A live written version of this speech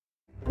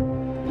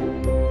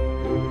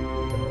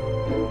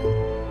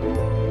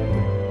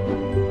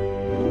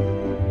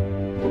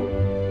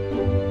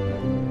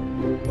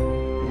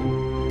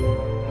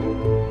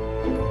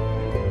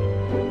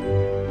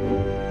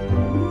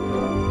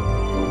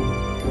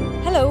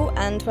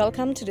and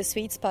welcome to the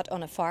Sweet Spot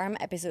on a Farm,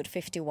 episode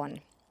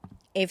 51.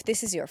 If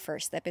this is your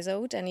first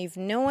episode and you've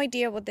no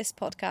idea what this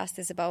podcast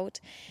is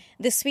about,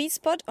 the Sweet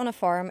Spot on a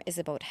Farm is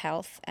about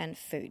health and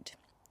food.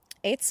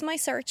 It's my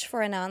search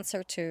for an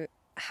answer to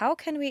how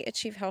can we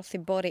achieve healthy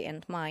body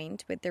and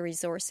mind with the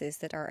resources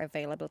that are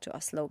available to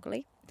us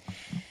locally.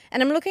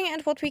 And I'm looking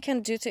at what we can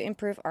do to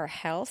improve our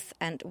health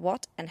and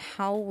what and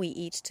how we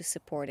eat to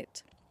support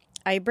it.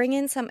 I bring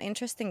in some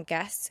interesting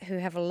guests who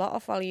have a lot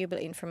of valuable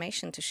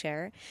information to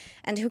share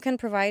and who can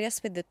provide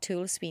us with the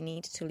tools we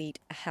need to lead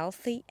a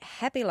healthy,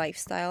 happy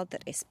lifestyle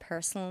that is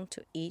personal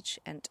to each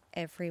and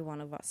every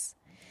one of us.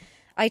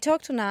 I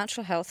talk to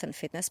natural health and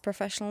fitness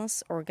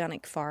professionals,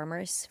 organic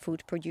farmers,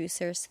 food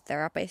producers,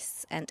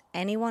 therapists, and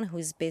anyone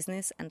whose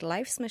business and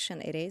life's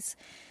mission it is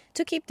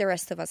to keep the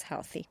rest of us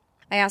healthy.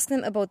 I ask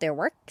them about their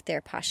work,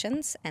 their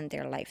passions, and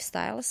their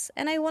lifestyles,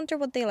 and I wonder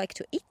what they like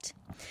to eat.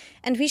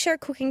 And we share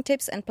cooking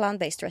tips and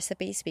plant-based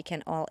recipes we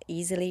can all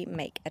easily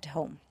make at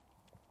home.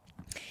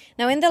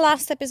 Now, in the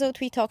last episode,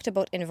 we talked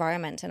about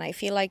environment, and I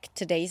feel like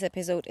today's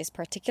episode is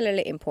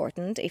particularly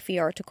important if we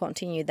are to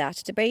continue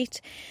that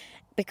debate.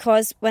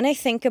 Because when I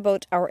think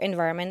about our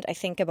environment, I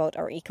think about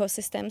our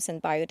ecosystems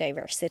and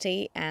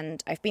biodiversity.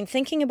 And I've been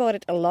thinking about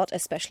it a lot,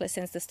 especially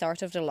since the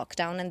start of the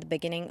lockdown and the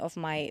beginning of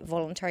my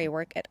voluntary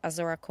work at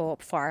Azora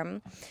Co-op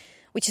Farm,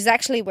 which is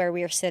actually where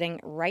we are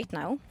sitting right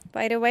now,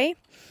 by the way.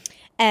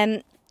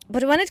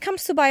 But when it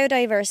comes to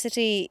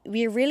biodiversity,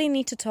 we really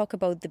need to talk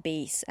about the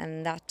bees.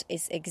 And that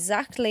is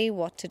exactly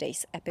what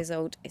today's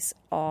episode is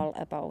all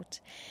about.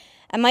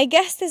 And my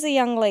guest is a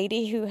young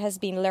lady who has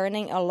been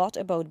learning a lot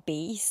about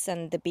bees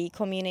and the bee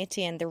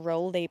community and the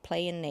role they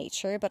play in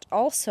nature, but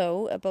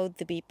also about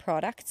the bee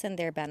products and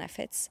their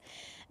benefits.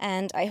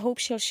 And I hope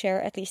she'll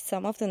share at least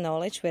some of the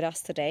knowledge with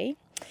us today.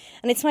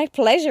 And it's my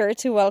pleasure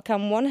to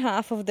welcome one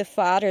half of the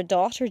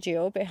father-daughter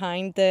duo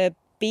behind the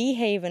Bee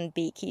Haven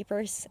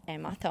Beekeepers,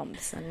 Emma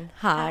Thompson.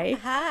 Hi.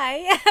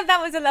 Hi.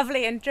 That was a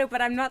lovely intro,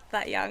 but I'm not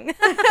that young.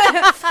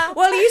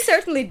 Well, you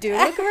certainly do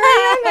look very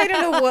young. I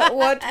don't know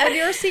what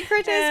your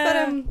secret is, but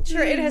I'm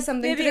sure it has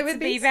something to do with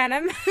bee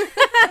venom.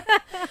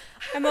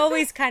 I'm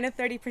always kind of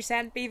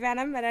 30% bee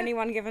venom at any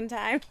one given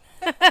time.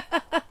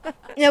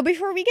 Now,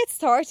 before we get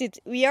started,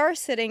 we are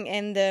sitting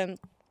in the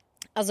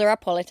Azora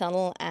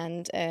polytunnel,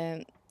 and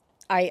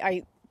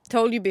I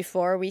told you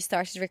before we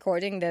started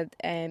recording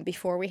that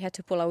before we had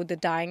to pull out the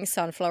dying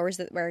sunflowers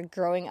that were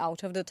growing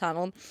out of the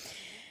tunnel,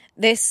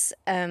 this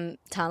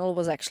tunnel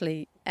was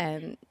actually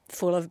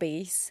full of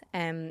bees.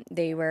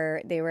 They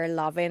were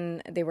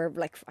loving. They were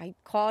like, I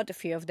caught a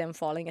few of them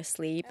falling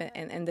asleep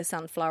in the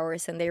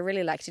sunflowers, and they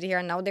really liked it here.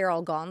 And now they're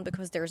all gone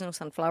because there's no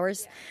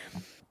sunflowers.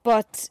 Yeah.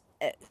 But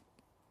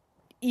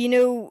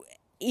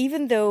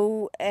even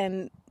though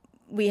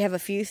we have a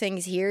few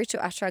things here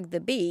to attract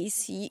the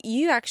bees,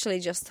 you actually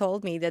just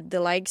told me that the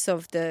likes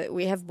of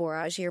we have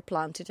borage here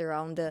planted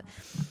around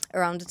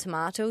the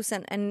tomatoes,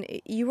 and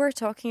you were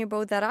talking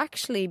about that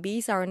actually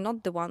bees are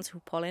not the ones who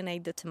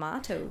pollinate the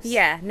tomatoes.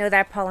 Yeah, no,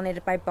 they're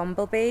pollinated by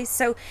bumblebees.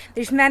 So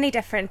there's many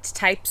different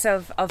types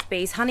of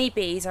bees.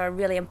 Honeybees are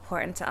really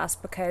important to us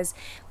because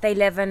they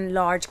live in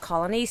large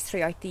colonies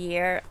throughout the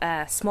year,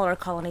 smaller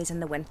colonies in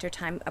the winter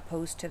time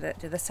opposed to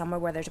the summer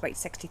where there's about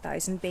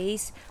 60,000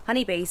 bees,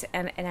 honeybees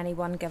in any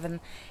one given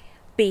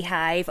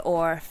beehive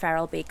or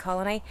feral bee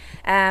colony.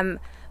 And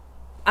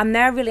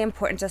they're really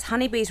important to us.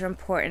 Honeybees are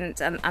important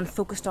and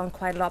focused on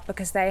quite a lot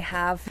because they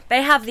have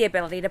the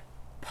ability to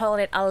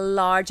pollinate a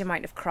large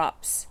amount of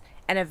crops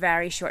in a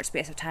very short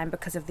space of time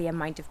because of the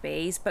amount of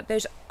bees. But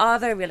there's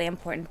other really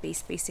important bee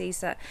species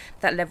that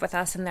live with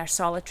us, and they're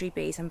solitary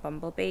bees and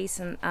bumblebees.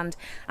 And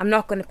I'm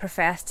not going to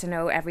profess to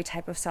know every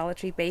type of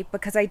solitary bee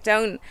because I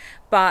don't,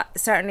 but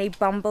certainly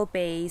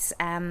bumblebees.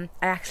 I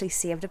actually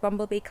saved a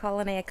bumblebee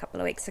colony a couple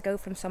of weeks ago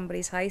from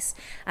somebody's house,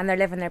 and they're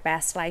living their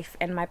best life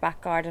in my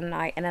back garden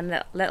now in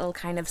a little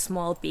kind of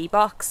small bee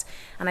box,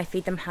 and I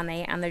feed them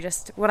honey, and they're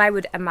just what I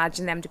would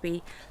imagine them to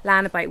be,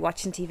 lying about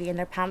watching TV in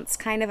their pants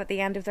kind of at the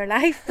end of their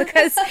life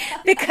because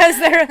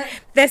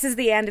this is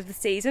the end of the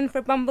season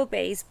for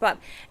bumblebees. But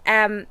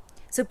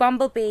so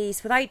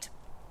bumblebees, without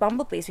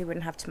bumblebees we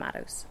wouldn't have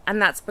tomatoes,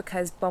 and that's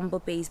because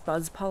bumblebees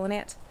buzz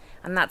pollinate,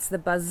 and that's the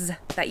buzz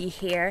that you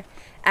hear.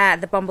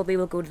 The bumblebee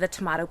will go to the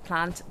tomato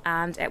plant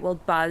and it will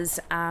buzz,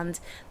 and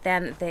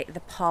then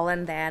the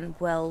pollen then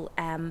will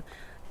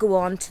go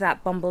on to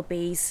that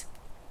bumblebee's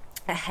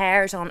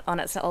hairs on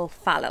its little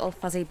fat little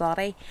fuzzy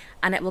body,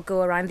 and it will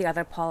go around the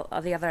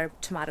other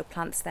tomato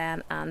plants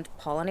then and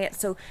pollinate.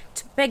 So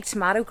big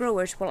tomato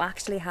growers will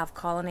actually have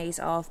colonies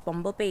of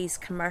bumblebees,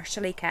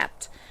 commercially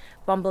kept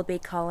bumblebee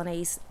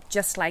colonies,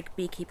 just like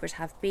beekeepers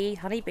have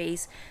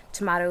honeybees.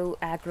 Tomato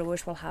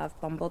growers will have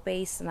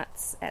bumblebees, and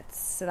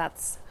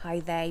that's how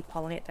they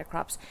pollinate their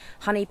crops.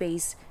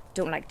 Honeybees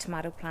don't like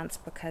tomato plants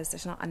because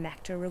there's not a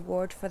nectar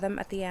reward for them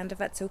at the end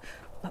of it. So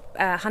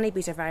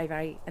honeybees are very,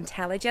 very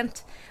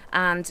intelligent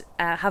and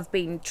have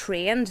been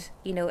trained,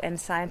 in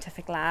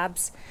scientific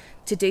labs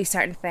to do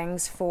certain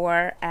things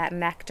for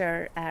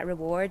nectar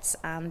rewards,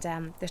 and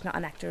there's not a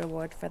nectar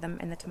reward for them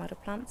in the tomato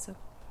plant. So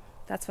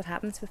that's what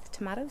happens with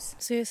tomatoes.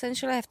 So you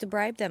essentially have to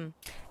bribe them.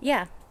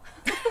 Yeah.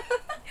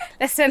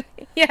 Listen,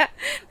 yeah,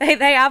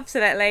 they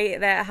absolutely,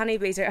 the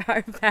honeybees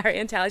are very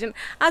intelligent,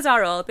 as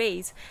are all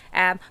bees.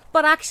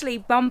 But actually,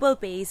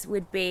 bumblebees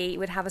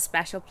would have a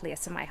special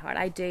place in my heart.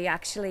 I do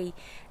actually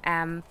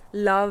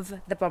love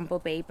the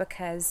bumblebee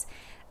because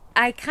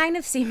I kind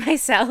of see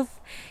myself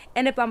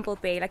in a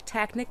bumblebee. Like,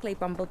 technically,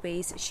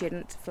 bumblebees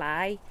shouldn't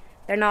fly.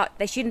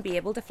 They shouldn't be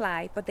able to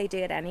fly, but they do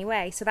it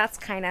anyway. So that's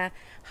kind of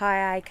how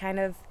I kind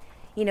of,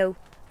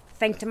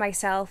 think to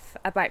myself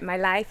about my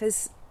life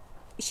is,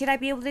 should I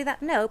be able to do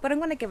that? No, but I'm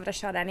going to give it a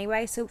shot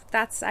anyway. So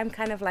I'm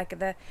kind of like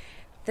the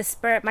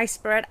spirit, my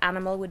spirit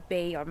animal would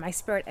be, or my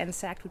spirit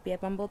insect would be a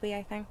bumblebee,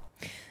 I think.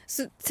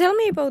 So tell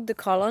me about the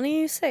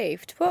colony you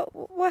saved.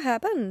 What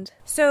happened?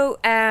 So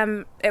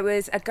it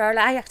was a girl,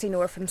 I actually know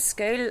her from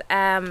school,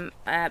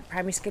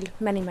 primary school,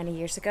 many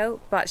years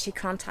ago, but she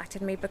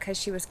contacted me because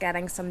she was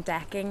getting some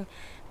decking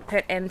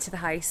put into the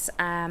house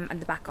in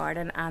the back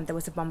garden, and there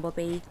was a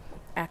bumblebee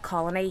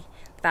colony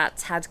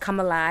that had come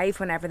alive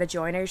whenever the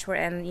joiners were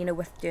in,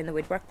 with doing the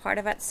woodwork part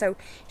of it. So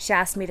she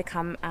asked me to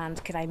come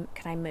and could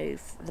I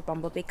move the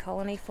bumblebee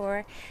colony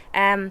for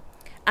her.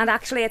 And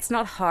actually, it's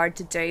not hard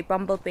to do.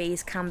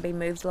 Bumblebees can be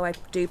moved, though I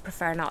do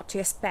prefer not to,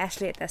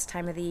 especially at this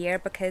time of the year,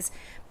 because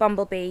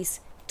bumblebees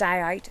die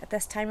out at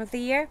this time of the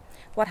year.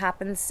 What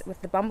happens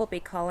with the bumblebee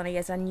colony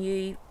is a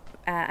new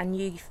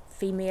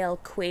female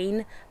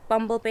queen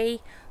bumblebee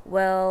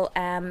will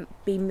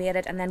be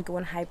mated and then go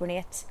and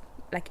hibernate,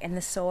 like in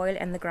the soil,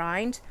 in the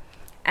ground.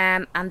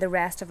 And the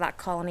rest of that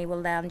colony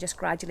will then just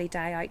gradually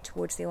die out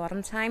towards the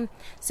autumn time.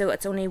 So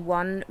it's only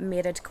one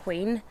mated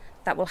queen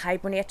that will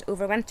hibernate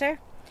over winter.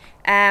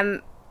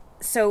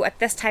 So at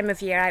this time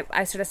of year,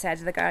 I sort of said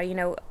to the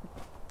girl,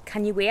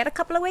 can you wait a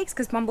couple of weeks,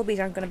 because bumblebees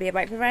aren't going to be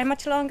about for very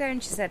much longer?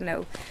 And she said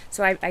no.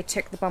 So I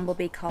took the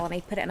bumblebee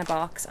colony, put it in a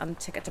box, and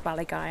took it to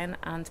Ballygowan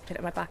and put it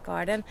in my back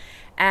garden.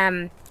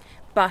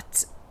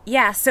 But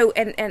yeah, so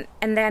and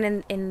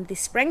then in the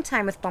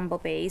springtime with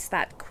bumblebees,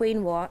 that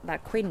queen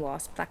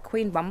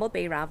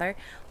bumblebee rather,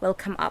 will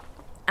come up.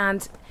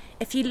 And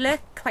if you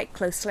look quite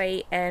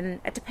closely,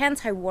 it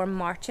depends how warm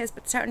March is,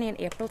 but certainly in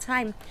April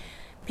time,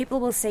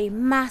 people will see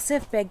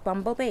massive big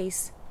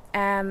bumblebees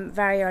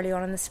very early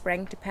on in the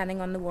spring,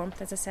 depending on the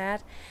warmth, as I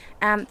said.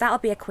 That'll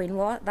be a queen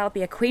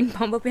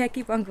bumblebee. I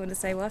keep on going to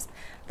say wasp.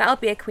 That'll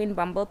be a queen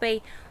bumblebee.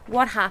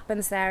 What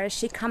happens there is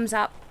she comes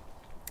up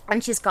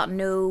and she's got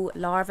no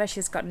larvae,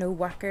 she's got no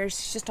workers,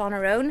 she's just on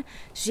her own.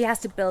 She has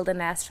to build a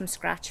nest from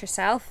scratch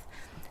herself.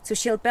 So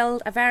she'll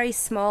build a very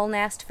small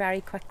nest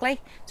very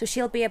quickly. So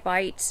she'll be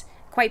about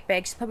quite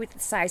big, she's probably the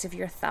size of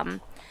your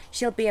thumb.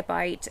 She'll be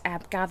about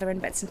gathering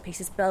bits and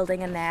pieces,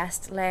 building a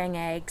nest, laying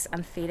eggs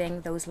and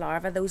feeding those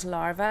larvae. Those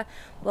larvae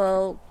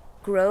will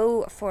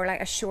grow for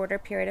like a shorter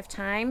period of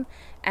time.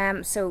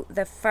 So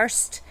the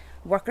first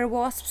worker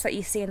wasps that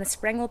you see in the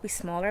spring will be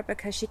smaller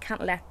because she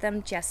can't let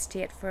them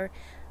gestate for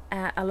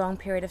a long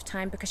period of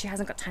time because she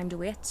hasn't got time to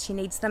wait. She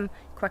needs them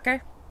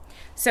quicker.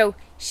 So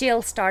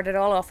she'll start it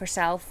all off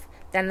herself.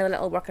 Then the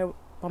little worker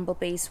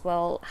bumblebees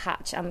will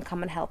hatch and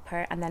come and help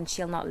her, and then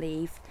she'll not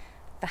leave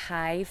the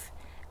hive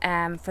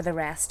for the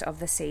rest of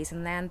the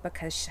season then,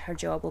 because her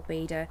job will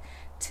be to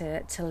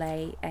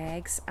lay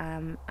eggs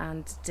and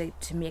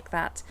to make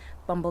that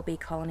bumblebee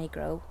colony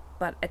grow.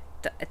 But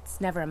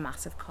it's never a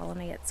massive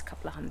colony, it's a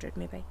couple of hundred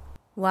maybe.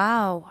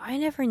 Wow, I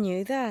never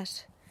knew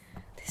that.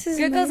 This is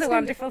Google's amazing. a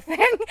wonderful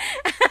thing.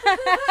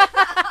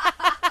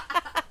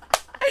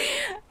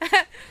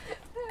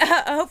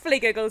 Hopefully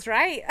Google's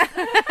right.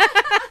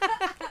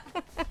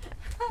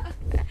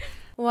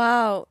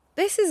 Wow,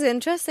 this is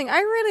interesting. I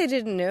really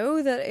didn't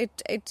know that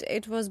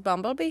it was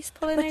bumblebees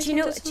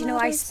pollinating. But do you know,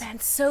 I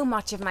spent so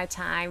much of my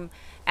time,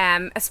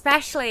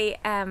 especially,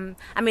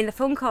 the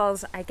phone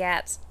calls I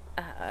get,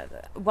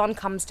 one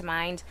comes to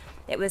mind.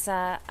 It was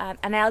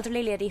an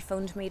elderly lady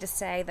phoned me to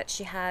say that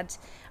she had,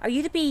 are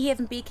you the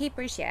Beehaven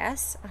Beekeepers?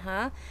 Yes.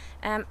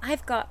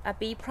 I've got a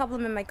bee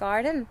problem in my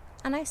garden.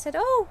 And I said,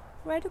 oh,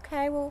 right,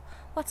 okay, well,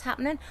 what's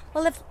happening?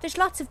 Well, there's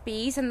lots of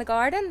bees in the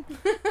garden.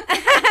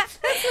 That's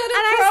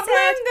not a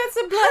problem, that's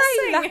a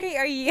blessing. How lucky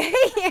are you?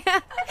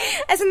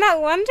 Isn't that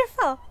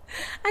wonderful?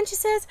 And she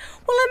says,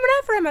 well,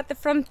 whenever I'm at the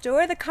front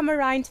door, they come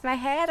around to my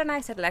head. And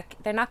I said, look,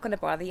 they're not going to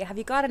bother you. Have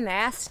you got a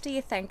nest, do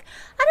you think?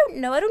 I don't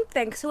know, I don't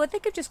think so. I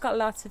think I've just got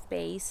lots of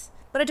bees.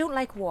 But I don't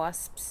like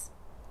wasps.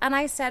 And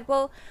I said,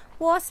 well,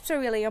 wasps are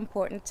really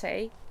important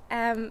too.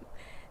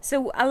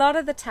 So a lot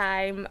of the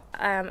time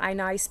I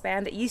now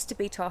spend, it used to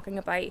be talking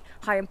about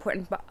how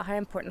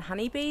important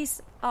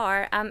honeybees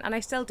are, and I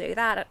still do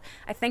that.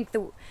 I think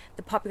the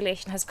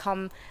population has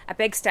come a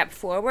big step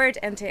forward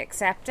into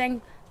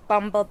accepting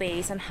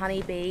bumblebees and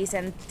honeybees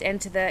and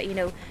into the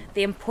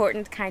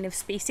important kind of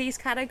species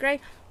category,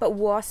 but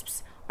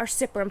wasps are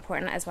super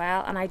important as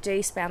well. And I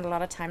do spend a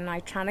lot of time now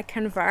trying to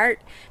convert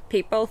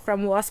people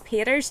from wasp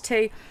haters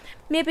to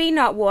maybe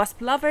not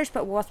wasp lovers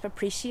but wasp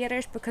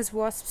appreciators, because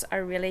wasps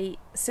are really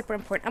super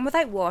important, and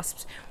without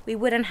wasps we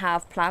wouldn't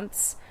have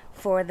plants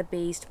for the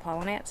bees to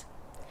pollinate.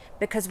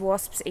 because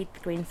wasps eat the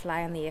green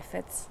fly and the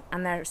aphids,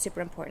 and they're super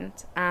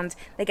important. And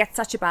they get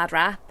such a bad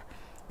rap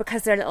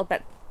because they're a little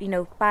bit,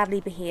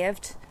 badly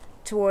behaved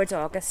towards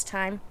August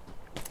time.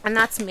 And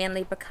that's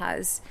mainly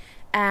because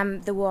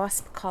the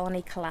wasp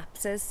colony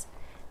collapses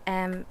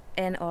in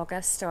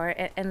August or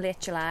in late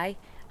July,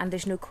 and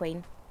there's no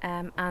queen.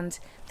 And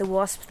the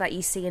wasps that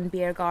you see in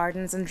beer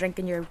gardens and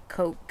drinking your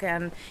Coke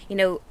and,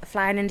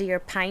 flying into your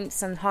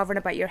pints and hovering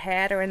about your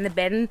head, or in the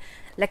bin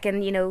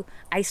licking,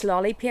 ice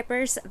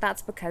lollypapers,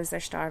 that's because they're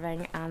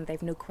starving and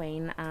they've no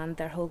queen and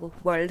their whole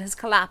world has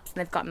collapsed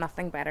and they've got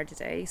nothing better to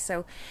do.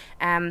 So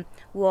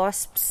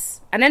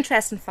wasps, an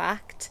interesting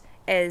fact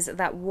is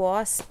that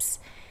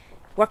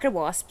worker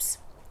wasps,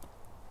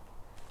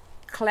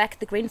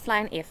 collect the green fly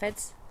and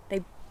aphids,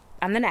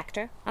 and the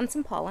nectar and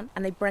some pollen,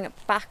 and they bring it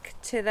back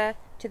to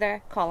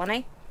their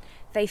colony.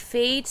 They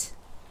feed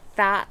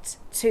that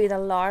to the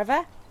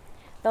larva.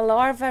 The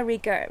larva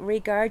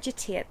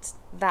regurgitate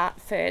that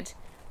food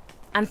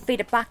and feed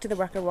it back to the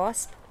worker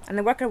wasp. And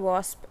the worker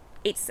wasp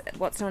eats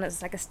what's known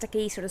as like a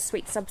sticky sort of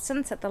sweet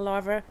substance that the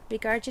larva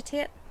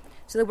regurgitate.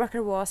 So the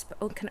worker wasp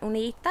can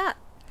only eat that.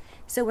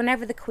 So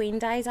whenever the queen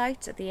dies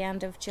out at the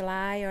end of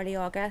July, early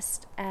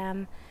August,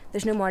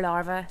 there's no more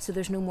larva, so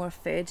there's no more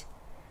food,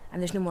 and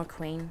there's no more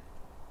queen.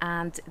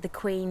 And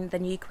the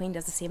new queen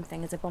does the same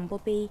thing as a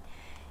bumblebee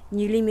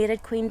newly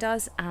mated queen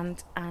does,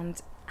 and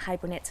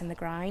hibernates in the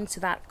ground,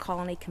 so that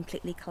colony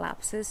completely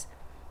collapses.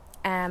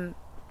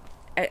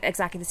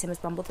 Exactly the same as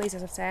bumblebees,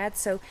 as I've said.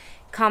 So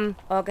come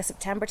August,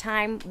 September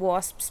time,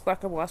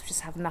 worker wasps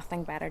just have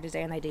nothing better to do,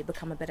 and they do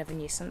become a bit of a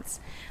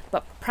nuisance.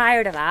 But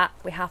prior to that,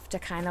 we have to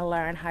kind of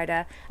learn how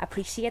to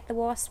appreciate the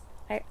wasp,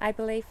 I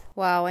believe.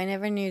 Wow, I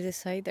never knew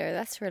this either.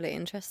 That's really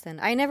interesting.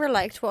 I never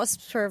liked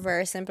wasps for a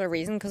very simple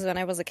reason, because when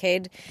I was a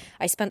kid,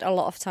 I spent a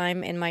lot of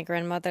time in my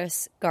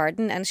grandmother's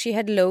garden, and she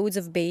had loads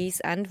of bees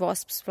and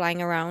wasps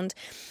flying around,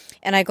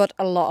 and I got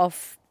a lot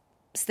of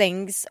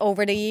stings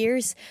over the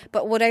years.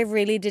 But what I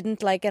really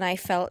didn't like, and I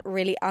felt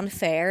really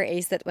unfair,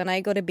 is that when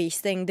I got a bee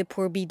sting, the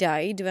poor bee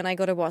died. When I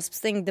got a wasp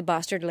sting, the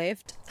bastard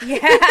lived. Yeah.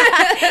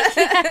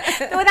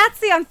 Well, that's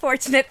the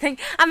unfortunate thing.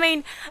 I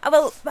mean,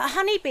 well,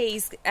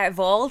 honeybees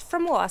evolved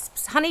from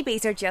wasps.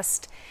 Honeybees are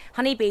just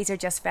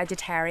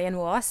vegetarian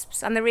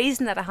wasps, and the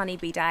reason that a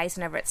honeybee dies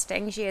whenever it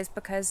stings you is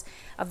because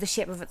of the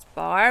shape of its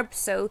barb.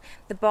 So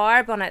the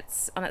barb on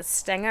its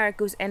stinger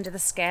goes into the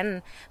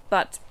skin,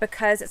 but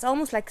because it's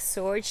almost like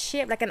sword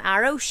shape, like an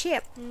arrow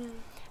shape,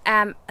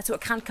 so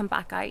it can't come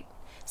back out.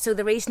 So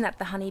the reason that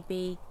the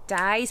honeybee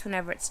dies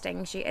whenever it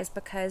stings you is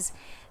because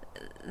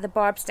the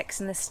barb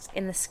sticks in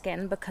the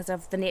skin because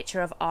of the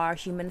nature of our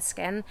human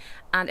skin,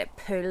 and it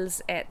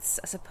pulls its,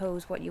 I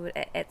suppose,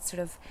 it's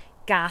sort of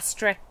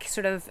gastric,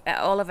 sort of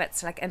all of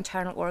its like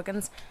internal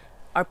organs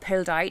are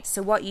pulled out.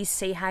 So what you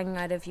see hanging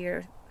out of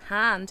your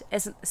hand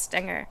isn't the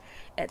stinger,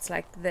 it's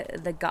like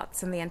the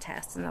guts and the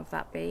intestine of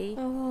that bee.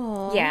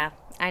 Oh. Yeah,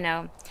 I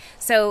know.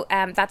 So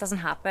that doesn't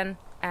happen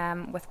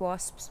with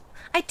wasps.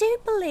 I do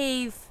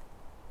believe,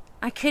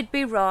 I could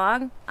be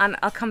wrong, and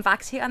I'll come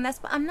back to you on this,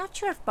 but I'm not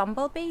sure if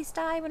bumblebees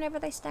die whenever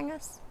they sting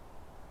us.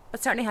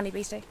 But certainly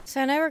honeybees do.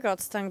 So I never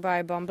got stung by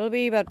a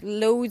bumblebee, but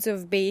loads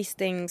of bee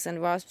stings and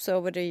wasps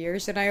over the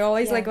years. And I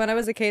always, like when I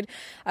was a kid,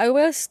 I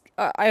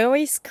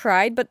always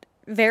cried, but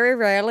very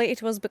rarely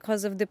it was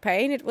because of the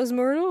pain. It was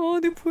more, oh,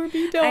 the poor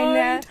bee died. I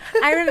know.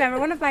 I remember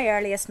one of my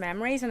earliest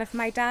memories, and if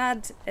my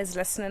dad is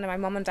listening and my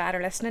mum and dad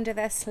are listening to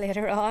this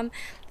later on,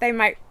 they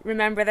might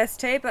remember this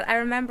too. But I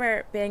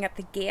remember being at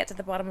the gate at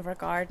the bottom of our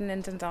garden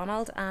in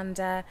Dundonald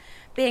and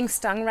being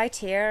stung right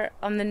here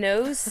on the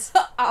nose.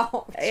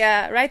 Ouch.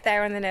 Yeah, right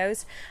there on the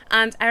nose.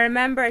 And I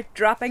remember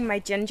dropping my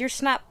ginger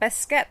snap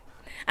biscuit.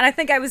 And I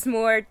think I was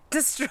more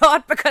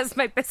distraught because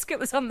my biscuit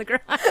was on the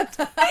ground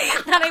than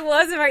I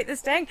was about the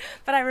sting.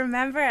 But I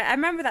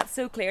remember that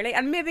so clearly.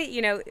 And maybe,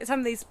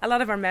 a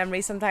lot of our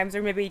memories sometimes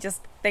are maybe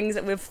just things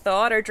that we've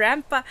thought or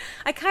dreamt. But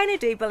I kind of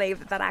do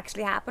believe that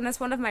actually happened. It's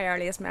one of my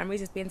earliest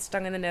memories, is being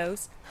stung in the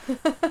nose.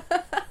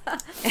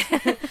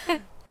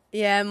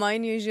 Yeah,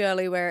 mine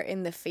usually were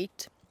in the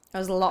feet. There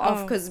was a lot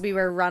of, because we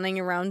were running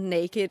around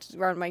naked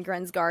around my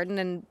grand's garden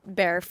and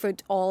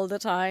barefoot all the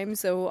time,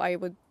 so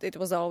it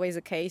was always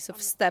a case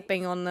of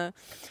stepping on the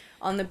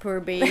poor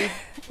bee.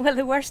 Well,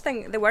 the worst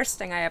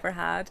thing I ever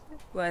had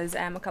was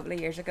a couple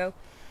of years ago.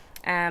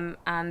 And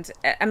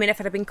I mean,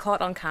 if it had been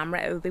caught on camera,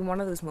 it would have been one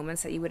of those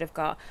moments that you would have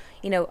got,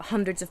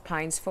 hundreds of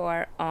pounds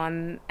for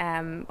on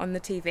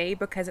the TV,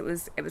 because it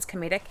was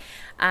comedic.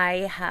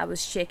 I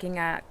was shaking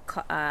a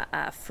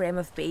frame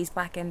of bees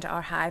back into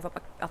our hive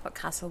up at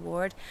Castle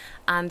Ward,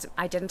 and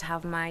I didn't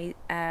have my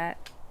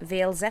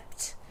veil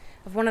zipped.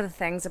 One of the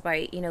things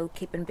about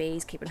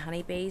keeping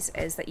honeybees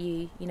is that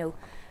you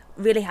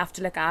really have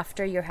to look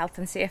after your health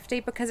and safety,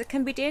 because it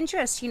can be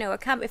dangerous.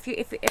 It can,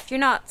 if you're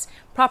not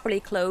properly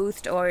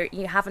clothed or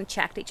you haven't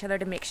checked each other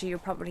to make sure you're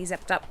properly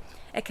zipped up,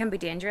 it can be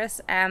dangerous.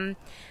 And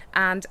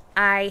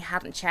I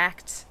hadn't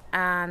checked,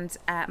 and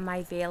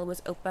my veil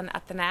was open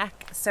at the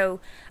neck, so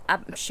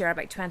I'm sure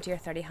about 20 or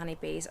 30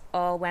 honeybees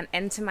all went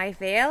into my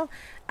veil,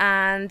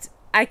 and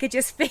I could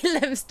just feel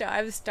them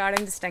I was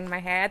starting to sting my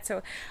head.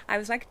 So I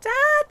was like,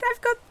 Dad,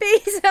 I've got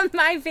bees in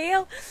my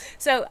veil.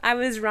 So I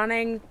was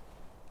running,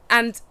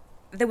 and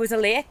there was a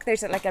lake.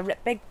 There's like a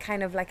big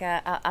kind of like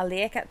a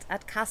lake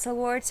at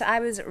Castleward. So I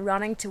was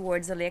running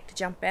towards the lake to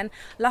jump in.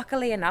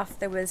 Luckily enough,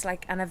 there was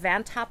like an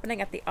event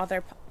happening at the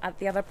other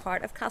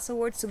part of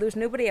Castleward. So there was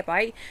nobody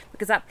about,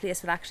 because that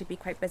place would actually be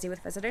quite busy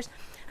with visitors.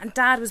 And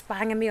Dad was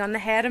banging me on the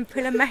head and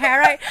pulling my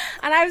hair out.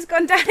 And I was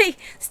going, Daddy,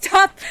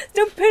 stop!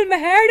 Don't pull my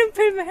hair! Don't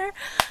pull my hair!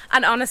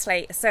 And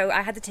honestly, so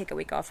I had to take a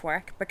week off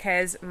work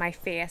because my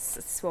face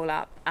swole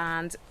up,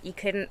 and you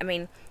couldn't. I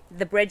mean,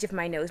 the bridge of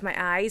my nose, my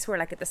eyes were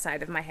like at the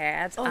side of my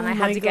head, and I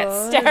had to get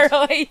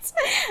steroids.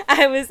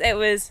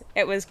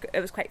 It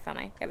was quite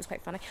funny. It was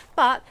quite funny.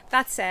 But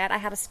that said, I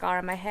had a scar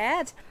on my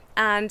head,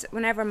 and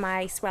whenever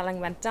my swelling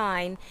went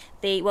down,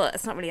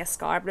 it's not really a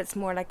scar, but it's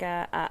more like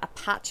a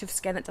patch of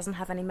skin that doesn't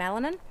have any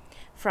melanin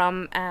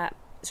from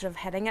sort of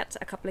hitting it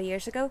a couple of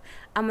years ago.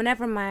 And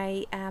whenever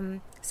my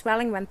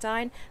swelling went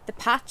down, the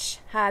patch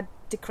had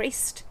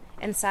decreased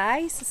in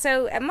size,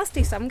 so it must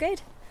do some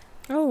good.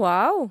 Oh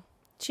wow.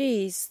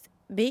 Jeez,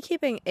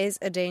 beekeeping is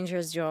a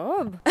dangerous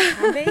job.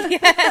 Can be,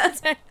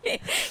 yes,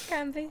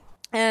 can be.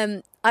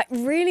 I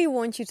really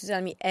want you to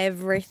tell me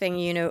everything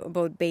you know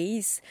about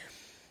bees,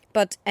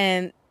 but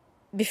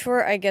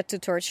before I get to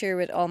torture you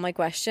with all my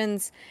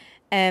questions,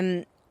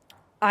 I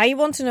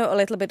want to know a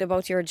little bit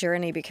about your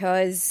journey,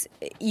 because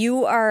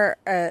you are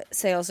a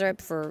sales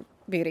rep for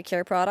beauty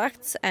care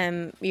products.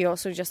 You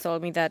also just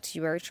told me that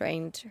you are a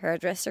trained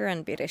hairdresser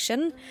and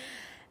beautician.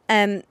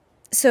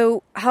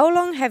 So how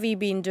long have you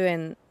been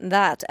doing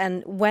that,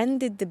 and when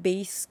did the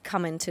bees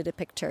come into the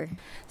picture?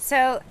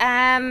 So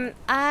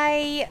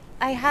I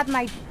had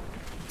my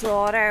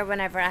daughter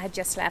whenever I had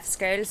just left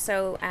school.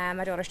 So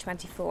my daughter's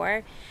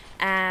 24,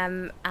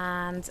 and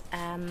I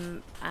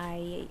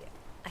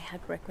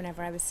had Brooke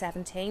whenever I was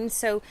 17.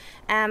 So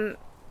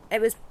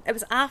it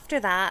was after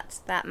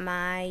that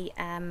my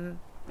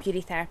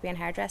beauty therapy and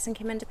hairdressing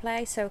came into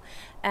play. So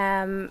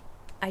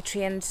I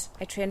trained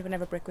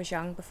whenever Brooke was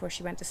young, before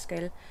she went to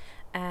school.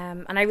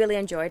 And I really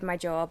enjoyed my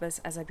job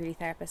as a beauty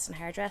therapist and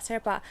hairdresser.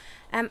 But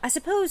I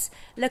suppose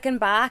looking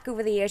back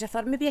over the years, I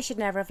thought maybe I should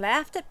never have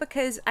left it,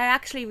 because I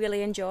actually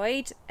really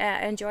enjoyed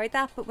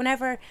that. But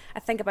whenever I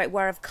think about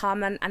where I've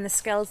come and the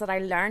skills that I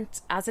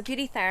learnt as a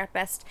beauty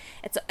therapist,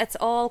 it's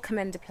all come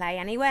into play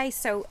anyway.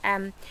 So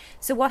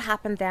what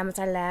happened then was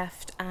I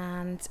left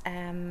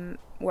and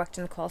worked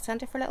in the call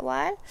centre for a little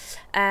while,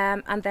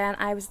 and then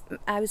I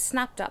was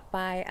snapped up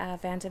by a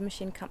vending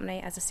machine company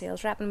as a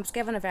sales rep, and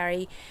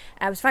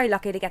I was very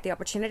lucky to get the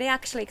opportunity,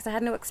 actually, because I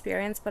had no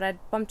experience, but I'd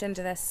bumped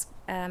into this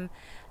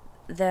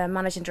the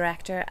managing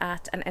director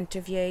at an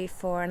interview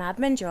for an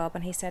admin job,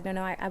 and he said,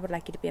 no, I would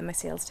like you to be in my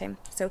sales team.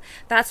 So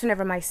that's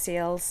whenever my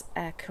sales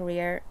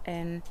career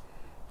in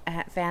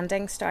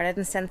vending started,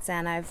 and since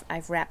then I've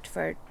repped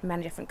for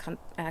many different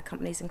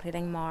companies,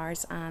 including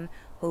Mars and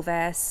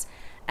Hovis,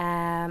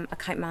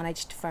 account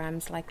managed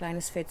firms like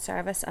Linus Food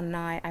Service, and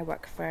now I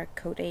work for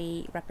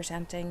Coty,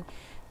 representing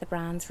the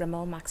brands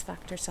Rimmel, Max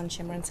Factor, Sun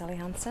Shimmer and Sally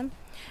Hansen.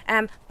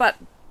 But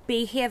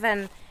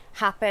Beehaven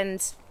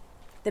happened,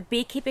 the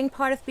beekeeping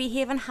part of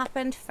Beehaven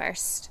happened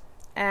first,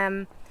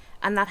 and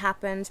that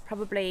happened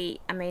probably,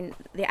 I mean,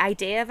 the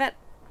idea of it,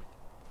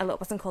 although it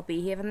wasn't called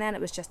Beehaven then,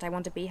 it was just I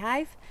Want a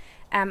Beehive.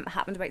 It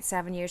happened about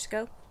 7 years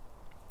ago.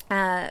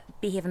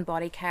 Beehaven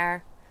Body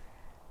Care,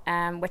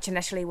 which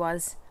initially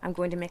was I'm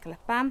going to make a lip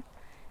balm.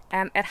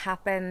 It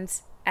happened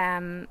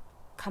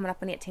coming up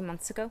on 18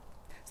 months ago.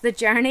 So the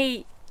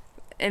journey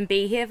in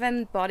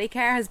Beehaven Body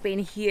Care has been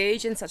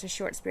huge in such a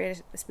short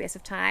space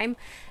of time.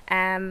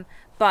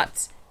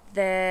 But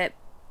the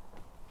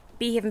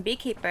Beehaven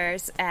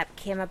Beekeepers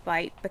came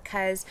about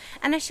because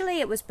initially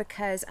it was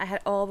because I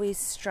had always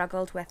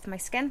struggled with my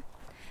skin.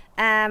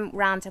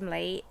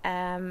 Randomly,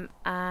 and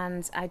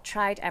I'd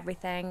tried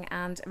everything,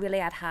 and really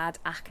I'd had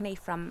acne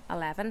from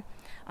 11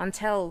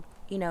 until,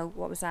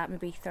 what was that,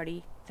 maybe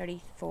 30,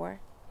 34.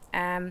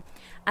 And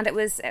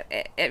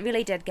it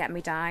really did get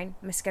me down.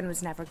 My skin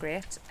was never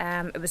great.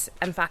 It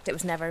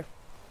was never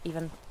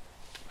even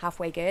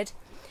halfway good.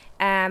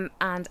 And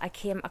I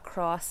came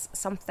across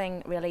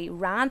something really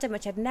random,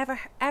 which I'd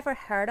never ever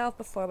heard of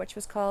before, which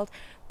was called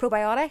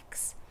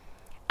probiotics.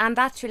 And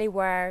that's really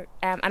where,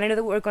 and I know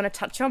that we're going to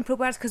touch on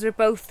probiotics because we're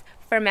both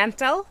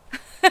fermental.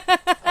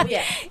 Oh,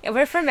 yeah.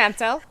 We're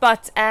fermental.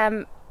 But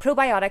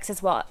probiotics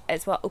is what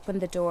opened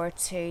the door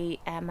to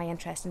my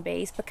interest in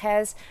bees,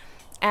 because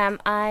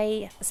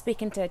I,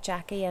 speaking to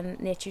Jackie in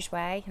Nature's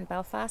Way in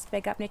Belfast,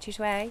 big up Nature's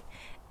Way,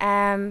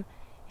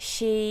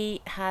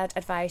 she had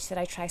advised that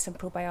I try some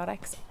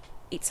probiotics,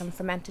 eat some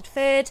fermented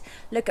food,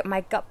 look at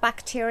my gut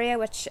bacteria,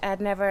 which I'd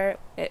never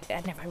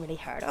really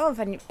heard of,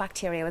 and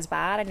bacteria was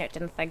bad. I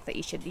didn't think that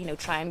you should,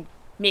 try and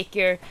make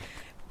your,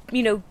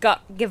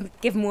 gut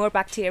give more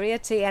bacteria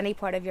to any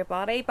part of your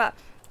body. But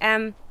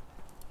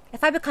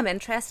if I become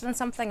interested in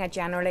something, I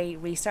generally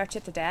research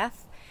it to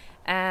death,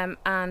 and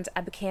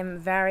I became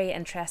very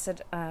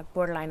interested,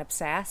 borderline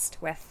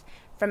obsessed with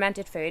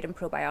fermented food and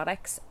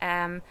probiotics.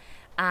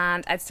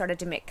 and I'd started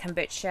to make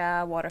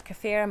kombucha, water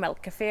kefir,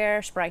 milk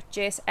kefir, Sprite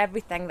juice,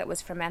 everything that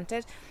was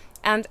fermented.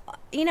 And,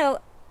 you know,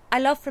 I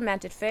love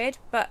fermented food,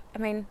 but, I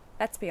mean,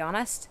 let's be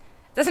honest,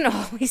 it doesn't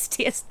always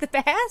taste the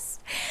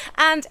best.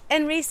 And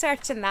in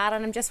researching that,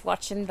 and I'm just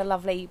watching the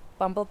lovely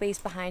bumblebees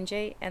behind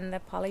you in the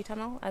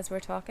polytunnel as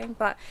we're talking,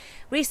 but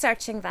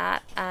researching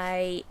that,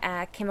 I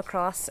came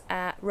across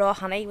raw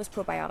honey was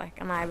probiotic,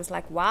 and I was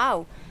like,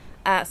 wow,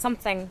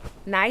 something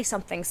nice,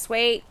 something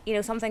sweet, you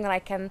know, something that I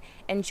can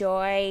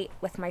enjoy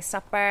with my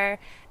supper,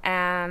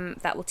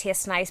 that will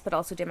taste nice but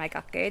also do my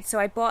gut good. So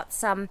I bought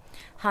some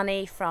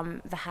honey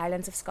from the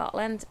Highlands of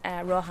Scotland,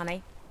 raw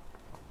honey,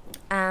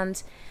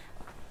 and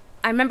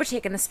I remember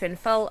taking a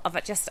spoonful of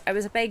it. It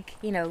was a big,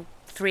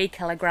 3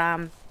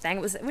 kilogram thing.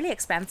 It was really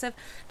expensive.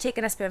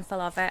 Taking a spoonful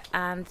of it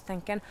and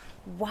thinking,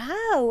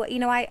 wow,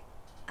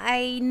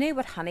 I knew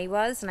what honey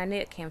was, and I knew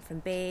it came from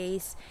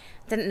bees.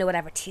 Didn't know it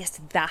ever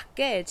tasted that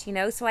good,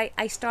 So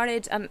I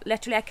started, and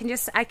literally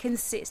I can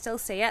still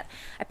see it.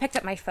 I picked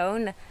up my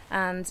phone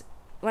and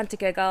went to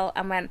Google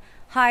and went,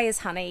 how is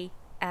honey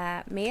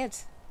made?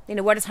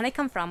 Where does honey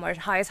come from? Or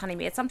how is honey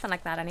made? Something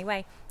like that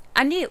anyway.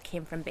 I knew it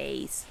came from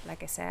bees,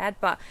 like I said,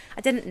 but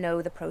I didn't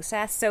know the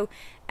process. So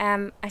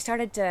I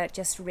started to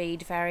just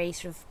read very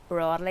sort of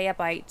broadly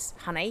about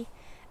honey,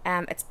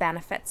 its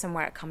benefits and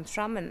where it comes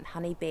from, and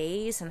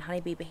honeybees and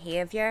honeybee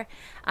behaviour.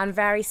 And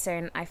very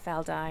soon I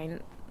fell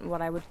down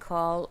what I would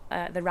call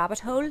the rabbit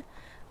hole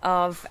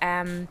of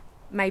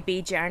my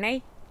bee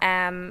journey.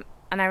 And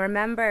I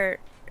remember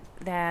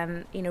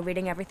then,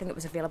 reading everything that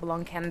was available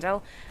on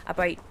Kindle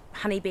about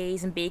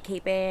honeybees and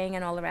beekeeping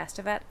and all the rest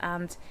of it,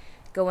 and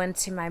going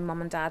to my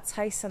mum and dad's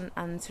house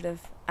and sort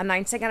of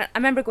announcing. And I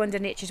remember going to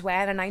Nature's Way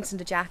and announcing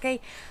to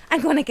Jackie,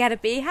 I'm going to get a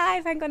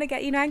beehive, I'm going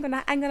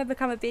to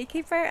become a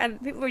beekeeper. And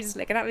people were just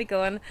looking at me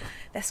going,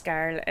 this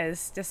girl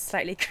is just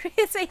slightly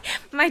crazy.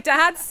 My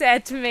dad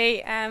said to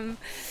me,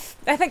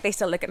 I think they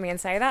still look at me and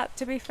say that,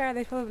 to be fair,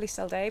 they probably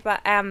still do,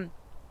 but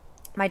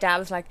my dad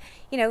was like,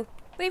 what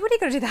are you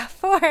going to do that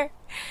for?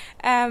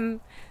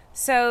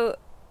 So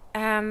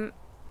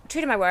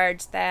true to my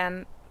word,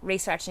 then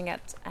researching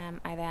it,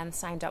 I then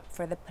signed up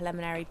for the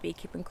preliminary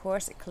beekeeping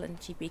course at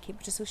Colinchie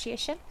Beekeepers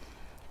Association,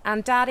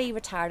 and Daddy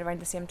retired around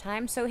the same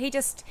time, so he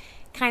just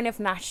kind of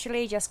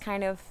naturally just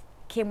kind of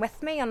came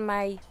with me on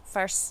my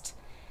first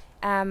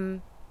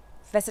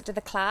visit to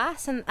the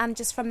class, and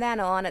just from then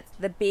on, it's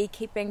the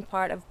beekeeping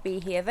part of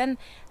Bee Haven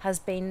has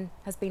been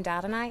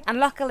Dad and I. And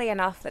luckily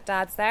enough that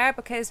Dad's there,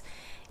 because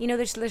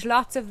there's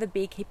lots of the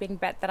beekeeping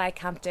bit that I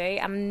can't do.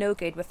 I'm no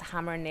good with the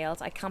hammer and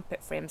nails. I can't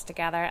put frames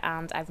together,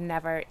 and I've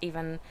never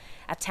even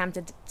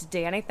attempted to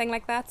do anything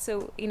like that.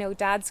 So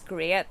Dad's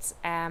great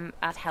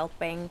at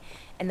helping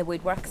in the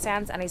woodwork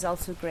sense, and he's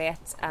also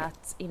great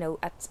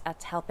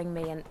at helping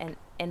me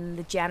in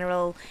the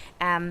general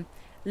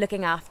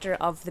looking after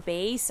of the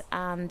bees,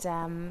 and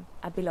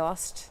I'd be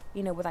lost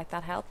without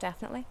that help,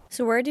 definitely.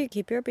 So where do you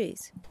keep your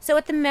bees? So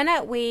at the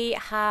minute we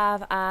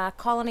have a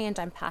colony in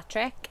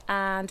Downpatrick,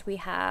 and we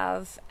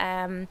have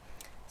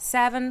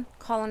 7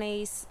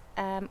 colonies,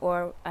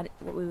 or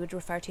what we would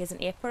refer to as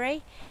an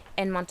apiary,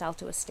 in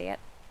Montalto Estate.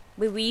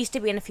 We used to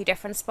be in a few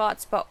different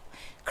spots, but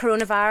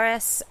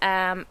coronavirus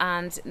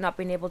and not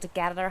being able to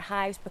get at our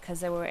hives because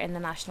they were in the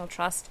National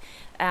Trust,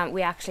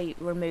 we actually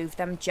removed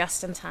them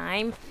just in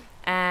time.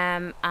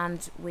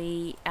 And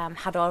we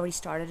had already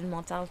started in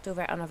Montalto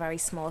on a very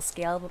small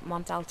scale, but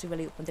Montalto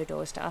really opened their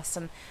doors to us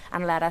and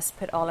let us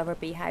put all of our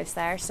beehives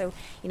there. So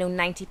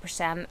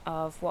 90%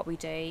 of what we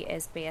do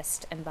is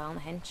based in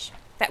Ballynahinch.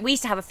 That we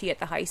used to have a few at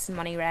the house in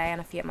Monterey and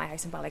a few at my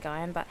house in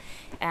Ballygowan, but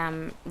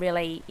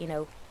really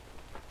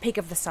peak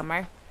of the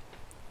summer,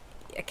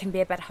 it can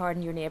be a bit hard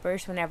on your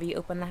neighbours whenever you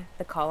open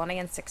the colony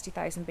and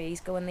 60,000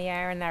 bees go in the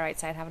air and they're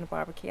outside having a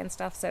barbecue and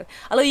stuff. So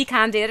although you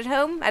can do it at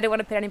home, I don't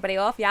want to put anybody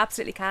off, you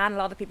absolutely can, a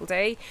lot of people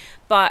do,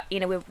 but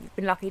we've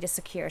been lucky to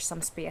secure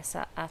some space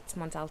at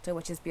Montalto,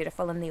 which is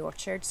beautiful, in the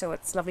orchard, so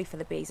it's lovely for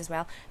the bees as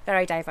well.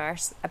 Very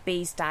diverse. A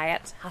bee's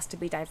diet has to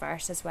be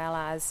diverse as well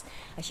as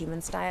a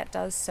human's diet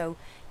does, so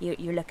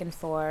you're looking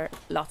for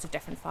lots of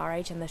different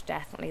forage, and there's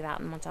definitely that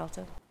in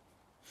Montalto.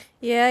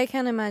 Yeah, I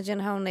can imagine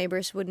how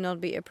neighbours would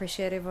not be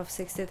appreciative of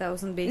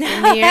 60,000 bees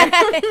in the air.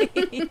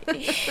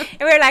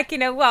 We're like,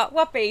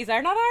 what bees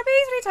are not our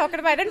bees? What are you talking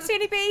about? I didn't see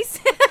any bees.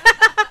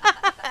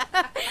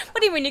 What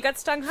do you mean you got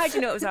stung? How do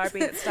you know it was our bee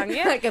that stung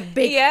you? Like a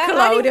big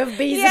cloud of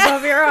bees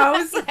above your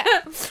house.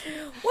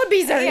 What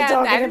bees are you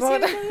talking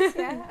about?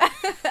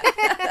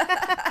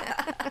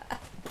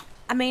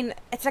 I mean,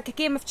 it's like a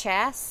game of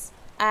chess.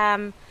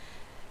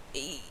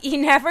 You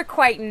never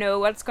quite know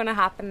what's going to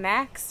happen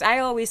next. I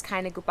always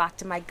kind of go back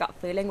to my gut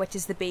feeling, which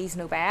is the bees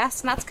know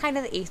best, and that's kind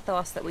of the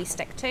ethos that we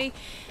stick to.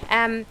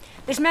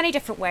 There's many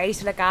different ways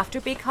to look after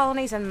bee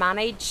colonies and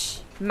manage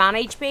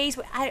bees.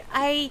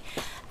 I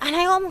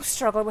almost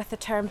struggle with the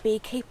term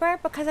beekeeper,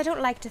 because I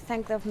don't like to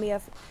think of me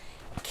of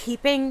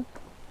keeping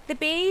the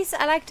bees.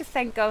 I like to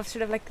think of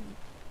sort of like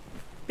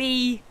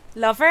bee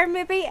lover,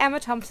 maybe Emma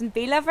Thompson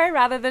bee lover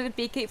rather than a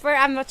beekeeper.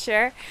 I'm not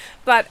sure,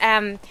 but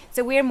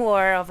so we're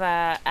more of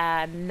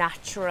a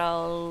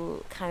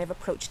natural kind of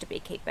approach to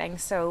beekeeping.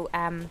 So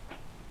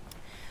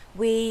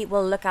we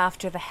will look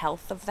after the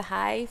health of the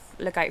hive,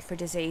 look out for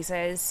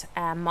diseases,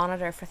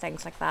 monitor for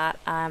things like that,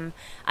 and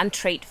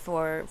treat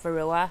for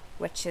varroa,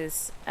 which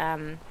is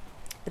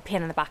the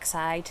pain in the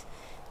backside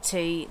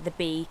to the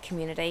bee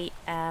community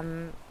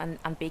and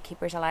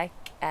beekeepers alike.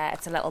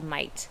 It's a little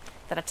mite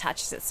that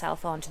attaches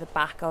itself onto the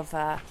back of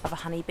a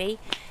honeybee,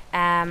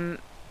 and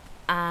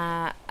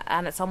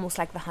it's almost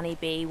like the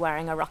honeybee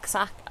wearing a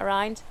rucksack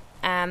around.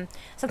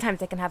 Sometimes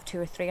they can have 2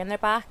 or 3 on their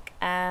back.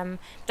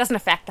 Doesn't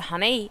affect the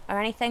honey or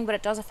anything, but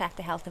it does affect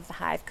the health of the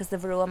hive because the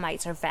varroa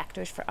mites are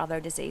vectors for other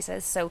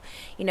diseases. So,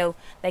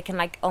 they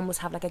can almost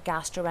have like a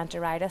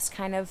gastroenteritis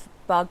kind of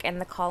bug in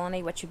the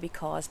colony, which would be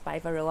caused by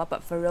varroa.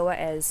 But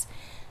varroa is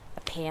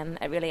a pain,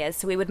 it really is.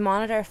 So we would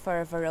monitor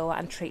for varroa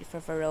and treat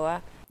for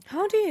varroa.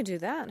 How do you do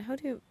that?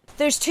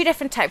 There's 2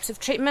 different types of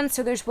treatment.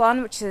 So there's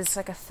one which is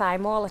like a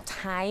thymol, a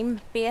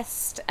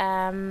thyme-based,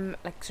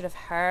 like sort of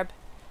herb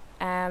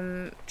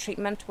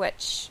treatment,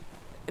 which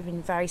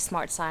very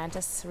smart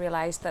scientists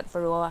realised that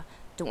varroa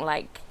don't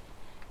like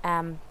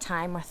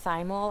thyme or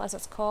thymol as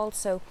it's called.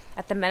 So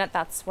at the minute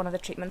that's one of the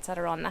treatments that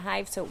are on the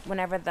hive. So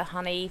whenever the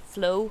honey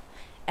flow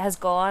has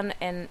gone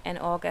in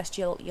August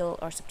you'll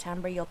or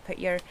September, you'll put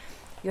your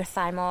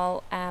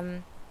thymol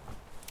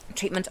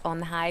treatment on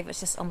the hive.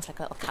 It's just almost like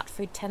a little cat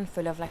food tin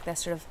full of like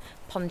this sort of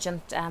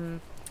pungent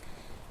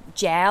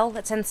gel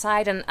that's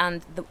inside,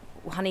 and the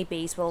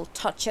honeybees will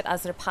touch it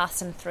as they're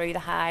passing through the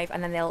hive,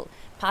 and then they'll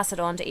pass it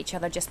on to each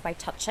other just by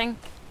touching,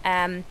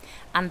 and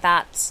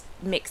that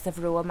makes the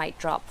varroa mite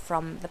drop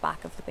from the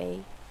back of the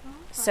bee.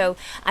 So,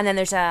 and then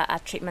there's a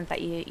treatment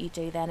that you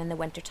do then in the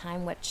winter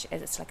time, which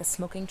is it's like a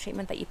smoking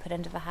treatment that you put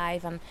into the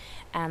hive, and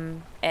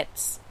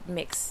it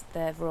makes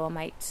the varroa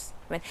mite.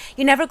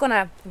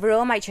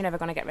 Varroa mites you're never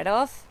gonna get rid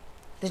of.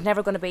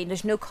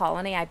 There's no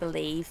colony, I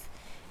believe,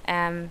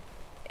 in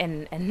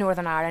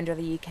Northern Ireland or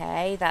the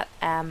UK that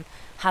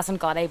hasn't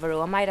got a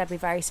varroa mite. I'd be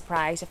very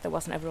surprised if there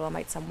wasn't a varroa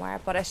mite somewhere,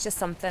 but it's just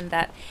something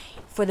that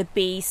for the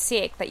bees'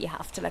 sake that you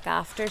have to look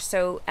after.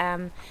 So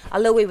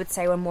although we would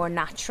say we're more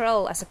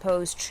natural, I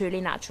suppose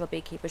truly natural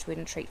beekeepers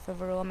wouldn't treat for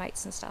varroa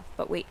mites and stuff,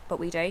 but we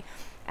do.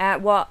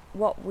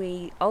 What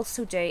we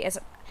also do is,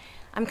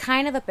 I'm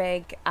kind of a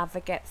big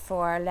advocate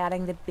for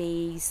letting the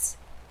bees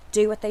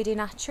do what they do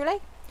naturally.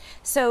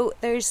 So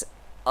there's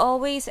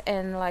always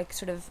in like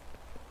sort of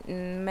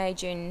May,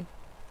 June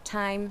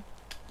time,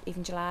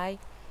 even July,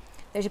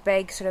 there's a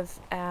big sort of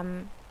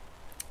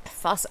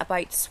fuss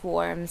about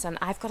swarms, and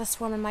I've got a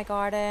swarm in my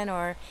garden,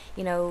 or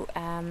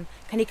can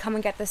you come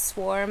and get this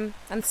swarm?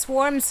 And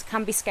swarms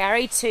can be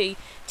scary to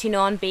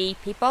non-bee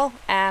people,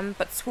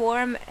 but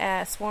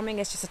swarming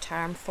is just a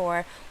term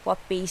for what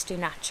bees do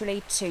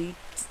naturally to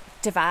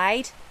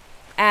divide.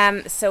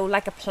 So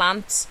like a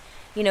plant,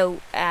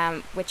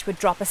 which would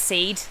drop a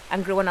seed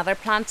and grow another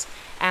plant.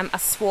 A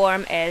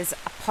swarm is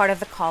a part of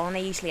the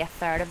colony, usually a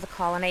third of the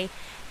colony,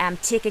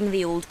 taking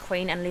the old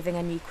queen and leaving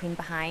a new queen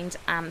behind.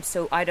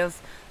 So out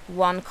of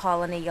one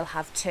colony you'll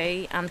have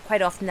 2, and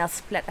quite often they'll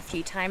split a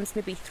few times,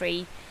 maybe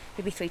three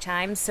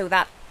times. So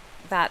that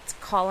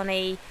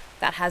colony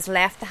that has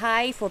left the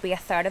hive will be a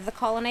third of the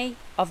colony,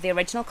 of the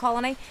original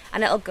colony,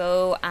 and it'll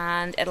go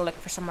and it'll look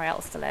for somewhere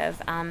else to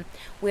live.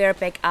 We're a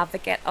big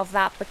advocate of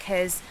that,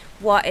 because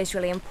what is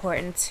really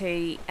important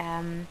to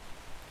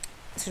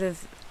sort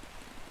of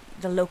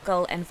the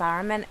local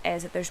environment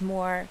is that there's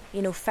more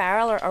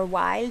feral or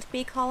wild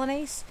bee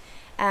colonies.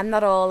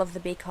 Not all of the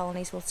bee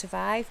colonies will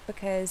survive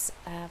because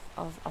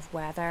of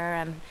weather,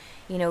 and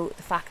the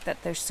fact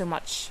that there's so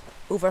much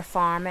over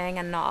farming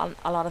and not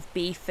a lot of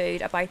bee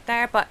food about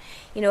there. But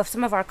if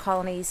some of our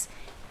colonies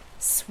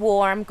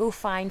swarm, go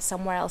find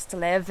somewhere else to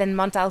live in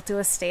Mont Alto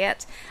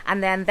Estate,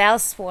 and then they'll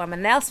swarm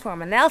and they'll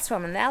swarm and they'll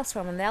swarm and they'll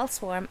swarm and they'll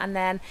swarm, and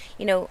then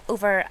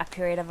over a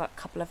period of a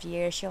couple of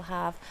years you'll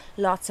have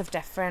lots of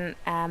different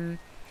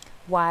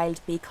wild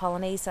bee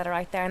colonies that are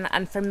out there.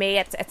 And for me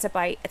it's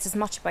as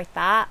much about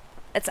that.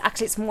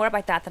 It's more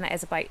about that than it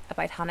is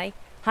about honey.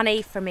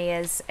 Honey for me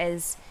is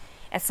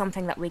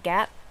something that we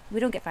get. We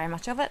don't get very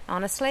much of it,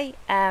 honestly.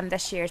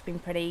 This year's been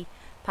pretty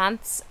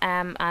pants,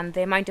 and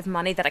the amount of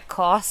money that it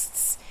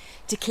costs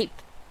to keep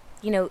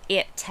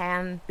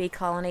 8-10 bee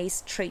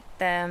colonies, treat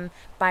them,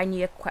 buy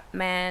new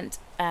equipment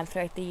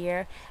throughout the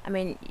year. I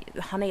mean,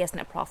 honey isn't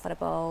a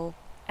profitable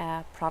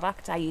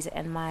product. I use it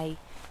in my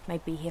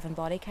Bee Haven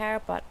body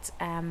care, but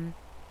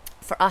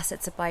for us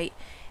it's about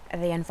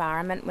the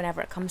environment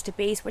whenever it comes to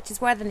bees, which is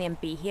where the name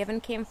Bee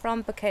Haven came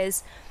from,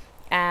 because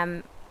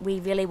we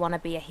really want to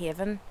be a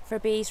haven for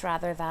bees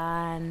rather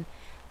than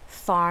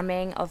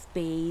farming of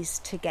bees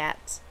to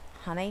get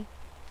honey.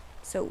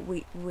 So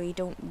we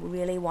don't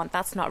really want,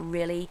 that's not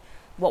really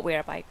what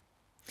we're about.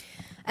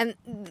 And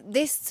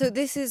this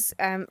is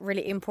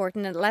really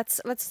important, and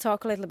let's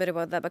talk a little bit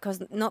about that,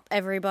 because not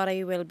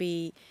everybody will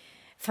be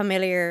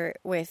familiar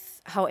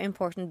with how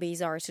important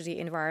bees are to the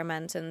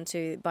environment and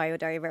to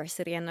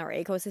biodiversity in our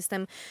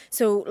ecosystem.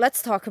 So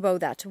let's talk about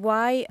that.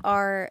 Why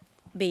are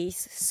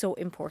bees so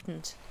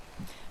important?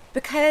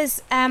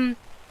 Because they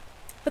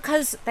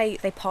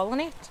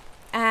pollinate.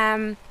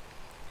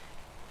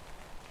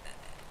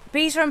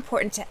 Bees are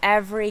important to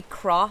every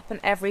crop and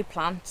every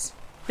plant.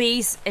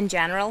 Bees in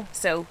general,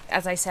 so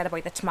as I said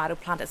about the tomato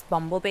plant, it's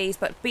bumblebees,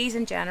 but bees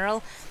in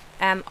general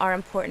are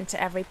important to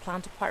every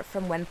plant apart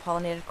from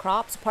wind-pollinated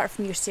crops, apart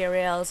from your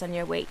cereals and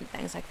your wheat and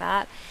things like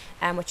that,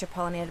 which are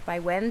pollinated by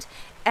wind.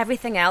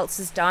 Everything else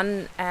is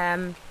done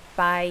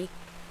by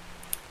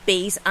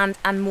bees,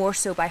 and more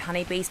so by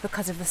honeybees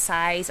because of the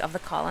size of the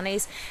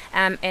colonies.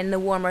 In the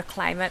warmer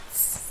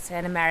climates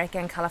in America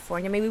and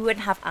California, I mean, we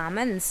wouldn't have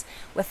almonds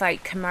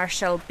without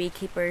commercial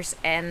beekeepers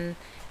in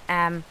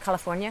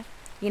California.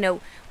 You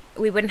know,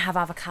 we wouldn't have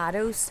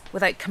avocados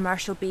without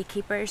commercial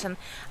beekeepers, and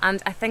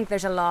I think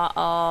there's a lot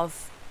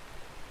of...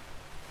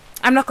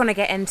 I'm not going to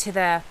get into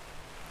the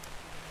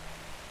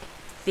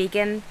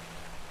vegan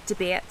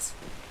debate,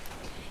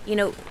 you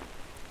know,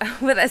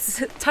 with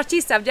this touchy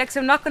subject,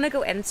 so I'm not going to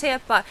go into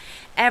it, but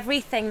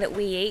everything that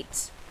we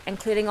eat,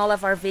 including all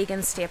of our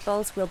vegan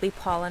staples, will be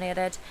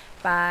pollinated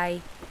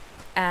by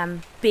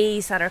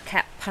bees that are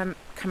kept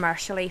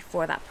commercially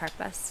for that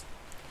purpose.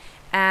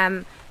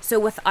 So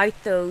without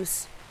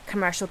those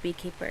commercial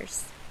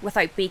beekeepers,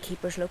 without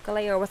beekeepers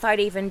locally, or without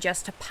even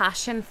just a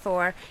passion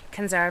for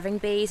conserving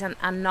bees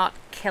and not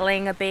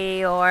killing a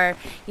bee, or,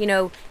 you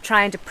know,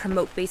 trying to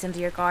promote bees into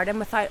your garden,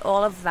 without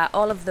all of that,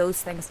 all of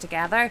those things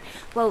together,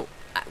 well,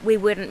 we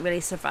wouldn't really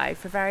survive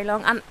for very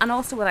long. And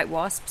also without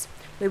wasps,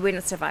 we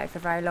wouldn't survive for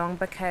very long,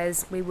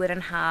 because we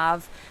wouldn't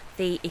have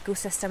the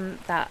ecosystem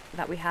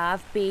that we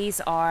have.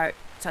 Bees are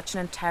such an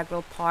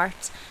integral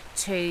part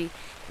to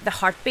the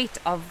heartbeat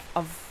of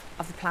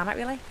the planet,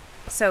 really.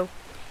 So,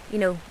 you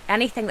know,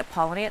 anything that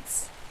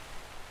pollinates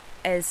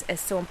is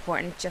so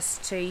important,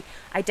 just to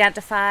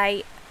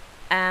identify,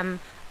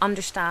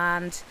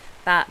 understand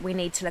that we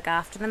need to look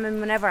after them.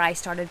 And whenever I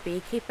started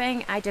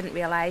beekeeping, I didn't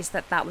realise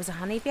that was a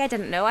honeybee. I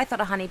didn't know. I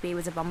thought a honeybee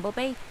was a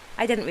bumblebee.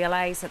 I didn't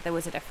realise that there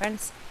was a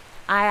difference.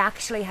 I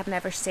actually had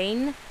never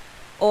seen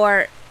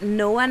or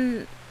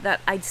known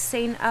that I'd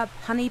seen a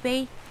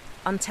honeybee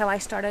until I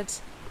started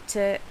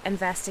to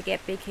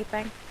investigate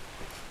beekeeping.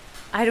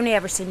 I'd only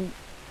ever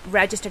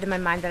registered in my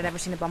mind that I'd ever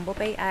seen a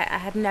bumblebee. I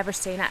had never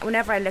seen it.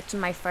 Whenever I looked in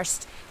my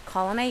first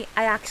colony,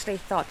 I actually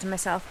thought to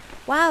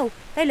myself, wow,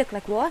 they look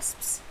like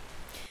wasps.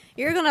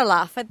 You're going to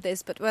laugh at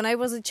this, but when I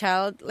was a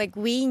child, like,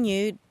 we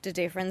knew the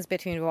difference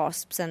between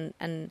wasps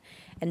and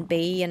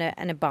bee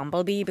and a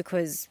bumblebee,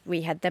 because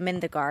we had them in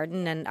the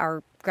garden and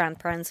our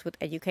grandparents would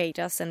educate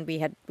us, and we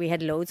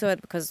had loads of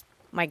it because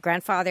my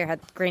grandfather had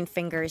green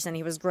fingers and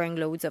he was growing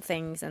loads of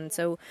things, and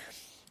so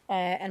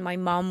and my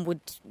mom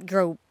would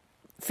grow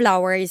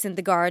flowers in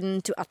the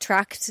garden to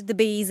attract the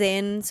bees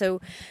in,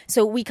 so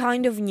we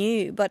kind of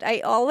knew. But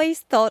I always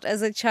thought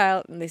as a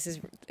child, and this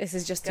is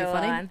just too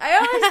funny, I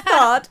always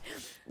thought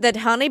that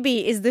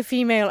honeybee is the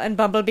female and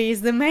bumblebee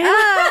is the male.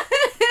 Well,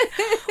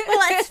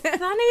 it's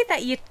funny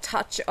that you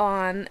touch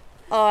on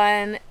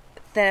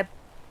the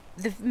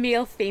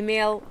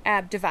male-female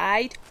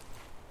divide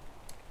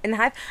in the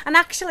hive. And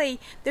actually,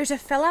 there's a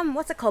film,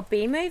 what's it called?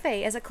 Bee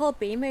Movie. Is it called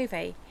Bee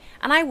Movie?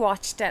 And I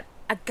watched it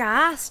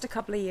aghast a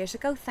couple of years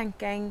ago,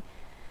 thinking,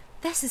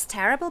 this is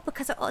terrible,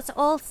 because it's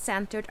all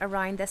centred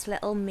around this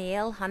little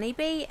male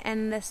honeybee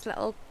in this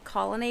little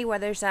colony where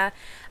there's a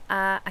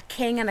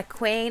king and a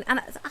queen, and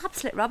it's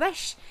absolute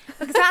rubbish,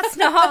 because that's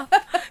not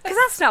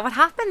what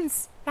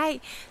happens, right?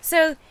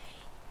 So,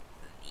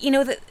 you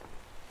know, that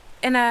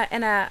in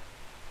a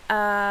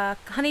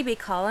honeybee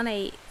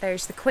colony,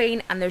 there's the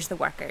queen and there's the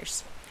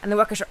workers, and the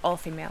workers are all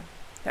female.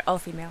 They're all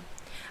female,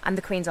 and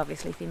the queen's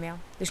obviously female.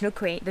 There's no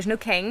queen, there's no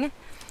king.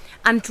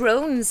 And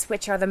drones,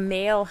 which are the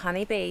male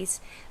honeybees,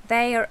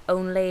 they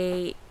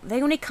only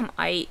come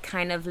out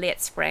kind of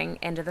late spring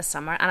into the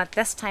summer, and at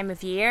this time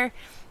of year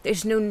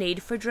there's no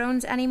need for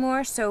drones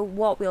anymore. So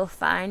what we'll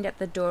find at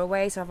the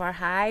doorways of our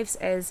hives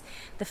is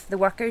the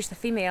workers, the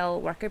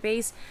female worker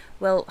bees,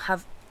 will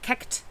have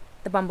kicked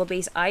the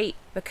bumblebees out,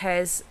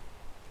 because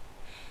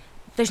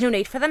there's no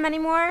need for them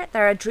anymore.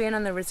 They're a drain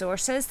on the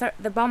resources.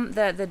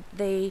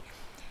 The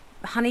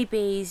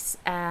honeybees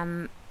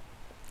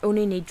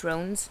only need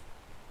drones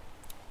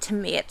to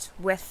mate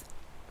with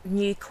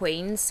new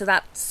queens. So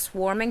that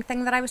swarming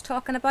thing that I was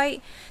talking about,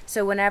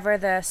 so whenever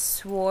the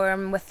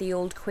swarm with the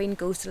old queen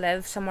goes to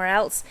live somewhere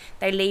else,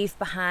 they leave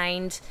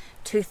behind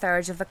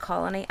 2/3 of the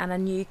colony and a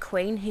new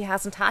queen who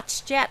hasn't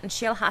hatched yet, and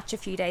she'll hatch a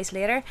few days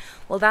later.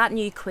 Well, that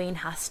new queen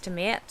has to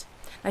mate.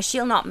 Now,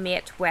 she'll not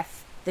mate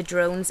with the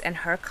drones in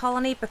her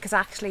colony, because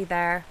actually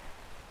they're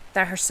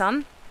her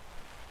son.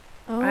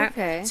 Oh, right?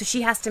 okay. So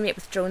she has to mate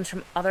with drones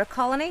from other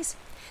colonies.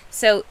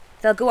 So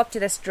they'll go up to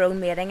this drone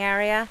mating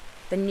area,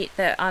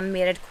 the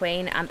unmated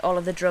queen and all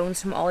of the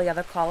drones from all the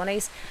other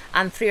colonies,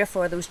 and 3 or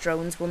 4 of those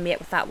drones will mate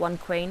with that one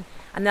queen,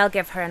 and they'll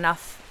give her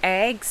enough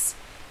eggs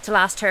to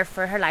last her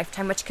for her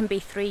lifetime, which can be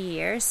 3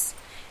 years.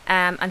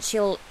 and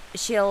she'll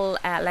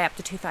lay up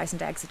to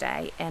 2,000 eggs a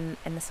day in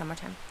the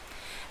summertime.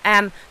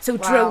 So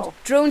Wow.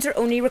 drones are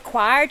only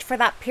required for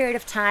that period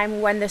of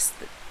time when there's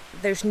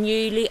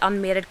newly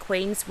unmated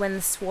queens, when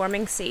the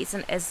swarming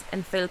season is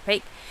in full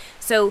peak.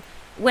 So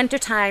winter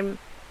time,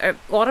 or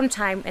autumn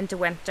time into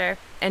winter,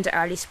 into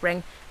early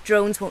spring,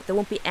 there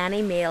won't be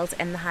any males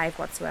in the hive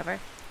whatsoever.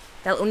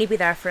 They'll only be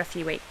there for a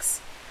few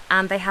weeks.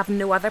 And they have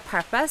no other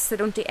purpose. They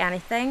don't do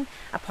anything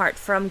apart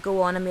from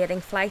go on a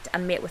mating flight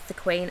and mate with the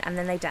queen, and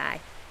then they die.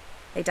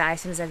 They die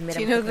as soon as they've mated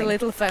Do you with know the the queen.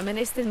 little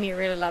feminist in me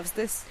really loves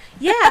this?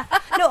 Yeah,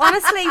 no,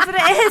 honestly, but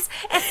it's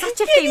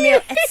such a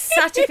female,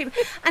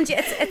 and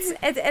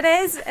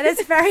it is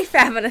a very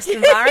feminist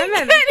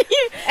environment.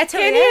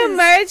 Can you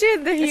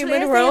imagine the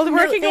human world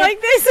working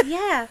like this?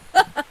 Yeah,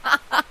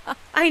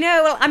 I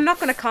know. Well, I'm not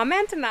going to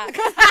comment on that.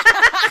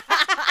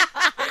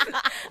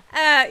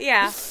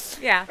 Yeah.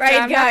 Right, so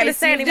I'm not gonna guys,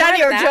 say you've any done more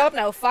your of that. job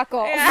now. Fuck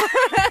off. Yeah.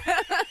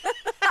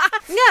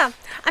 Yeah,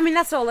 I mean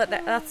that's all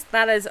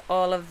that's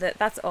all of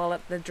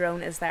the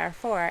drone is there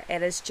for.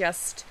 It is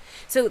just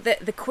so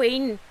a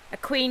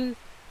queen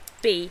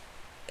bee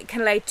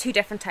can lay 2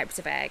 different types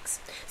of eggs.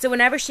 So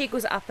whenever she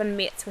goes up and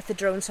mates with the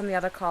drones from the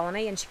other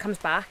colony and she comes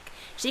back,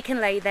 she can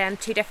lay then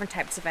 2 different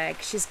types of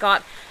eggs. She's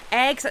got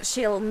eggs that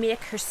she'll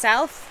make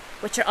herself,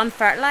 which are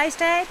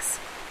unfertilized eggs,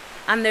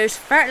 and there's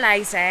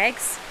fertilized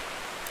eggs,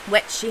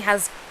 which she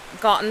has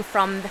gotten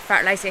from the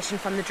fertilization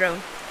from the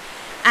drone.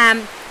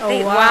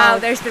 Wow,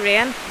 there's the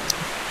rain.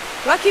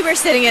 Lucky we're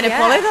sitting in a Yeah.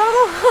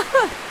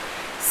 polytunnel.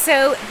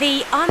 So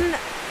the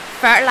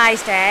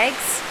unfertilized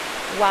eggs,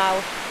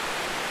 wow.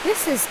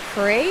 This is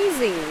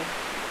crazy.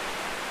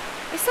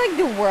 It's like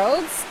the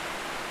world's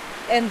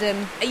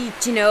ending. Do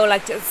you know,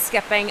 like just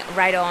skipping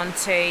right on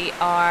to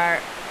our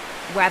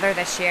weather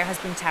this year has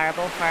been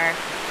terrible for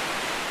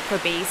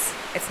bees.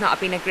 It's not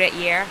been a great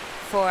year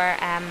for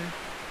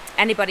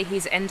anybody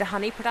who's into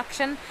honey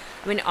production.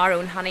 I mean, our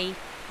own honey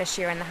this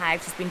year in the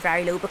hives has been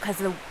very low because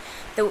the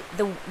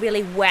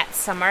really wet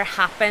summer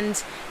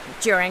happened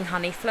during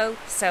honey flow.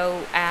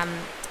 So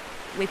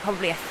we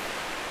probably a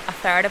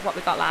third of what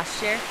we got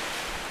last year.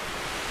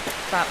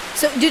 But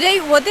So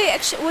what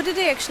do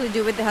they actually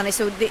do with the honey?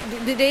 So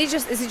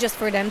is it just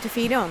for them to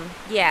feed on?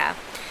 yeah,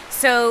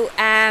 so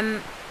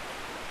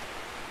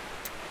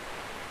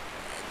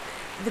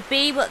the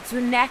bee will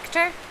do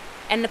nectar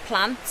in the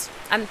plant,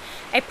 and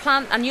a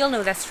plant, and you'll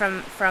know this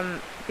from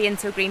being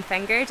so green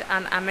fingered,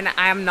 and I mean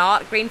I am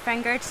not green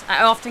fingered.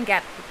 I often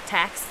get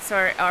texts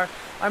or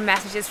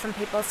messages from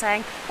people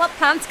saying, what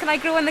plants can I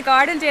grow in the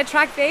garden to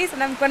attract bees?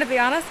 And I'm going to be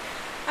honest,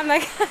 I'm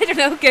like, I don't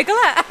know, Google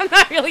it. I'm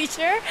not really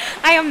sure.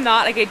 I am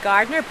not a good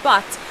gardener,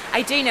 but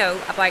I do know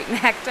about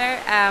nectar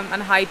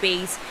and how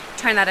bees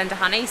turn that into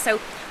honey. So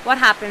what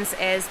happens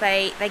is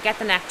they get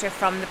the nectar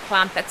from the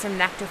plant that's in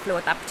nectar flow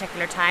at that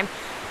particular time.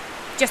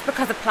 Just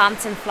because a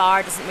plant's in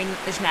flower doesn't mean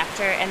there's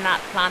nectar in that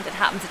plant. It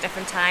happens at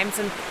different times,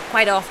 and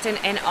quite often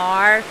in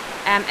our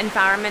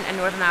environment in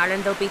Northern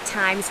Ireland there'll be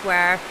times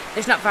where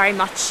there's not very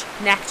much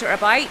nectar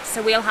about,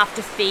 so we'll have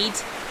to feed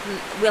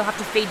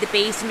the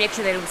bees to make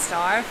sure they don't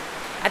starve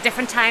at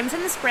different times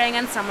in the spring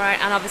and summer,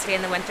 and obviously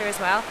in the winter as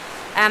well.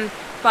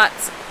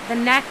 But the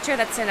nectar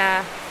that's in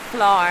a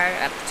flower,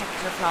 a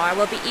particular flower,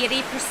 will be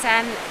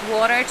 80%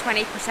 water,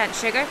 20%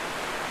 sugar.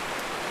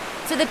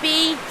 So the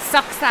bee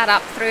sucks that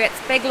up through its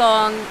big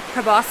long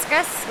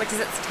proboscis, which is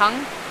its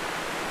tongue,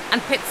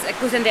 and it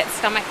goes into its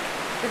stomach.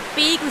 The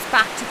bee goes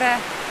back to the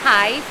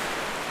hive,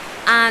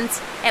 and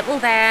it will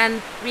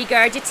then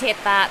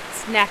regurgitate that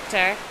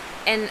nectar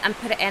and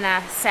put it in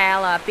a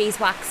cell, a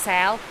beeswax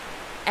cell,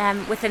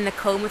 within the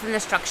comb, within the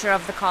structure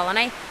of the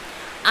colony.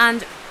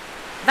 And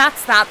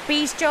that's that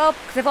bee's job,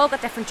 because they've all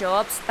got different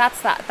jobs.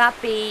 That's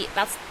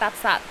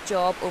that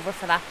job over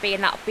for that bee,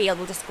 and that bee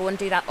will just go and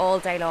do that all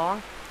day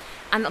long.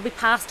 And it'll be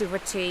passed over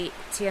to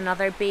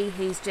another bee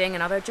who's doing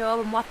another job,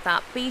 and what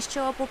that bee's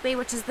job will be,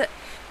 which is that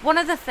one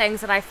of the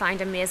things that I find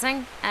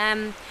amazing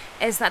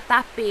is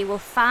that bee will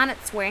fan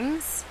its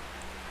wings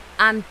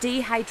and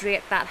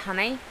dehydrate that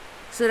honey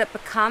so that it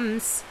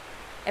becomes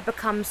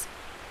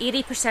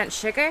 80%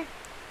 sugar,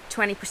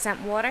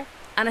 20% water.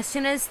 And as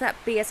soon as that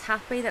bee is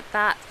happy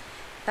that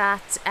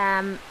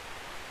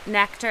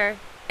nectar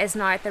is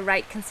now at the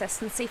right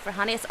consistency for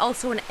honey, it's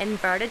also an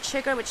inverted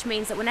sugar, which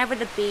means that whenever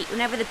the bee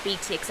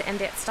takes it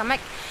into its stomach,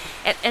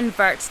 it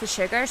inverts the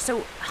sugar.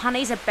 So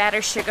honey's a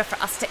better sugar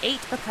for us to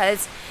eat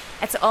because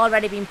it's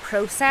already been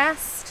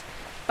processed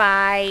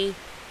by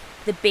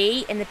the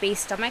bee in the bee's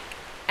stomach.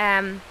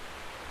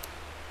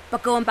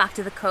 But going back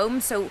to the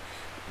comb, so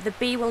the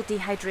bee will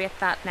dehydrate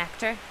that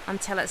nectar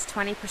until it's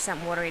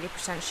 20% water,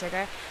 80%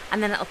 sugar,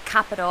 and then it'll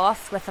cap it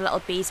off with a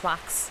little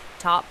beeswax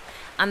top.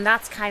 And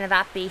that's kind of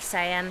that bee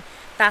saying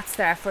that's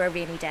there for a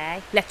rainy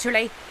day,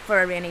 literally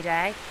for a rainy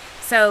day.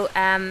 So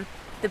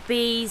the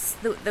bees,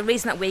 the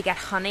reason that we get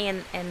honey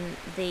in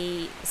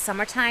the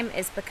summertime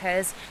is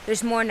because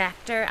there's more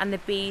nectar and the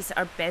bees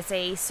are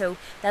busy, so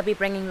they'll be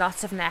bringing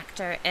lots of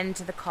nectar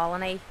into the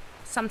colony,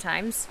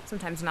 sometimes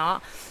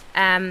not,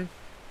 and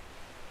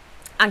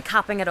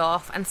capping it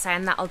off and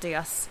saying that'll do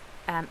us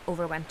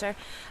over winter.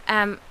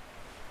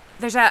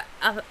 There's a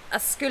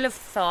school of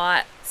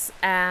thought,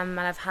 and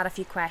I've had a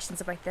few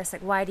questions about this.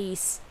 Like, why do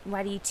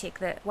you take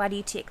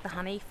the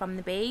honey from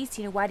the bees?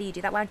 Why do you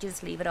do that? Why don't you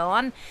just leave it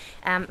on?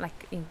 Have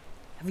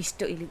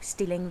you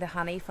stealing the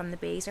honey from the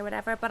bees or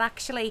whatever? But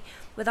actually,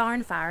 with our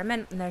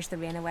environment, and there's the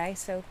rain away.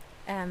 So,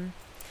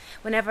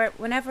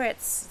 whenever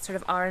it's sort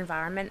of our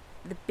environment,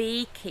 the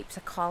bee keeps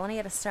a colony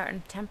at a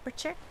certain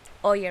temperature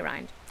all year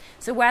round.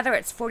 So whether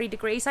it's 40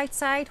 degrees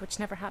outside, which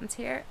never happens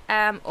here,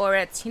 or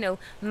it's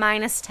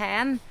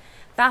 -10.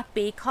 That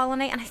bee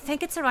colony, and I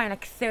think it's around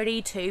like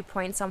 32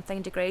 point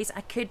something degrees.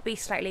 I could be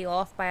slightly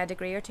off by a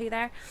degree or two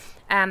there.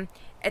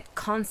 It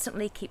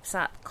constantly keeps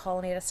that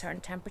colony at a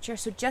certain temperature.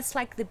 So just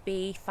like the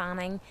bee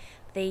fanning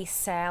the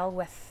cell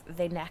with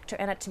the nectar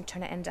in it to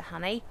turn it into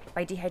honey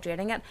by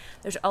dehydrating it,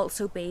 there's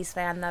also bees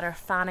then that are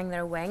fanning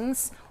their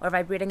wings or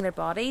vibrating their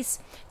bodies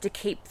to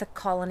keep the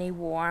colony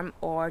warm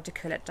or to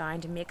cool it down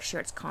to make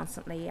sure it's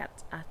constantly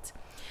at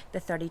the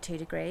 32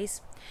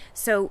 degrees.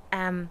 So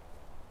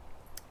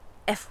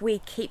if we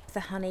keep the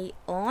honey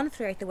on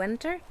throughout the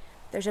winter,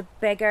 there's a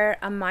bigger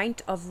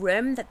amount of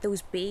room that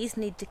those bees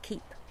need to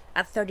keep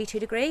at 32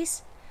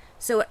 degrees.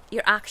 So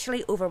you're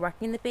actually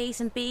overworking the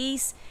bees. And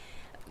bees,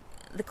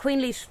 the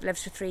queen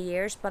lives for 3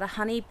 years, but a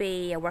honey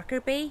bee, a worker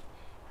bee,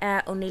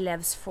 only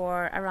lives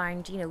for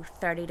around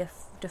 30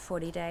 to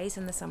 40 days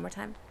in the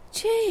summertime.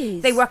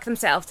 Jeez. They work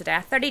themselves to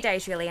death. 30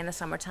 days really in the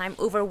summertime.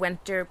 Over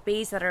winter,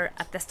 bees that are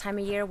at this time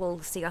of year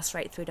will see us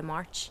right through to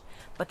March,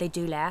 but they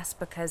do less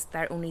because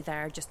they're only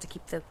there just to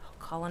keep the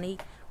colony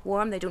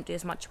warm. They don't do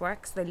as much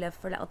work, so they live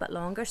for a little bit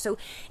longer. So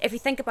if you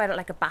think about it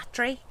like a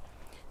battery,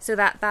 so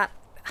that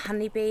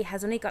honeybee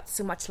has only got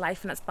so much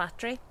life in its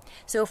battery.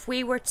 So if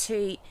we were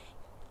to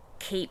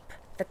keep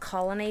the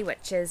colony,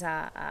 which is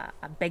a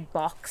big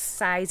box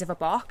size of a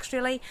box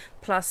really,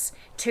 plus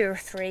 2 or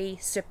 3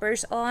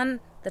 supers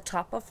on the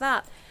top of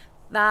that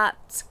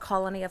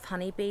colony of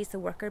honeybees, the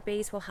worker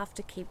bees, will have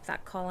to keep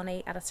that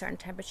colony at a certain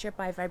temperature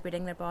by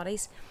vibrating their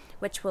bodies,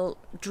 which will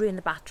drain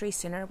the battery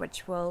sooner,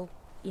 which will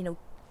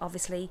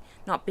obviously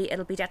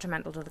it'll be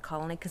detrimental to the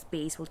colony because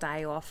bees will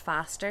die off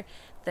faster.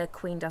 The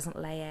queen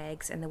doesn't lay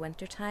eggs in the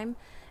winter time.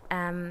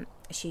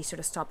 She sort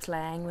of stops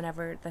laying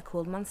whenever the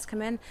cold months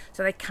come in,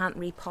 so they can't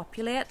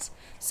repopulate.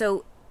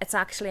 So it's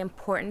actually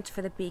important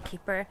for the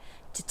beekeeper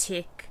to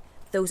take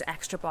those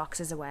extra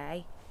boxes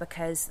away,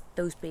 because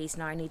those bees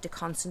now need to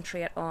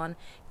concentrate on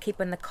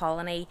keeping the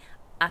colony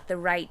at the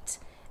right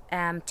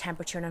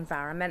temperature and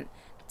environment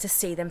to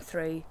see them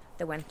through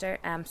the winter.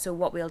 So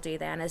what we'll do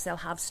then is they'll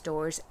have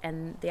stores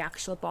in the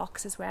actual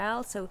box as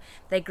well. So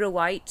they grow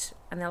out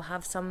and they'll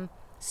have some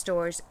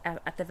stores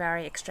at the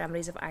very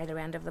extremities of either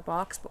end of the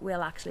box, but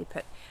we'll actually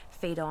put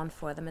feed on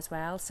for them as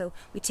well. So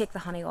we take the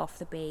honey off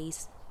the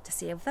bees to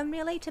save them,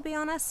 really, to be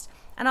honest.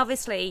 And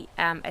obviously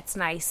it's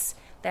nice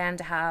then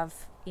to have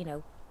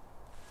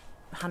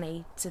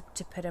honey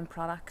to put in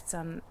products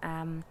and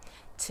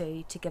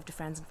to give to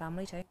friends and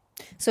family too.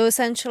 So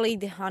essentially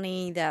the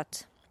honey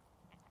that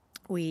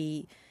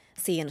we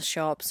see in the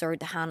shops, or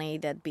the honey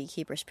that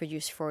beekeepers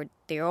produce for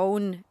their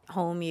own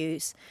home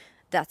use,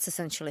 that's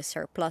essentially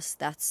surplus.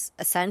 That's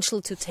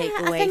essential to take away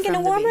from the bees. I think in a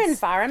warmer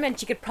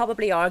environment you could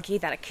probably argue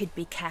that it could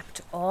be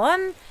kept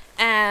on.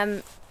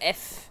 In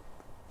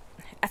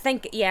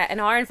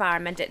our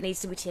environment it needs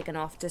to be taken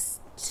off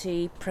just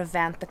to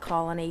prevent the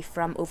colony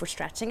from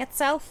overstretching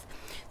itself.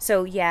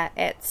 So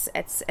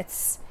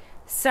it's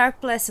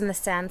surplus in the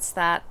sense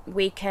that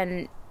we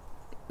can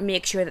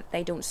make sure that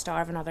they don't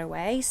starve in other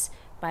ways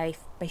by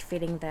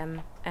feeding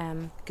them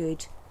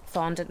good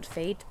fondant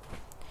feed.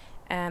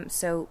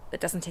 So it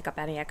doesn't take up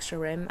any extra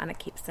room and it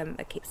keeps them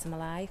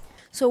alive.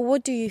 So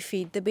what do you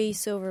feed the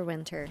bees over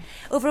winter?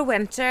 Over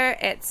winter,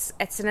 it's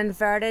an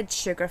inverted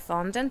sugar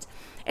fondant.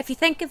 If you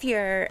think of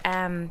your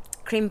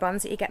cream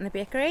buns that you get in the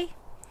bakery,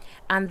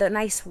 and the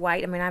nice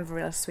white, I have a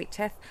real sweet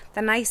tooth,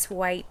 the nice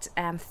white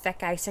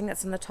thick icing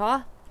that's on the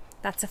top,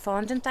 that's a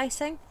fondant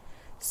icing.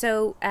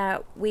 So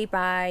we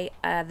buy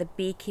the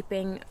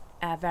beekeeping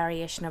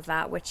variation of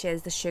that, which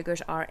is the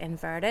sugars are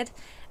inverted.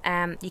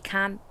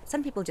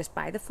 Some people just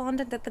buy the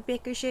fondant that the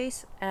bakers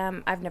use.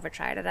 I've never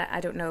tried it. I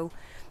don't know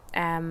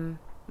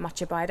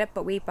much about it,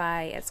 but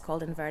it's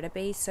called inverted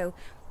bees. So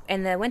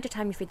in the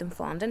wintertime you feed them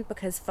fondant,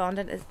 because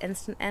fondant is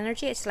instant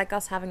energy. It's like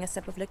us having a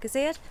sip of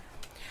Lucozade.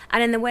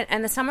 And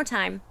in the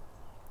summertime,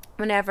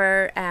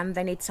 whenever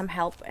they need some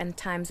help in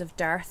times of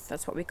dearth,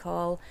 that's what we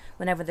call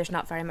whenever there's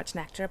not very much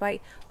nectar about,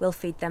 we'll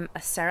feed them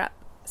a syrup.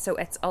 So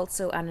it's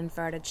also an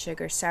inverted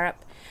sugar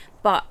syrup,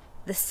 but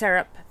the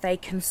syrup they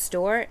can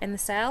store in the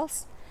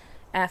cells.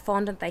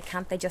 Fondant they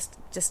can't. They just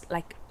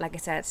like I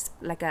said, it's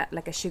like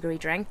a sugary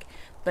drink.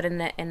 But in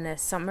the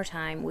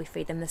summertime we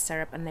feed them the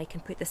syrup, and they can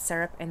put the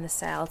syrup in the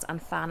cells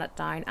and fan it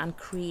down and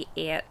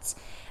create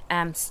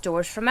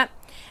stores from it.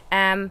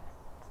 And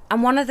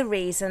one of the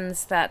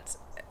reasons that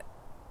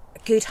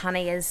good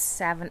honey is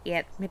 7,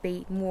 8,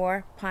 maybe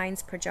more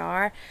pounds per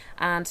jar,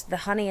 and the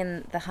honey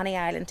in the honey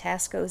aisle in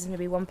Tesco's is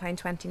maybe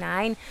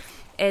 £1.29,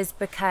 is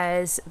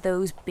because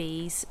those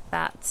bees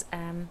that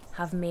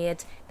have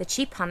made the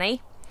cheap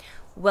honey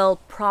will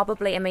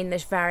probably, I mean,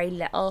 there's very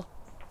little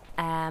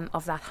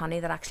of that honey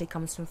that actually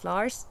comes from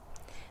flowers.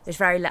 There's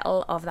very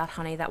little of that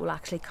honey that will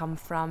actually come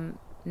from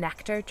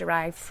nectar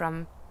derived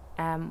from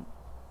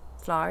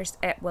flowers.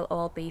 It will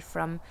all be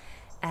from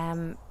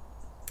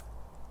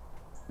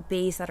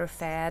bees that are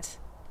fed,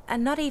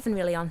 and not even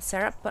really on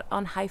syrup, but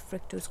on high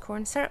fructose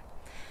corn syrup.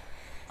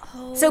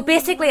 Oh, so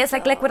basically it's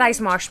like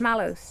liquidized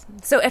marshmallows.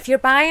 So if you're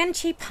buying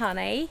cheap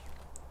honey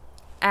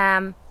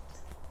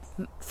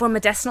for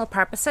medicinal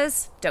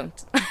purposes,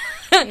 don't.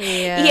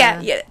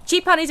 Yeah,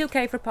 cheap honey's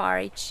okay for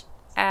porridge,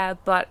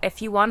 but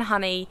if you want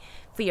honey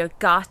for your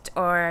gut,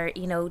 or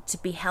to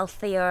be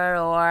healthier,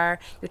 or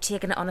you're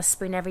taking it on a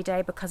spoon every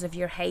day because of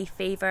your hay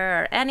fever,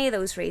 or any of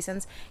those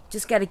reasons,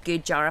 just get a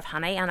good jar of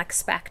honey and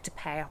expect to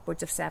pay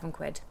upwards of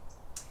 £7.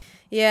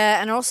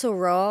 Yeah, and also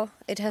raw.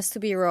 It has to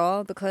be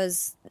raw,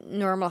 because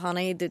normal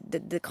honey,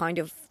 the kind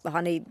of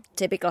honey,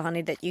 typical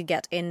honey that you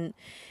get in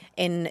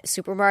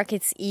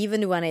supermarkets,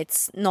 even when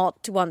it's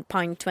not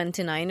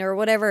 £1.29 or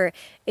whatever,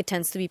 it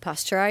tends to be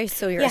pasteurized.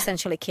 So you're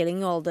essentially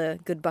killing all the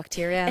good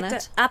bacteria in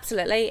it.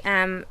 Absolutely.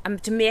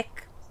 To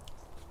make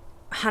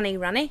honey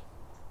runny,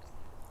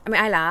 I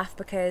mean, I laugh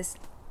because,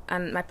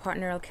 and my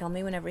partner will kill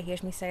me whenever he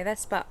hears me say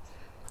this, but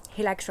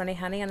he likes runny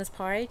honey on his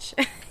porridge.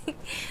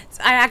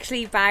 So I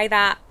actually buy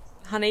that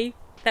honey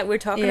that we're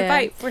talking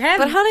about for him.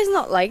 But honey's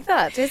not like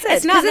that, is it?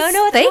 It's not.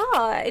 No, thick. it's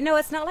not. No,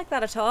 it's not like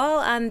that at all.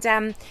 And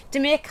to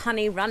make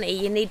honey runny,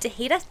 you need to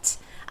heat it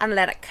and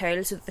let it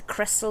cool so that the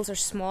crystals are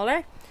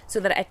smaller, so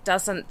that it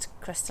doesn't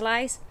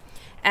crystallize,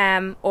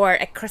 or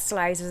it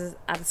crystallizes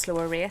at a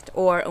slower rate,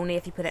 or only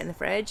if you put it in the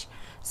fridge.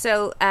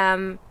 So,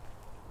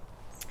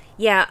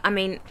 yeah, I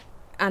mean,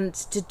 and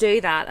to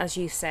do that, as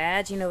you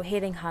said,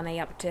 heating honey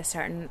up to a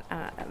certain,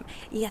 I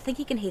think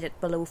you can heat it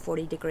below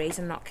 40 degrees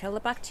and not kill the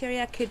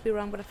bacteria. I could be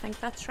wrong, but I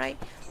think that's right.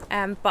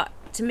 But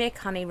to make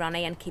honey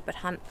runny and keep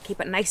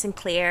it nice and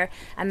clear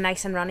and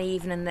nice and runny,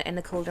 even in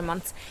the colder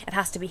months, it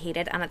has to be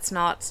heated, and it's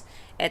not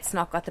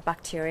got the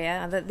bacteria,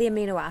 and the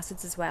amino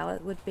acids as well.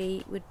 It would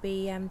be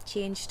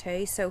changed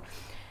too. So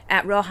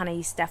raw honey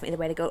is definitely the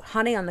way to go.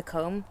 Honey on the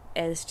comb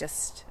is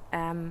just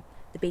the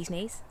bee's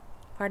knees.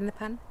 Pardon the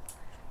pun.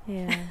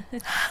 Yeah.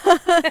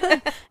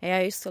 Yeah,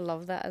 I used to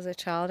love that as a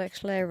child,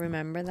 actually. I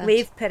remember that.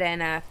 We've put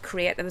in a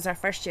crate. It was our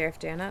first year of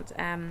doing it.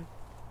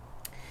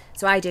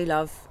 So I do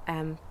love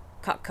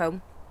cut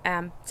comb.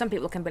 Some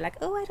people can be like,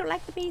 oh, I don't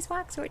like the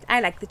beeswax, or I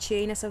like the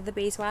chewiness of the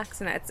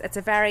beeswax, and it's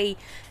a very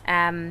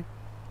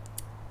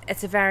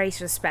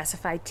sort of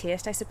specified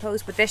taste, I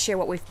suppose. But this year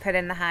what we've put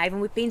in the hive,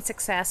 and we've been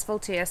successful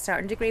to a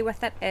certain degree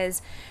with it,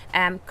 is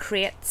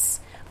crates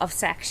of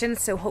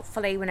sections. So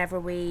hopefully whenever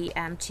we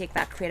take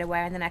that crate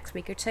away in the next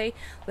week or two,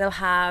 we'll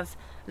have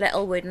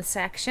little wooden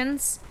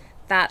sections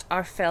that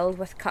are filled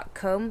with cut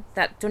comb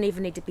that don't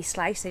even need to be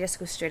sliced. They just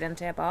go straight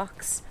into a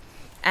box.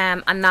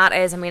 And that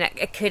is, I mean,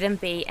 it couldn't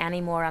be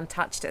any more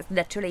untouched. It's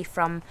literally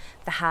from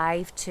the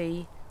hive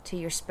to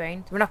your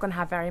spoon. We're not going to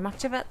have very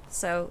much of it,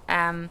 so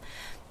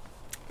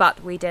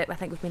but we did. I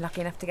think we've been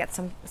lucky enough to get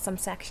some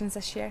sections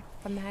this year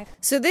from the hive.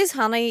 So this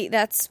honey,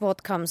 that's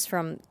what comes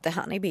from the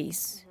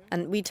honeybees.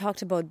 And we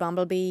talked about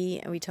bumblebee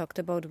and we talked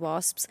about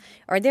wasps.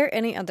 Are there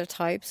any other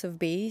types of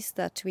bees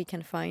that we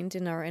can find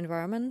in our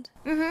environment?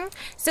 Mm-hmm.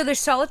 So there's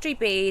solitary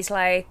bees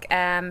like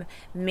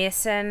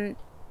mason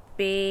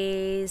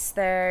bees.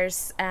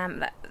 There's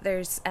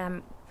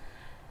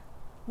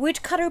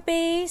woodcutter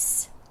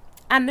bees.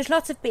 And there's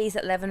lots of bees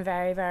that live in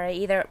very, very,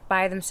 either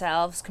by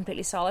themselves,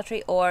 completely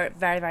solitary, or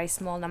very, very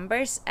small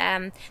numbers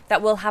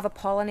that will have a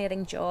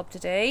pollinating job to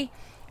do,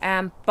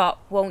 but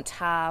won't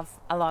have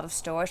a lot of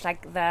stores.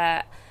 Like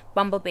the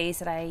bumblebees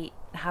that I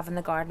have in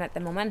the garden at the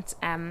moment,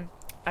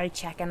 I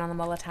check in on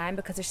them all the time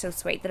because they're so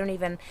sweet. They don't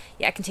even,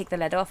 I can take the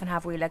lid off and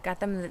have a wee look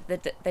at them.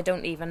 They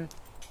don't even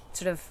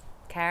sort of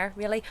care,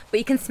 really. But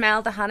you can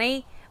smell the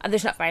honey, and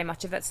there's not very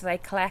much of it, so they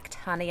collect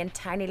honey in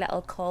tiny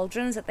little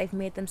cauldrons that they've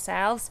made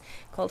themselves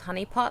called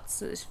honey pots.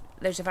 So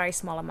there's a very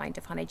small amount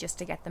of honey just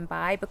to get them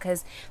by,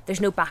 because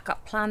there's no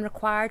backup plan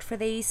required for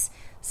these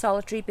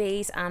solitary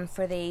bees and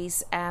for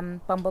these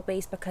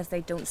bumblebees, because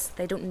they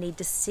don't need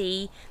to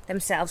see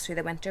themselves through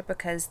the winter,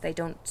 because they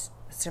don't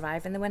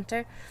survive in the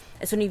winter.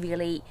 It's only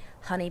really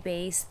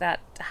honeybees that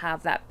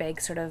have that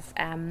big sort of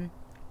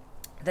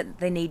that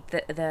they need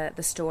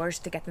the stores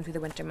to get them through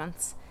the winter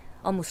months.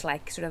 Almost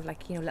like sort of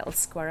like, little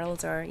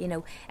squirrels, or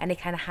any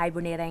kind of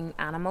hibernating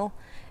animal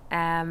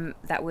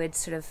that would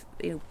sort of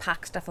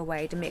pack stuff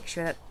away to make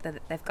sure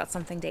that they've got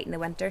something to eat in the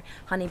winter.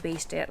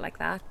 Honeybees do it like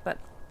that, but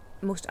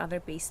most other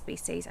bee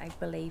species, I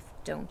believe,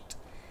 don't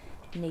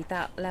need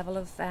that level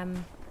of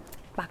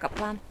backup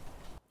plan.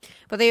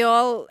 But they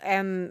all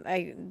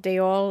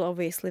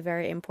obviously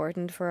very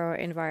important for our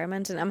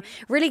environment, and I'm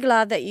really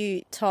glad that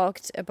you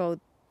talked about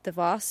the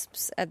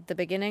wasps at the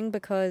beginning,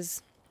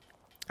 because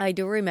I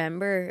do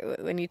remember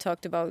when you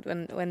talked about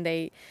when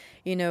they,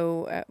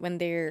 when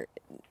they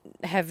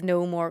have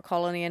no more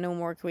colony and no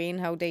more queen,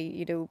 how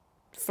they,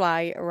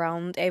 fly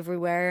around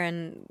everywhere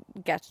and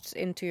get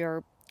into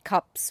your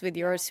cups with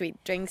your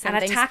sweet drinks and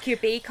things. Attack your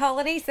bee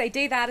colonies. They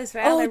do that as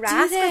well. Oh,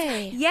 do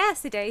they?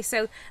 Yes, they do.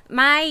 So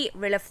my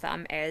rule of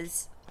thumb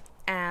is,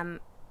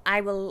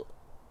 I will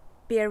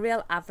be a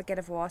real advocate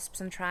of wasps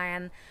and try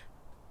and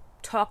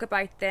talk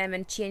about them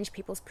and change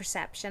people's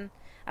perception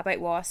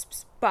about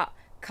wasps. But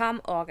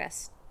come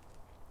August,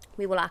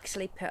 we will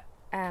actually put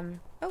and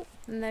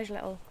there's a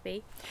little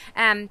bee.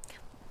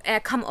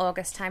 Come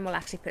August time, we'll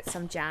actually put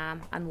some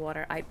jam and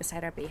water out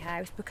beside our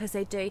beehives, because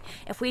they do,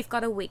 if we've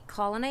got a weak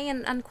colony,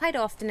 and quite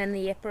often in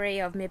the apiary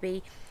of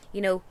maybe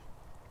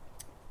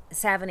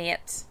 7, 8,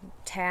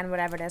 10,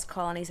 whatever it is,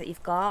 colonies that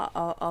you've got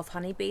of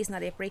honeybees in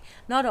that apiary,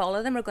 not all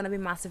of them are going to be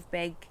massive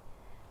big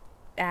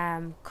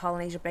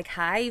colonies or big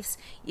hives.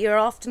 You're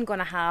often going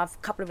to have a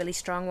couple of really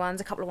strong ones,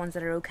 a couple of ones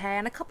that are okay,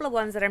 and a couple of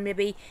ones that are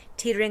maybe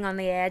teetering on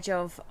the edge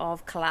of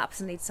collapse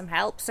and need some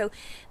help. So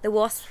the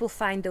wasps will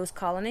find those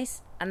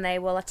colonies and they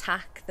will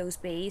attack those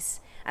bees,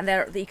 and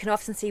you can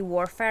often see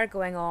warfare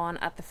going on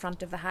at the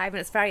front of the hive, and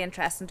it's very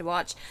interesting to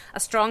watch. A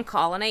strong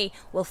colony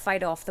will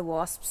fight off the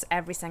wasps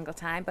every single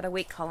time, but a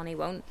weak colony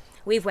won't.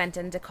 We've went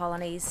into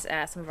colonies,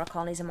 some of our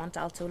colonies in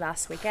Montalto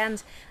last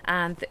weekend,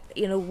 and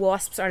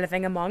wasps are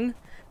living among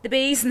the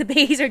bees, and the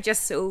bees are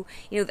just so,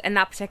 in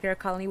that particular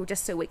colony were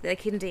just so weak that they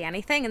couldn't do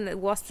anything, and the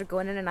wasps are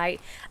going in and out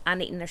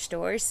and eating their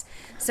stores.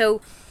 So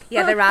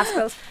yeah, they're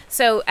rascals.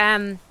 So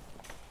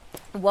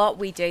what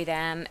we do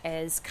then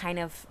is kind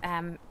of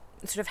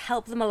sort of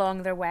help them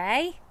along their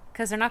way,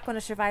 because they're not going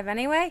to survive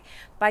anyway,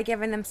 by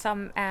giving them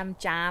some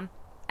jam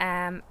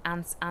and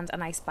a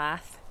nice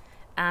bath.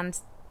 And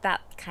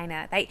that kind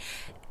of,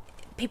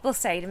 people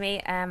say to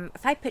me,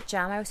 if I put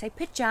jam, I would say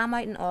put jam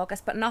out in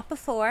August, but not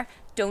before.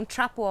 Don't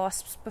trap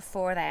wasps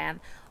before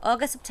then.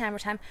 August, September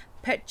time,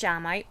 put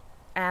jam out,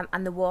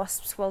 and the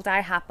wasps will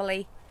die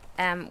happily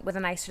with a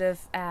nice sort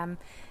of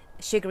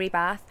sugary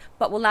bath.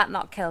 But will that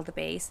not kill the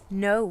bees?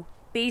 No,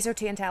 bees are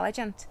too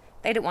intelligent.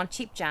 They don't want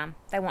cheap jam,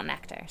 they want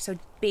nectar. So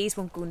bees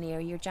won't go near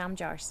your jam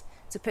jars.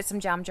 So put some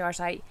jam jars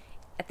out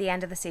at the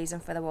end of the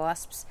season for the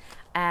wasps,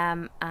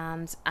 and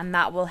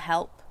that will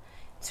help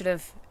sort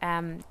of,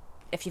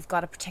 if you've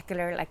got a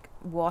particular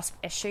wasp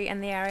issue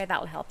in the area,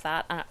 that'll help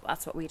that, and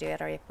that's what we do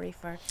at our apiary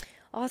for.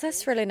 Oh,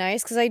 that's really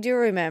nice, because I do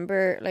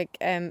remember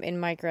in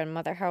my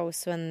grandmother's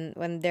house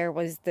when there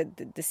was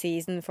the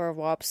season for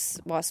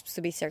wasps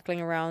to be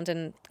circling around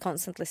and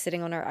constantly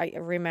sitting on her. I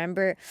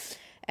remember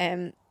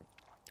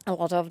a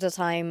lot of the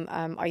time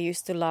I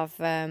used to love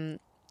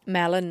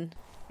melon.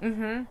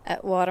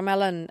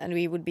 Watermelon, and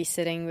we would be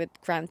sitting with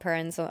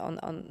grandparents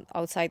on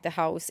outside the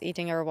house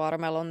eating our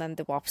watermelon, and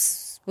the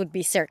wasps would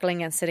be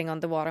circling and sitting on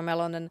the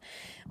watermelon, and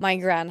my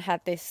gran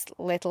had this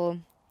little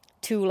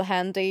tool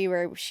handy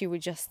where she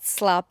would just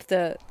slap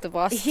the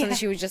wasps, and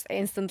she would just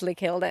instantly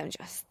kill them.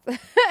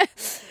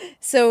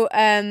 So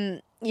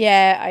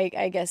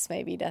I guess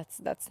maybe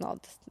that's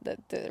not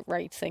the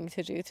right thing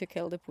to do, to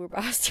kill the poor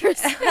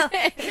bastards.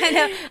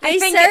 They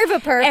serve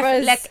a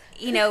purpose.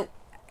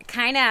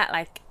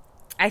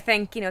 I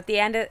think, at the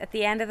end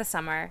of the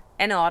summer,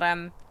 in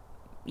autumn,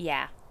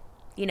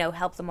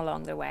 help them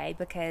along their way,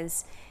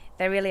 because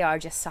they really are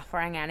just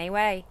suffering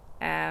anyway.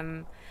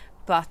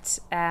 But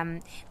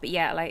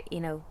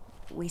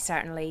we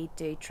certainly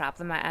do trap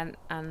them,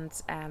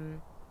 and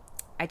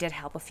I did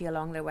help a few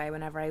along their way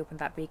whenever I opened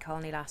that bee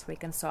colony last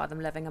week and saw them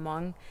living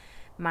among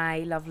my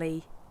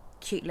lovely,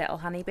 cute little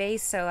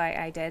honeybees. So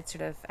I did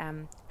sort of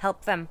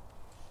help them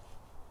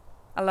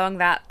along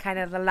that kind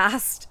of the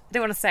last. I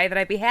don't want to say that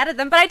I beheaded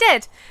them, but I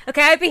did.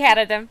 Okay, I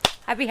beheaded them.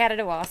 I beheaded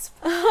a wasp.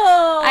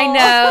 Oh. I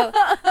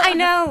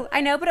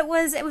know, but it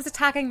was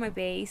attacking my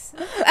bees,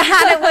 and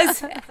it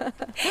was.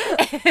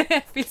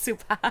 I feel so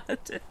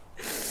bad.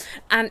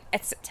 And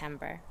it's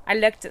September. I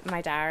looked at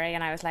my diary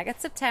and I was like,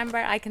 "It's September.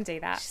 I can do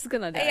that." She's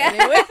gonna die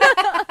anyway.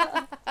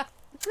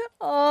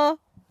 Oh.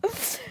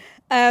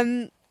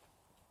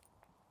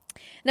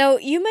 Now,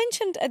 you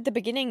mentioned at the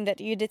beginning that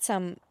you did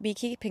some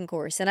beekeeping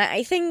course, and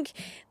I think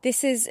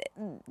this is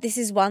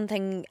one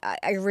thing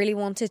I really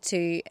wanted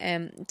to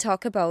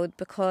talk about,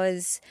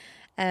 because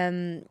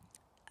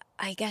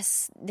I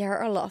guess there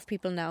are a lot of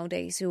people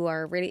nowadays who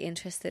are really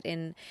interested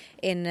in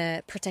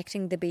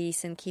protecting the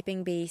bees and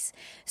keeping bees.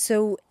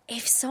 So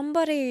if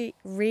somebody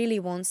really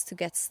wants to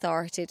get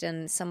started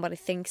and somebody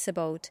thinks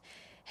about,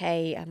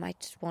 hey, I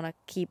might want to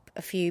keep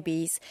a few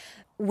bees,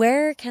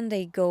 where can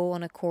they go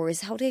on a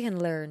course? How they can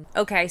learn?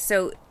 Okay,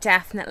 so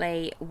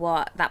definitely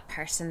what that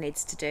person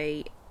needs to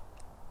do,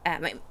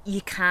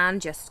 you can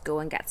just go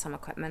and get some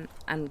equipment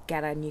and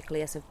get a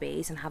nucleus of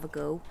bees and have a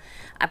go,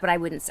 but I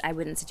wouldn't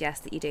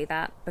suggest that you do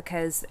that,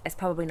 because it's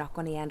probably not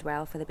going to end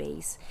well for the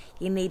bees.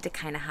 You need to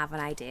kind of have an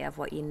idea of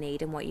what you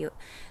need and what you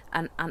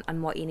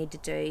need to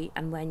do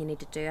and when you need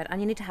to do it, and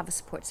you need to have a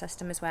support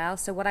system as well.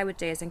 So what I would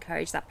do is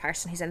encourage that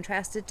person who's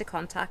interested to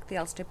contact the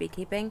Ulster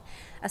Beekeeping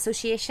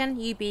Association,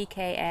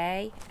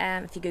 UBKA,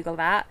 if you Google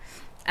that.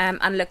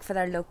 and look for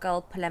their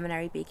local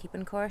preliminary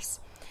beekeeping course.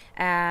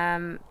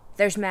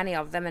 There's many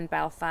of them in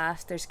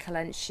Belfast. There's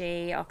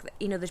Calinshi,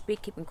 there's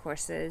beekeeping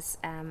courses.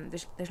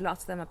 There's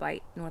lots of them about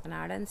Northern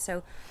Ireland,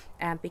 so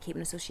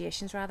beekeeping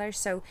associations rather.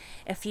 So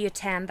if you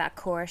attend that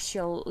course,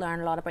 you'll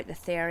learn a lot about the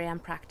theory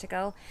and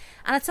practical,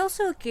 and it's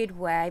also a good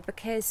way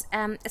because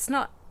it's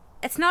not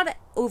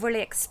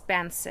overly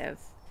expensive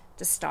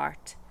to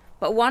start,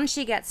 but once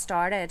you get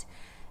started,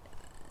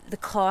 the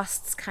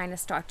costs kind of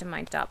start to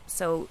mount up.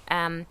 So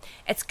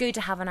it's good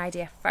to have an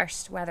idea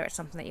first whether it's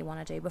something that you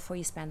want to do before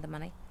you spend the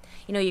money.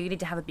 You need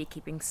to have a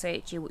beekeeping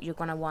suit. You're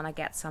going to want to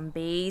get some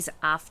bees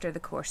after the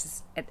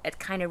course. It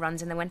kind of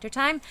runs in the winter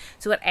time,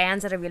 so it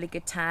ends at a really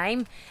good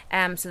time.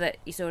 So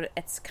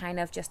it's kind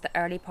of just the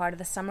early part of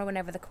the summer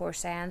whenever the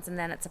course ends, and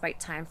then it's about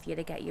time for you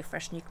to get your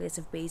first nucleus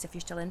of bees if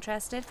you're still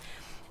interested.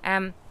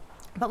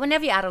 But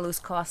whenever you add all those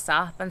costs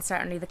up, and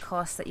certainly the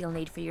costs that you'll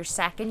need for your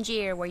second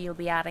year, where you'll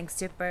be adding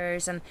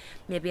supers and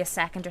maybe a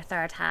second or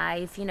third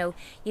hive, you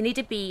need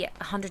to be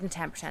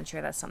 110%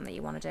 sure that's something that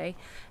you want to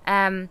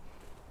do.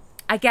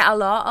 I get a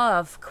lot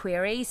of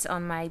queries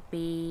on my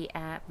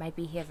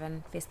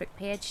Beehaven Facebook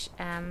page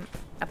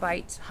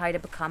about how to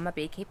become a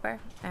beekeeper.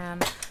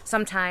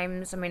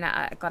 Sometimes,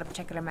 I got a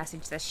particular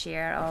message this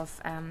year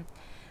of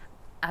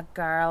a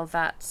girl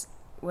that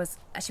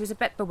she was a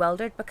bit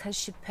bewildered because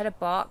she'd put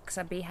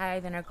a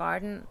beehive in her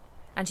garden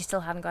and she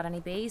still hadn't got any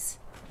bees.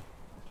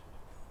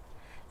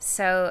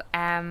 So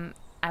I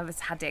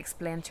had to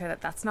explain to her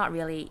that that's not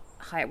really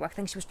how it works. I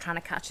think she was trying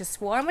to catch a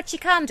swarm, which you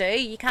can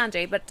do,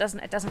 but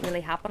it doesn't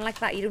really happen like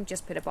that. You don't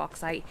just put a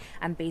box out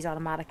and bees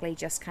automatically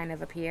just kind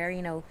of appear,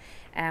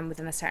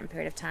 within a certain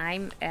period of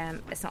time.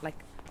 It's not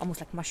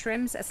almost like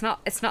mushrooms. It's not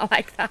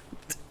like that.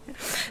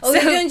 Oh,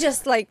 you don't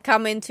just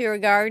come into your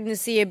garden and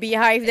see a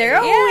beehive there.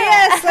 Oh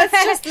yes, let's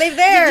just live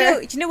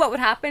there. Do you know what would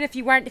happen if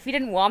you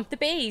didn't want the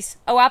bees?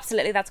 Oh,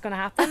 absolutely, that's going to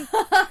happen.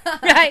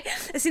 Right?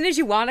 As soon as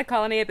you want a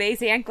colony of bees,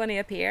 they ain't going to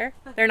appear.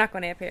 They're not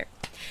going to appear.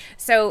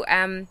 So,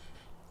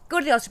 go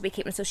to the Ulster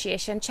Beekeeping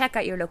Association. Check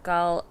out your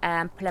local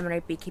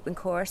preliminary beekeeping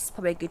course.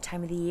 Probably a good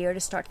time of the year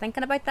to start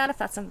thinking about that if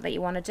that's something that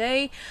you want to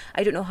do.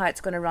 I don't know how it's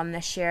going to run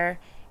this year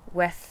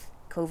with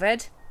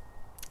COVID.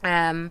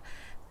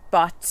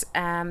 But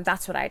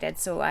that's what I did.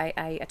 So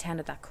I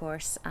attended that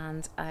course,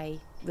 and I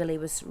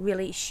was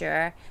really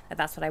sure that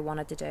that's what I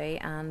wanted to do.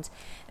 And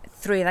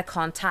through the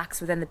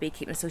contacts within the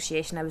Beekeeping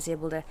Association, I was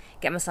able to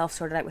get myself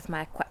sorted out with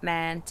my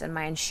equipment and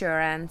my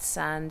insurance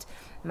and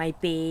my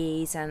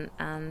bees and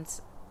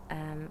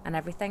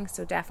everything.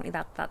 So definitely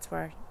that's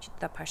where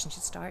that person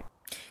should start.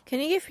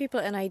 Can you give people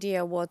an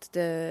idea what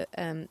the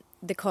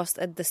cost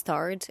at the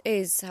start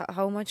is?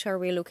 How much are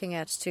we looking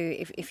at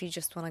if you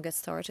just want to get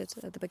started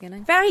at the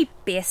beginning? Very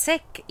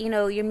basic.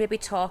 You're maybe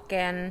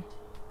talking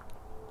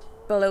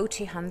below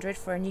 200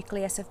 for a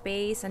nucleus of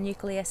bees. A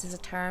nucleus is a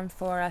term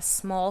for a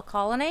small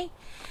colony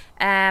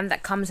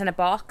that comes in a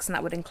box, and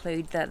that would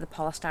include the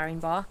polystyrene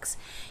box.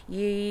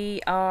 You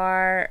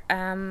are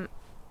a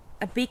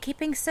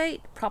beekeeping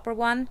suit, proper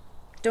one.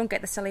 Don't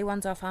get the silly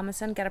ones off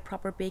Amazon. Get a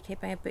proper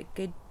beekeeping, a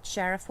good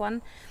sheriff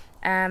one.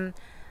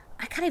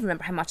 I can't even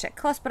remember how much it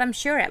cost, but I'm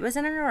sure it was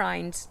in and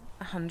around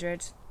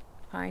 £100.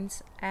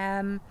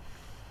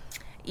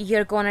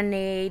 You're going to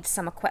need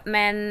some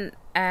equipment.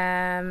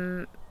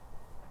 You're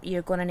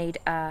going to need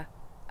a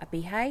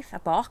beehive, a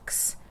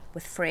box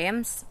with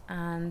frames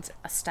and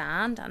a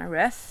stand and a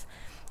roof.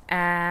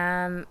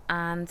 I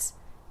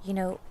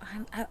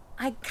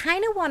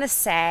kind of want to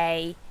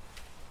say,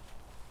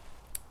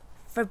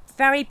 for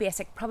very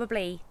basic,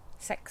 probably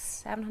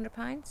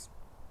 £600-700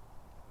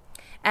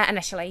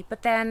 initially.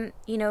 But then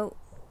you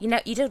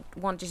don't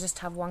want to just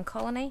have one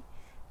colony,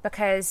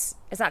 because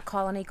is that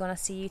colony going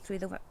to see you through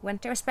the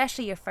winter,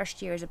 especially your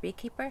first year as a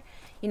beekeeper?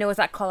 Is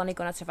that colony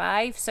going to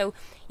survive? So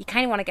you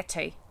kind of want to get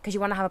two, because you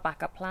want to have a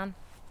backup plan.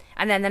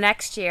 And then the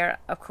next year,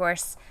 of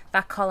course,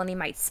 that colony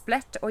might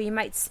split, or you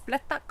might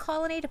split that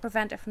colony to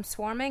prevent it from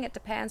swarming. It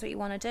depends what you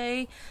want to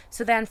do.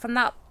 So then from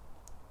that,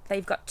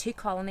 they've got two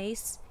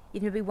colonies.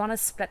 If maybe one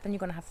is split, then you're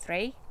going to have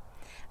three.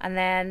 And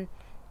then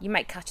you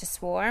might catch a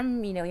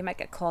swarm. You might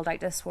get called out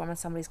to a swarm in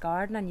somebody's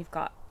garden, and you've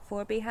got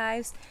 4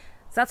 beehives.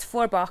 So that's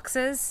 4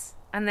 boxes.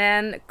 And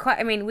then,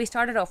 we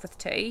started off with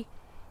 2.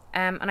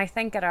 And I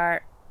think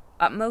at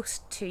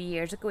most 2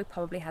 years ago, we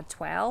probably had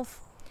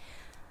 12.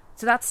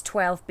 So that's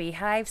 12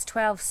 beehives,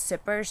 12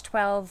 supers,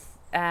 12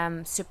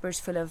 supers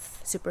full of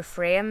super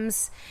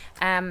frames,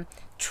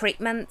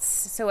 treatments.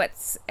 So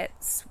it's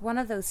one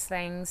of those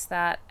things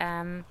that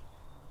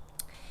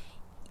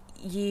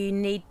you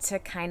need to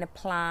kind of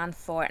plan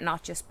for it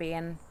not just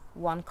being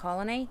one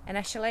colony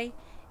initially.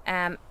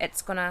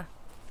 It's going to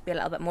be a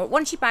little bit more.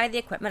 Once you buy the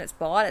equipment, it's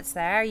bought, it's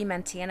there, you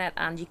maintain it,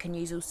 and you can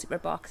use those super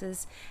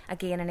boxes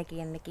again and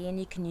again and again.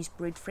 You can use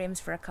brood frames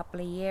for a couple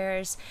of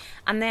years,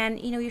 and then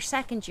your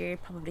second year you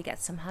probably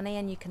get some honey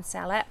and you can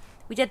sell it.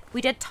 We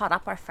did tot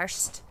up our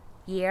first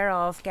year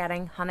of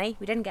getting honey.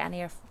 We didn't get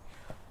any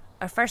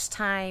our first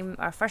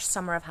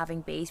summer of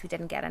having bees, we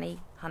didn't get any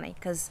honey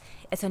because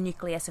it's a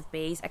nucleus of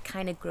bees. It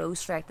kind of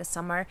grows throughout the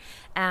summer.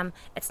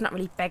 It's not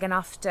really big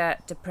enough to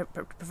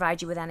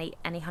provide you with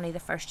any honey the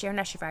first year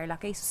unless you're very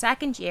lucky. So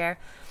second year,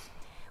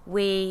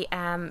 we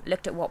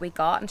looked at what we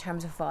got in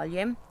terms of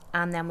volume,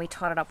 and then we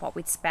totted up what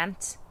we'd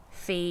spent: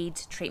 feed,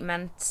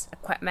 treatment,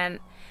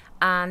 equipment,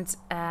 and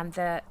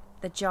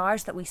the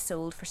jars that we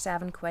sold for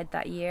 £7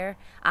 that year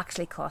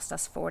actually cost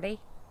us £40.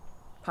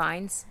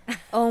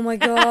 Oh my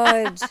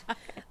god.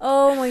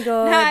 Oh my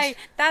god. Now,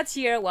 that's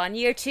year 1.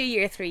 Year 2,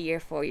 year 3, year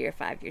 4, year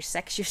 5, year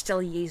 6. You're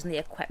still using the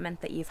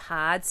equipment that you've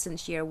had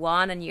since year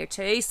 1 and year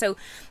 2. So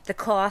the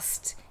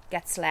cost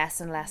gets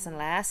less and less and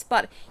less.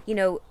 But, you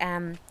know,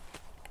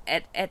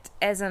 it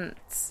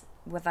isn't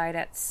without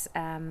its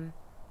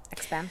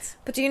expense.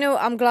 But you know,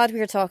 I'm glad we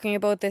are talking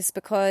about this,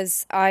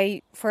 because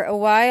for a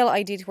while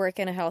I did work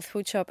in a health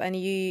food shop, and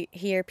you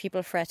hear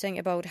people fretting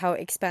about how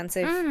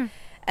expensive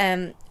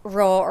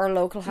raw or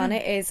local honey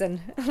is,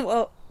 and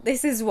well,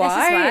 this is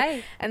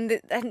why. And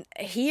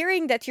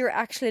hearing that you're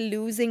actually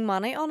losing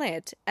money on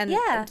it, and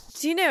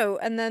you know,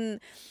 and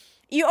then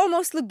you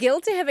almost look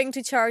guilty having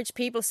to charge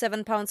people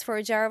 £7 for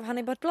a jar of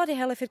honey, but bloody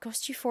hell, if it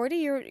costs you 40,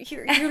 you're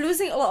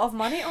losing a lot of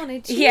money on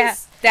it. Jeez. Yeah,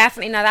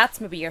 definitely. Now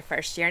that's maybe your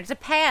first year. It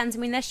depends. I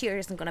mean, this year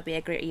isn't going to be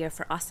a great year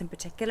for us in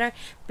particular.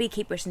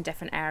 Beekeepers in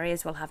different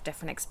areas will have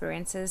different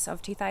experiences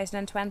of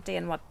 2020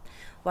 and what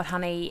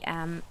honey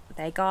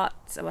they got,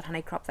 what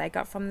honey crop they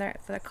got for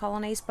their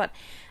colonies. But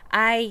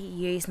I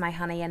use my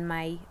honey in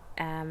my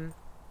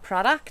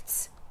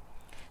products,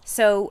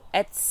 so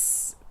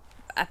it's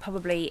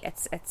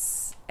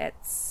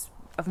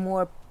of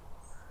more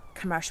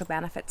commercial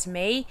benefit to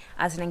me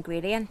as an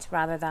ingredient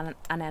rather than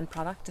an end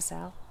product to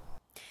sell.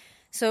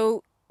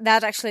 So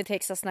that actually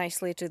takes us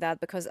nicely to that,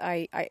 because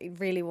I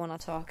really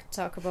want to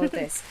talk about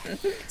this.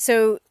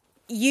 So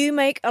you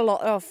make a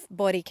lot of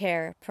body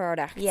care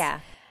products.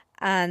 Yeah.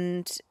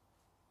 And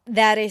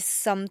that is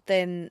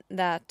something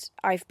that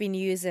I've been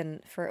using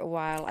for a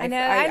while. I know.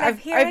 I love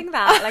hearing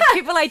that. Like,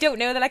 people I don't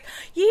know, they're like,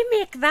 "You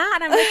make that?"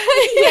 And I'm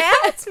like, "Yeah,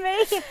 it's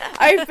me."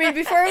 I've been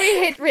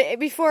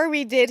before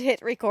we did hit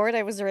record.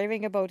 I was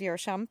raving about your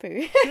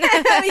shampoo.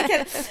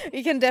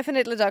 we can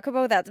definitely talk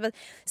about that. But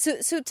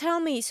so tell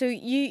me. So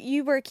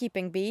you were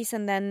keeping bees,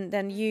 and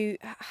then you.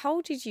 How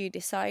did you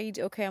decide?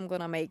 Okay, I'm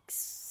gonna make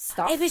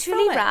stuff. It was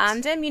really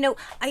random. You know,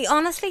 I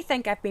honestly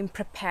think I've been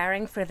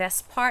preparing for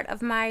this part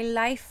of my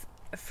life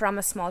from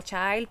a small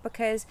child,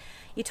 because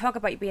you talk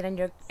about being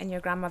in your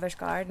grandmother's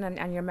garden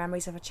and your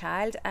memories of a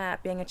child,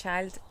 being a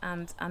child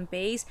and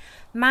bees.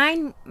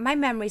 My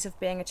memories of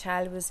being a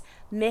child was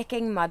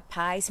making mud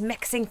pies,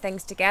 mixing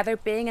things together,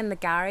 being in the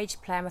garage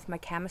playing with my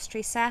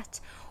chemistry set,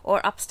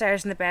 or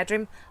upstairs in the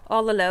bedroom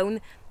all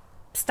alone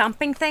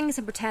stamping things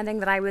and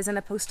pretending that I was in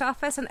a post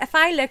office. And if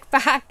I look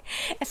back,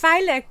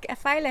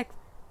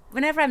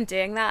 whenever I'm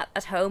doing that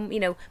at home,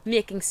 you know,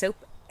 making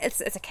soap, it's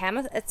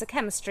a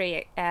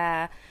chemistry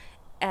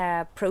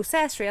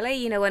process, really,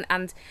 you know,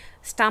 and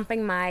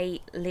stamping my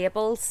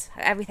labels,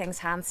 everything's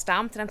hand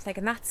stamped, and I'm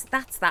thinking that's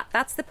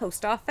the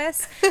post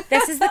office.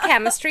 This is the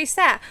chemistry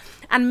set,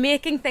 and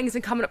making things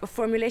and coming up with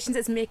formulations.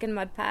 It's making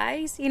mud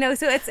pies, you know.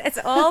 So it's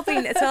all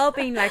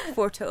been like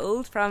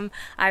foretold from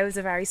I was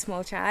a very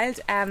small child.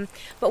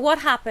 But what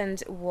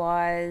happened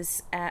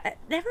was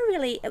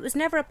it was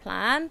never a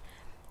plan.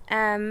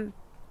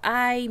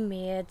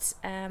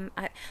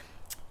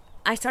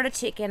 I started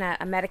taking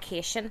a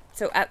medication.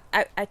 So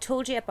I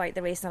told you about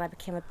the reason that I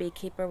became a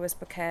beekeeper was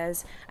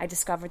because I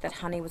discovered that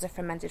honey was a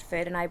fermented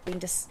food, and I've been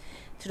just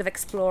sort of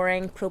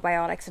exploring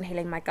probiotics and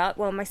healing my gut.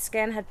 Well, my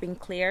skin had been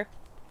clear,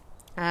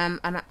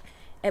 and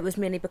it was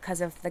mainly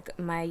because of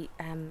I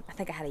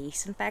think I had a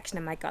yeast infection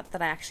in my gut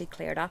that I actually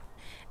cleared up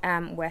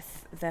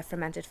with the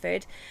fermented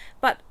food.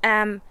 But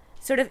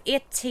sort of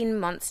 18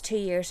 months, 2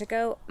 years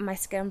ago, my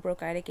skin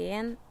broke out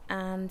again,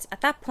 and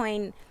at that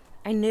point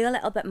I knew a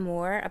little bit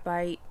more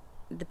about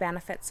the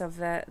benefits of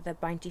the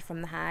bounty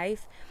from the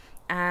hive,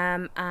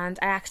 and I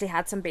actually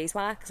had some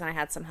beeswax, and I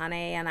had some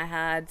honey, and I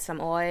had some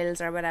oils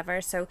or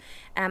whatever. So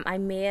I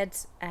made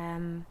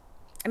a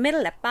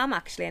lip balm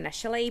actually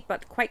initially,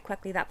 but quite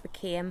quickly that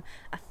became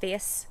a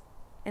face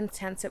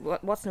intensive,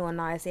 what's known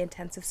now as the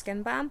intensive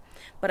skin balm.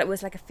 But it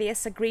was like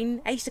a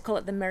green, I used to call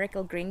it the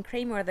miracle green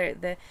cream, or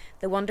the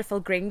wonderful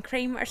green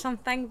cream or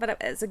something, but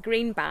it's a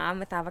green balm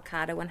with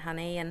avocado and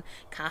honey and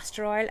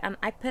castor oil, and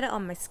I put it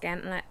on my skin,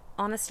 and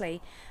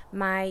honestly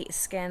my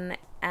skin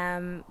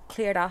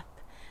cleared up.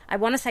 I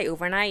want to say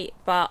overnight,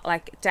 but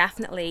like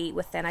definitely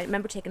within, I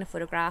remember taking a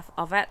photograph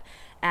of it,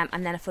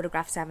 and then a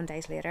photograph 7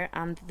 days later,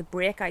 and the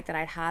breakout that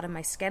I'd had on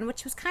my skin,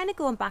 which was kind of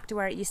going back to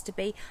where it used to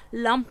be,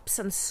 lumps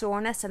and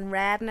soreness and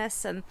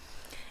redness, and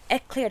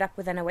it cleared up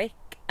within a week.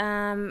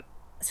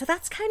 So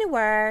that's kind of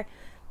where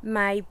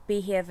my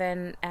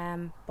Beehaven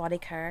body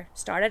care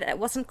started. It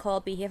wasn't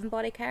called Beehaven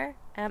body care,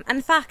 and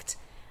in fact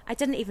I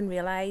didn't even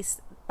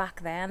realise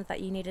back then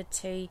that you needed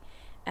to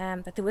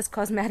that there was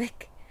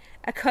cosmetic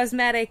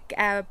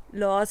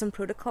laws and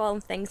protocol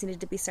and things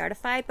needed to be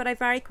certified. But I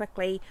very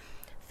quickly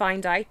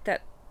found out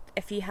that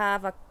if you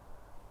have a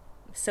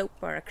soap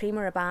or a cream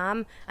or a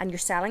balm and you're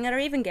selling it, or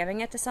even giving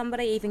it to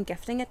somebody, even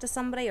gifting it to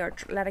somebody, or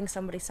letting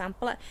somebody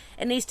sample it,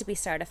 it needs to be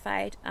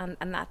certified, and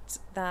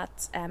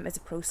that is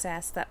a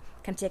process that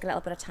can take a little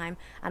bit of time,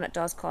 and it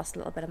does cost a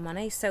little bit of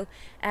money. So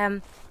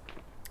it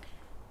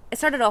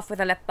started off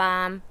with a lip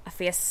balm, a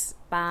face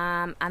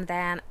balm, and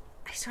then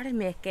I started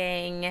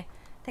making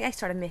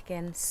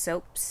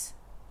soaps,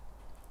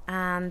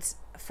 and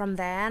from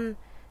then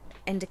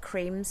into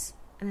creams,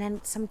 and then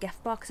some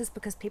gift boxes,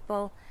 because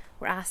people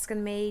were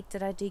asking me,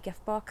 did I do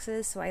gift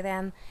boxes? So I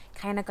then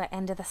kind of got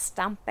into the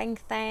stamping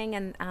thing,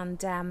 and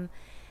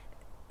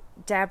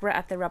Deborah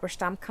at the Rubber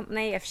Stamp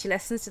Company, if she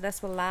listens to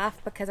this, will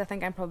laugh, because I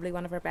think I'm probably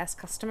one of her best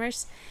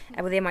customers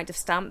with the amount of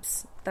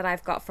stamps that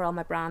I've got for all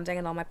my branding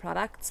and all my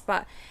products.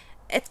 But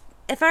it's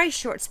a very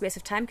short space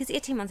of time, because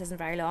 18 months isn't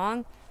very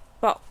long,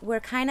 but we're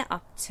kind of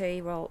up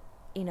to, well,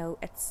 you know,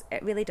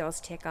 it really does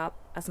take up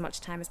as much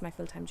time as my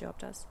full-time job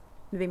does,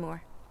 maybe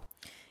more.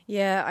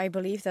 Yeah, I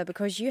believe that,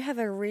 because you have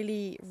a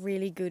really,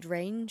 really good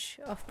range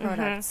of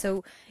products.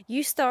 So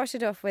you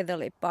started off with a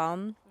lip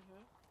balm.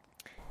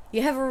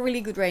 You have a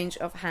really good range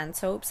of hand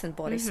soaps and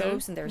body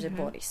soaps, and there's a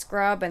body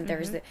scrub, and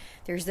there's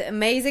the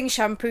amazing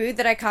shampoo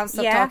that I can't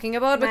stop talking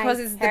about, because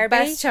it's the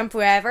best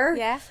shampoo ever.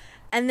 Yeah.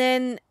 And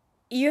then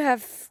you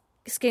have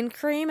skin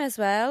cream as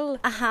well.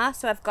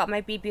 So I've got my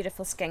Be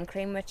Beautiful skin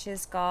cream, which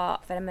has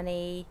got vitamin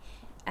E,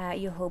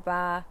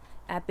 jojoba,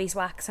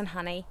 beeswax and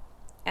honey.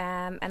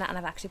 And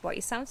I've actually bought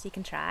you some, so you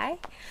can try.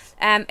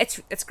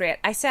 It's great.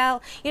 I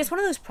sell, it's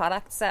one of those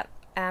products that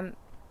I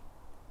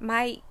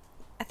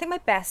think my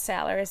best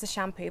seller is the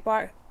shampoo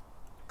bar,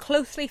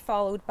 closely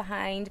followed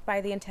behind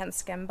by the Intense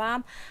Skin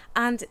Balm,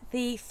 and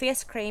the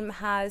face cream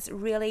has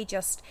really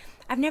just,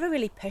 I've never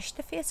really pushed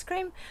the face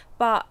cream,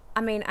 but I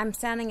mean, I'm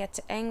sending it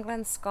to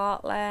England,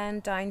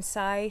 Scotland, down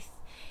south.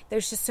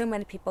 There's just so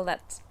many people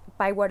that,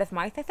 by word of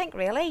mouth, I think,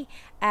 really,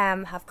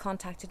 have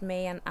contacted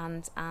me and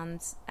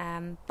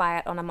buy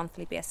it on a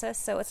monthly basis.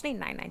 So it's only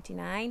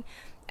 $9.99.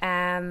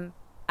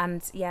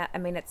 And yeah, I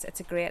mean, it's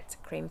a great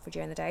cream for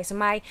during the day. So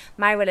my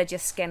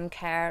religious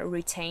skincare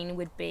routine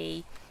would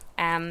be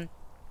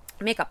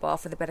makeup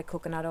off with a bit of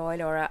coconut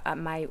oil, or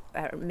my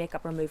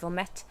makeup removal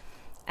mitt.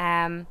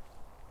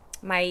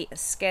 My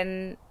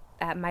skin,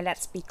 my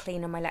Let's Be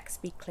Clean or my Let's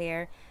Be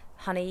Clear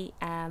honey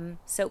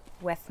soap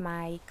with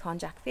my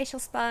konjac facial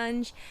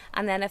sponge,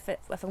 and then if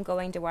I'm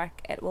going to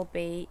work, it will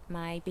be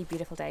my Be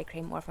Beautiful day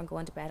cream, or if I'm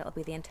going to bed, it'll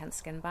be the Intense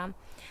Skin Balm.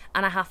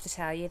 And I have to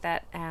tell you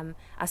that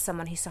as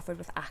someone who suffered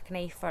with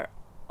acne for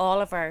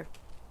all of our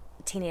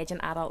teenage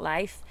and adult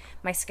life,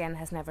 my skin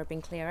has never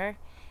been clearer.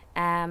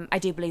 I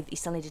do believe that you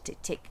still need to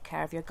take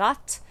care of your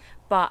gut,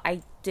 but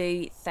I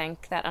do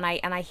think that, and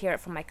I hear it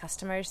from my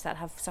customers that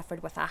have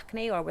suffered with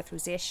acne or with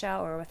rosacea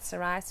or with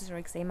psoriasis or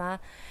eczema,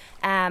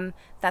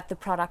 that the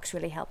products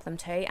really help them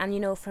too.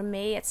 And for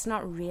me, it's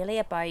not really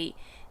about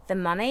the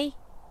money.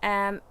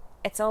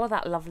 It's all of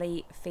that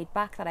lovely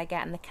feedback that I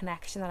get and the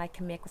connection that I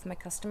can make with my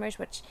customers,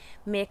 which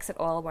makes it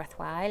all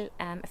worthwhile.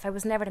 If I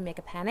was never to make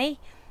a penny,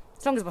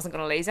 as long as I wasn't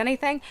going to lose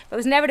anything, if I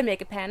was never to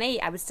make a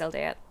penny, I would still do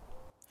it.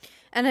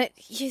 And I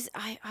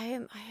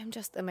am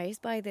just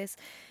amazed by this,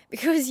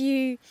 because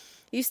you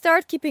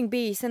start keeping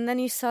bees, and then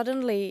you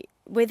suddenly,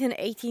 within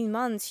 18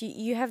 months,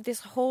 you have this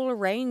whole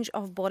range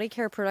of body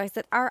care products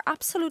that are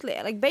absolutely,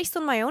 like, based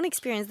on my own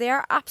experience, they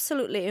are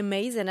absolutely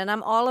amazing. And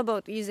I'm all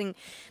about using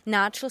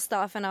natural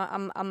stuff, and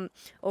I'm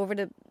over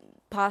the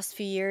past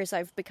few years,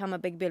 I've become a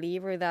big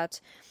believer that,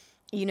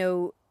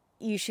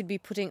 you should be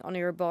putting on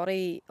your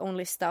body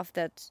only stuff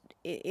that,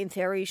 in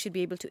theory, you should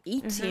be able to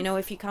eat.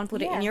 If you can't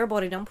put it in your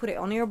body, don't put it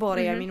on your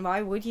body. I mean,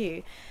 why would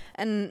you?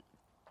 And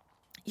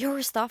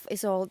your stuff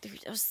is all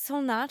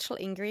natural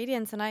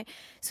ingredients. And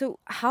so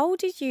how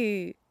did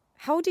you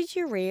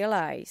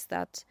realize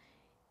that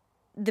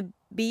the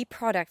bee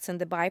products and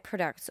the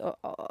byproducts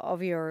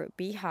of your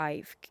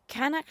beehive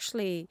can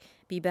actually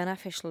be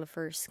beneficial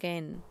for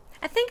skin?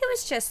 I think it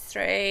was just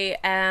through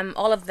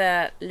all of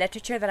the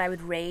literature that I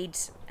would read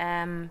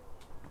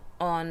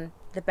on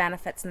the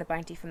benefits and the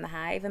bounty from the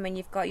hive. I mean,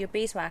 you've got your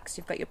beeswax,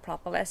 you've got your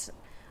propolis,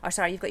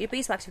 you've got your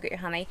beeswax, you've got your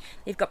honey,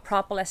 you've got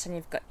propolis, and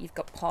you've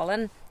got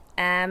pollen.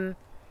 And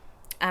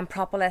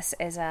propolis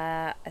is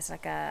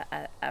like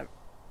a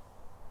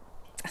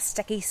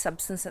sticky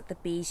substance that the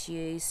bees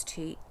use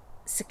to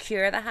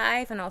secure the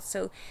hive, and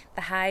also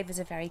the hive is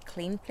a very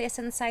clean place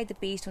inside. The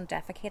bees don't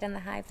defecate in the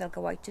hive, they'll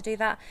go out to do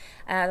that.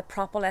 The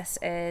propolis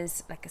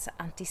is like an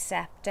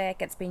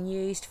antiseptic. It's been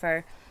used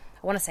for,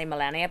 I want to say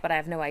millennia, but I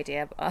have no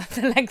idea of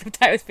the length of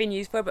time it's been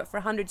used for, but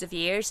for hundreds of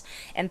years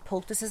in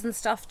poultices and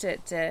stuff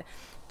to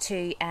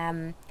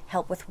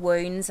help with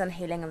wounds and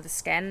healing of the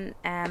skin.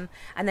 And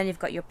then you've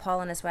got your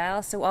pollen as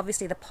well. So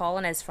obviously the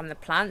pollen is from the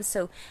plants.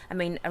 So I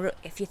mean,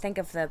 if you think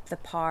of the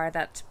power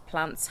that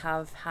plants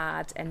have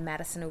had in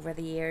medicine over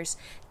the years,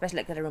 especially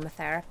like the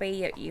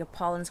aromatherapy, your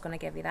pollen's going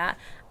to give you that.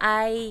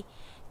 I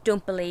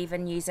don't believe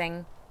in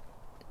using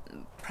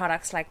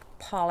products like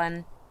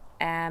pollen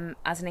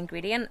as an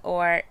ingredient,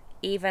 or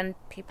even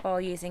people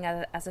using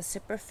it as a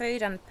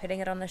superfood and putting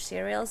it on their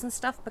cereals and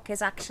stuff,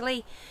 because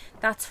actually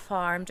that's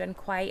farmed in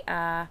quite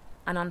an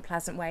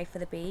unpleasant way for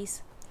the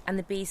bees. And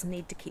the bees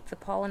need to keep the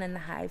pollen in the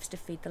hives to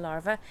feed the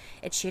larvae.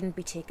 It shouldn't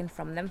be taken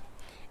from them,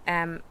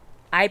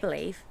 I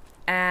believe.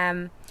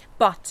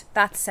 But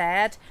that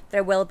said,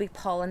 there will be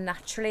pollen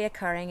naturally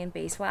occurring in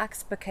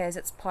beeswax, because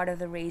it's part of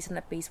the reason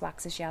that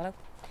beeswax is yellow.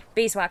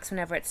 Beeswax,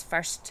 whenever it's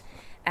first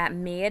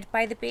made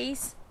by the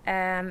bees,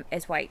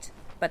 is white,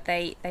 but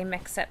they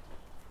mix it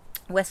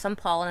with some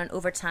pollen, and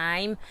over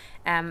time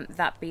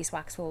that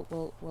beeswax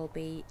will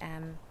be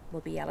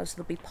yellow. So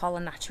there'll be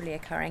pollen naturally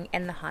occurring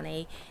in the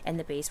honey, in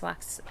the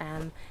beeswax.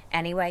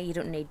 Anyway, you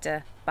don't need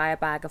to buy a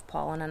bag of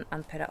pollen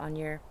and put it on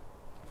your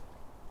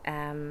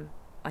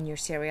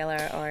cereal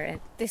or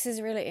This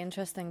is really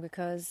interesting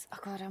because, oh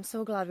God, I'm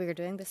so glad we are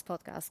doing this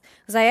podcast,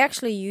 because I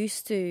actually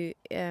used to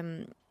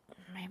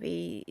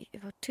maybe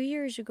about 2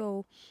 years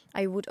ago,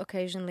 I would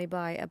occasionally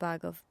buy a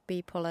bag of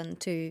bee pollen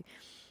to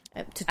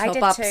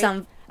top up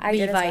some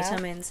bee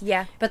vitamins. Well.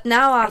 Yeah, but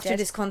now after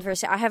this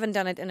conversation, I haven't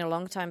done it in a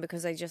long time,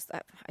 because I just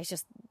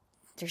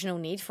there's no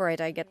need for it.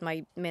 I get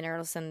my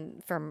minerals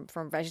and from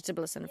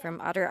vegetables and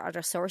from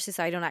other sources.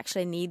 I don't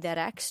actually need that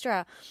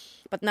extra.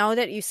 But now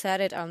that you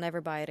said it, I'll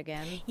never buy it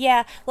again.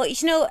 Yeah, well,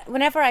 you know,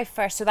 whenever I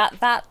first, so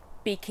that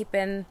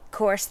beekeeping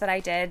course that I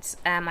did,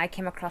 I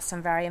came across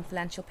some very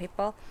influential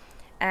people.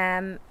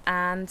 And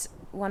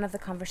one of the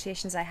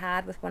conversations I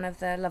had with one of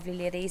the lovely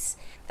ladies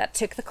that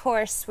took the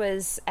course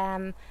was,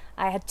 I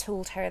had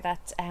told her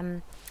that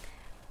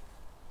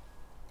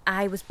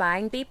I was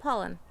buying bee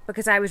pollen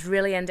because I was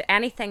really into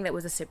anything that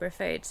was a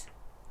superfood.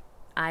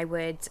 I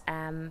would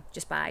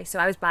just buy. So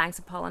I was buying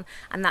some pollen,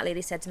 and that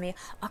lady said to me,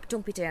 "Oh,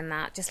 don't be doing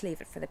that. Just leave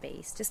it for the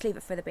bees. Just leave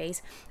it for the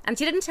bees." And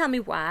she didn't tell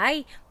me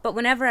why, but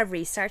whenever I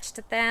researched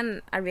it,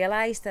 then I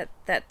realised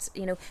that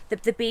you know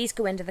the bees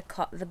go into the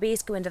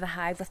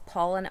hive with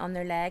pollen on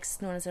their legs,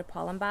 known as their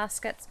pollen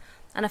baskets.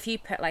 And if you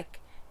put like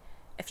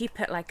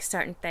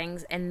certain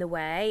things in the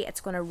way,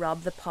 it's going to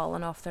rub the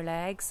pollen off their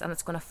legs, and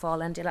it's going to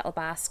fall into a little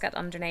basket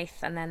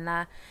underneath, and then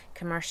the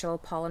commercial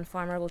pollen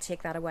farmer will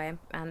take that away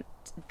and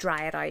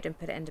dry it out and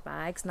put it into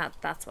bags, and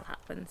that's what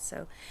happens.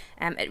 So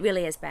it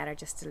really is better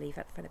just to leave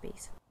it for the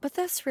bees. But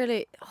that's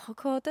really, oh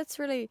God, that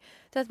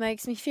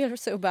makes me feel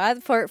so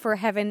bad for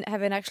having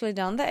actually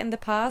done that in the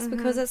past,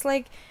 because it's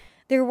like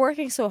they're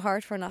working so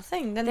hard for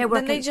nothing. Then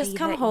they just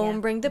come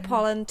home, bring the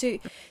pollen to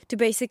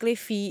basically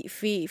feed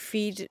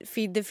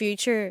the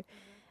future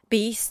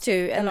bees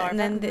too, and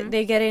then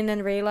they get in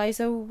and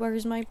realize, oh,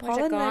 where's my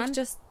pollen?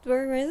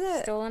 Where is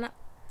it? Stolen it.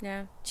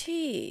 Yeah.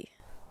 Gee.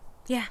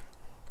 Yeah,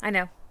 I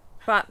know,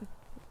 but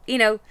you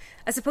know,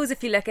 I suppose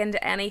if you look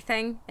into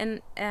anything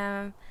in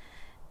to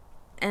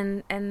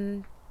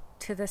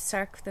the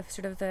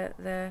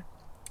the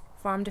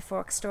farm to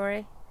fork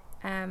story,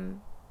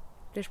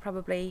 there's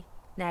probably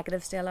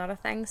negatives to a lot of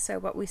things. So,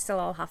 but we still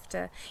all have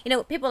to, you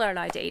know, people are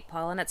allowed to eat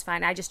pollen. It's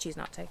fine. I just choose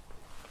not to.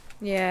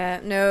 Yeah,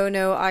 no,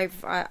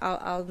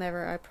 I'll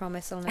never. I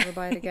promise, I'll never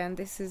buy it again.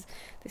 This is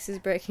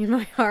breaking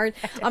my heart.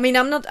 I mean,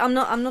 I'm not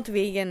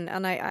vegan,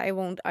 and I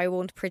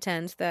won't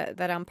pretend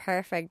that I'm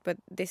perfect. But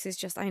this is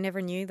just, I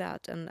never knew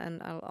that,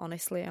 and I'll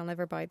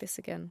never buy this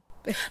again.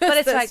 But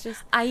it's like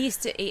just... I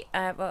used to eat.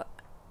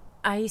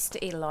 I used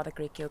to eat a lot of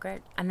Greek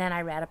yogurt, and then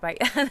I read about,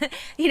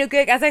 you know,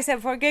 as I said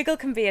before, Google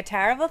can be a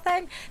terrible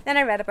thing. Then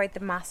I read about the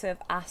massive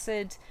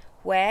acid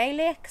whey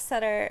lakes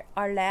that are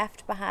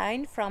left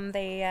behind from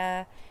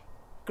the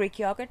Greek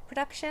yogurt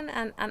production,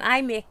 and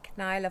I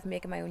love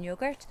making my own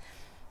yogurt,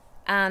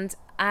 and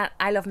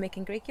I love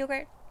making Greek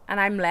yogurt, and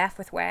I'm left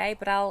with whey,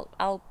 but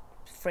I'll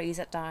freeze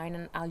it down,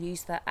 and I'll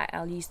use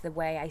the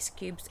whey ice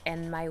cubes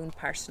in my own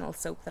personal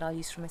soap that I'll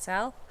use for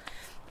myself.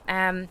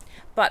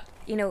 But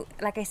you know,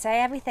 like I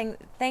say,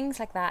 things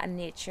like that in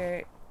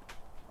nature,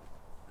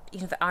 you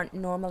know, that aren't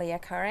normally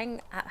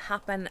occurring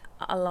happen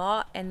a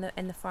lot in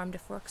the farm to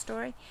fork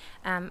story,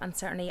 and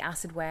certainly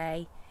acid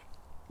whey,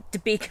 to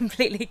be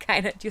completely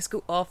kind of just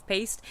go off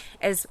piste,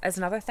 is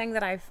another thing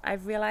that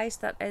I've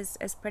realised that is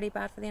pretty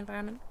bad for the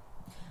environment.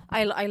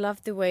 I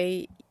love the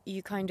way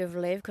you kind of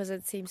live, because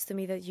it seems to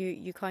me that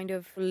you kind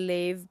of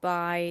live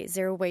by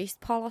zero waste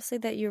policy,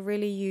 that you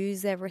really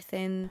use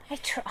everything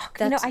that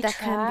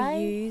can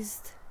be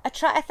used.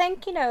 I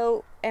think, you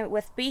know,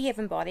 with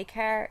Beehaven Body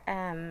Care,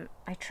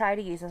 I try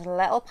to use as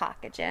little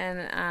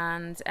packaging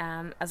and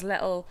as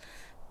little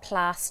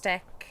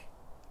plastic.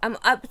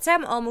 I would say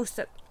I'm almost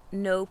at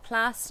no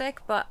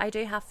plastic, but I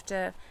do have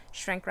to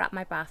shrink wrap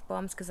my bath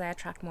bombs because they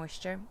attract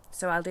moisture.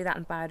 So I'll do that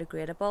in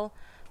biodegradable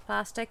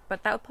plastic,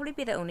 but that would probably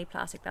be the only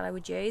plastic that I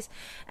would use.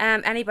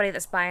 Anybody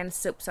that's buying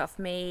soaps off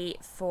me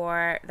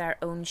for their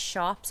own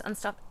shops and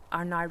stuff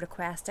are now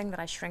requesting that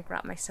I shrink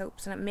wrap my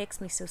soaps, and it makes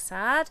me so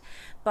sad.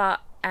 But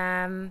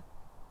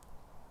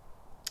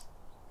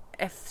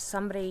if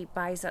somebody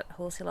buys it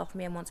wholesale off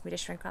me and wants me to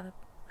shrink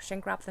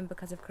wrap them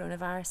because of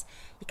coronavirus,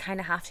 you kind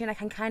of have to, and I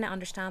can kind of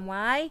understand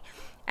why.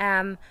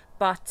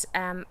 But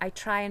I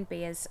try and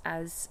be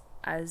as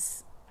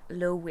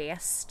low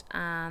waste,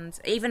 and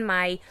even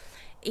my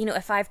you know,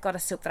 if I've got a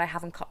soap that I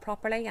haven't cut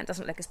properly and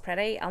doesn't look as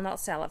pretty, I'll not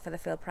sell it for the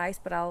full price,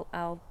 but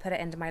I'll put it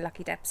into my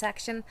Lucky Dip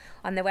section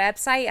on the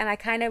website, and I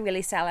kind of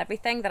really sell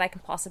everything that I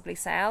can possibly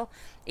sell,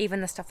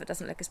 even the stuff that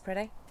doesn't look as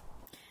pretty.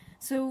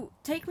 So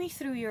take me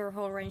through your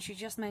whole range. You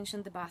just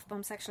mentioned the bath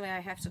bombs. Actually,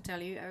 I have to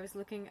tell you, I was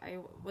looking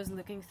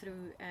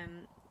through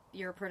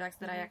your products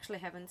that I actually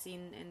haven't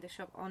seen in the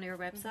shop on your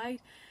website,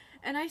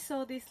 and I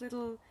saw these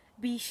little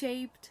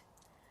bee-shaped.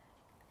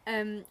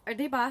 Are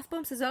they bath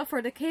bombs as well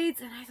for the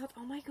kids? And I thought,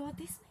 oh my god,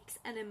 this makes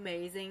an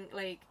amazing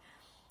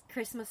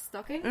Christmas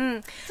stocking.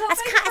 So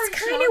it's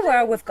kind of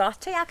where we've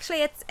got to,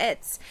 actually.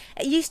 It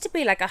used to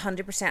be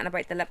 100%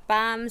 about the lip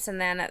balms,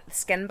 and then the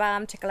skin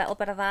balm took a little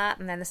bit of that,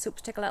 and then the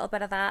soaps took a little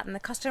bit of that, and the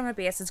customer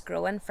base is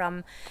growing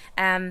from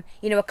a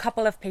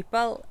couple of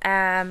people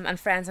and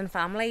friends and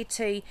family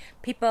to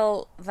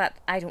people that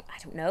I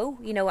don't know,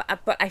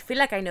 but I feel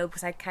like I know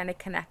because I kind of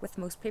connect with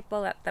most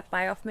people that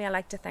buy off me. I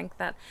like to think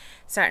that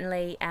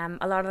certainly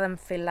a lot of them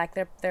feel like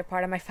they're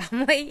part of my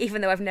family,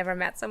 even though I've never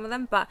met some of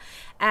them, but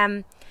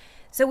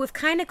so we've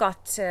kind of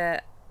got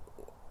to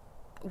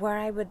where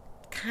I would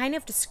kind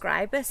of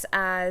describe this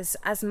as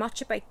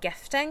much about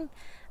gifting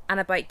and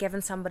about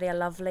giving somebody a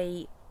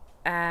lovely,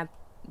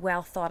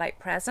 well thought out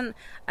present,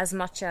 as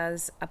much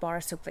as a bar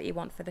of soap that you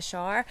want for the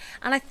shower.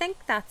 And I think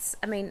I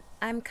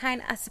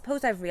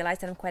suppose I've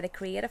realised that I'm quite a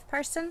creative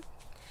person.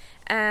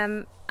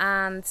 And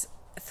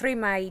through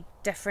my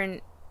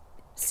different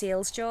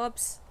sales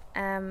jobs,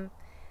 I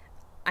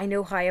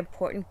know how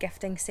important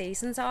gifting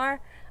seasons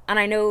are, and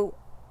I know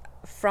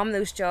from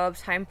those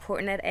jobs how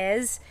important it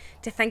is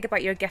to think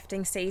about your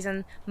gifting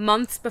season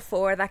months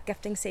before that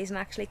gifting season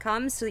actually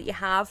comes, so that you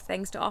have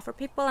things to offer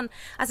people. And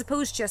I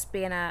suppose just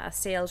being a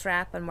sales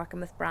rep and working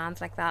with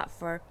brands like that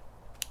for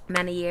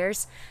many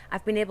years,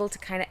 I've been able to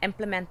kind of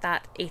implement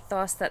that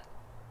ethos that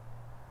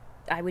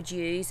I would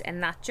use in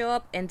that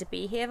job into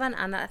Beehaven,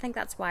 and I think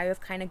that's why we've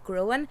kind of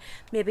grown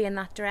maybe in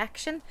that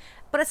direction.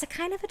 But it's a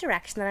kind of a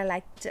direction that I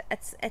like to,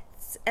 it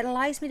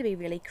allows me to be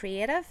really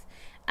creative,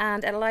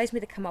 and it allows me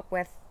to come up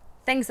with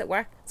things that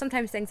work,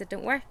 sometimes things that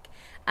don't work.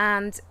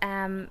 And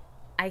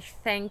I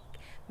think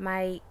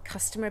my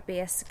customer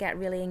base get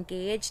really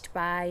engaged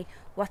by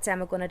what's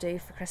Emma going to do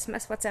for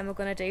Christmas, what's Emma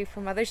going to do for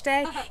Mother's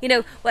Day,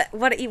 what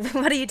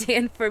are you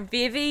doing for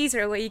babies,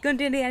 or what are you going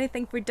to do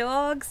anything for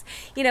dogs,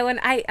 and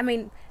I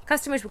mean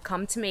customers would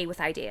come to me with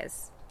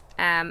ideas,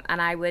 and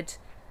I would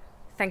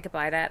think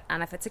about it,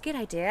 and if it's a good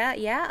idea,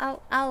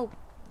 I'll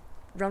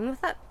run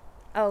with it.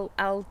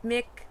 I'll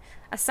make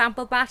a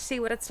sample batch, see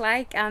what it's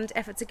like, and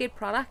if it's a good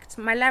product.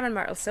 My lemon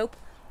myrtle soap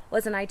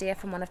was an idea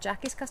from one of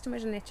Jackie's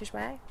customers in Nature's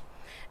Way.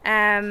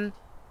 I'm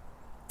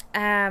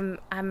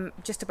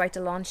just about to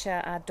launch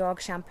a dog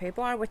shampoo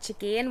bar, which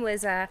again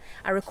was a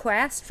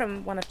request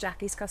from one of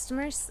Jackie's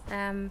customers,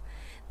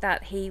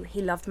 that he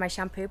loved my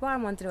shampoo bar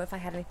and wanted to know if I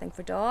had anything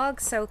for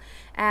dogs. So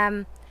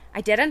I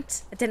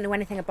didn't know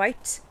anything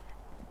about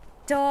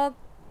dog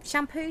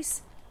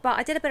shampoos, but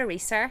I did a bit of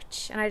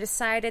research and I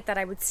decided that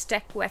I would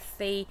stick with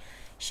the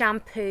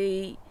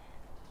shampoo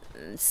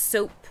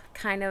soap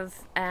kind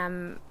of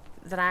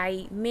that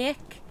I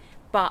make,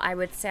 but I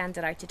would send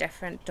it out to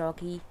different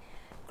doggy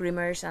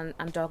groomers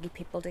and doggy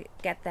people to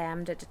get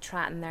them to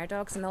try it in their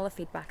dogs, and all the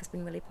feedback has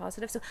been really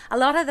positive. So a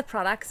lot of the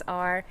products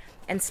are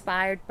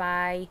inspired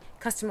by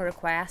customer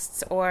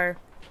requests or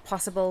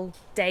possible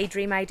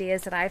daydream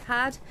ideas that I've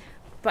had,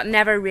 but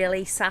never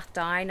really sat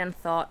down and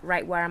thought,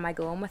 right, where am I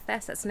going with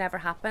this? It's never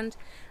happened.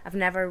 I've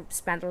never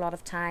spent a lot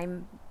of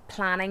time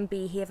planning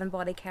Beehaven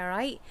body care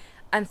out.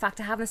 In fact,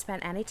 I haven't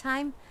spent any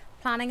time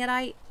planning it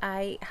out.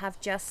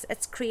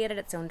 It's created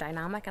its own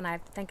dynamic, and I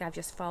think I've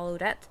just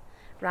followed it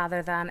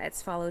rather than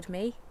it's followed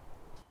me.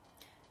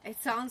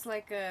 It sounds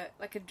like a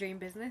dream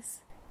business,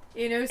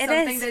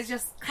 something that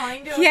just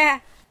kind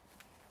of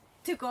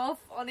took off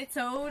on its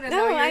own, and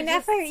now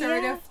you're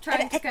sort of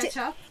trying to catch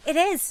up. It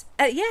is,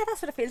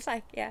 that's what it feels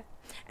like.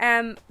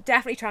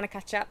 Definitely trying to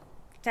catch up.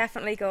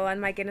 Definitely going,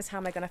 my goodness, how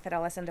am I going to fit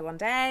all this into one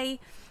day?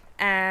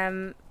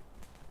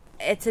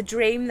 It's a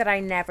dream that I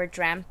never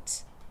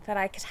dreamt that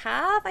I could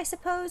have. I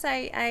suppose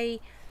I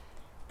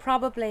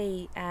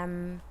probably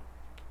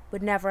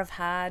would never have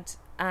had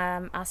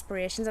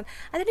aspirations, and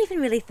I don't even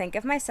really think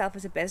of myself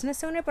as a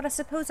business owner, but I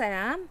suppose I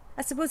am.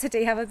 I suppose I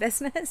do have a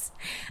business.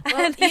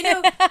 Well,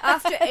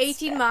 after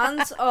 18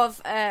 months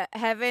of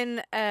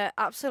having an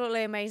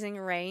absolutely amazing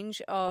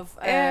range of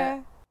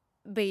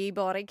bee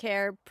body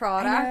care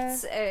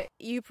products,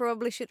 you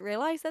probably should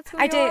realise that's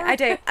what I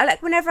do.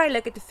 Whenever I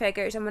look at the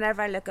figures and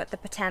whenever I look at the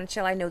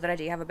potential, I know that I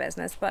do have a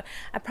business, but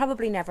I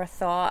probably never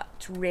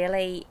thought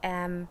really,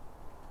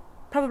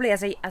 probably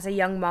as a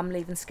young mum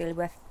leaving school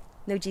with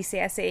no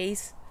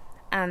GCSEs,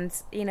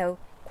 and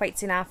quite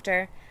soon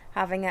after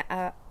having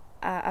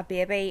a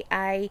baby,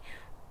 I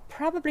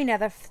probably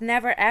never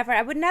ever,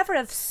 I would never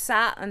have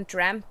sat and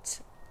dreamt,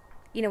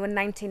 in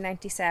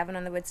 1997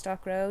 on the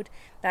Woodstock Road,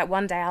 that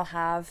one day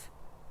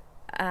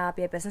I'll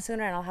be a business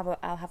owner and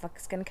I'll have a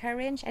skincare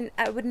range, and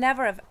I would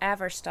never have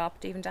ever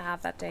stopped even to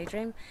have that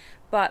daydream.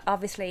 But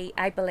obviously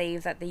I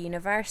believe that the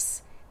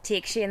universe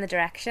takes you in the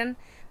direction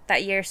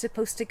that you're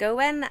supposed to go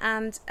in.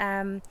 And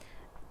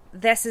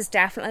this has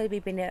definitely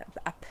been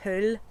a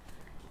pull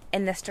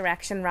in this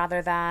direction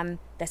rather than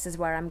this is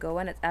where I'm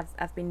going.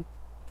 I've been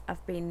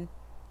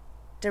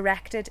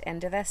directed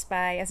into this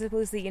by, I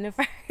suppose, the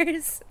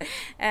universe.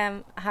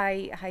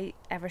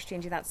 However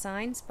strangely that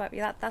sounds, but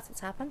yeah, that's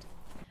what's happened.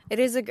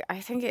 I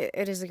think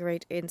it is a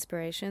great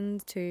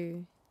inspiration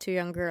to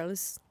young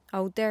girls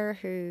out there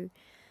who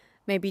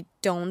maybe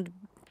don't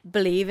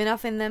believe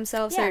enough in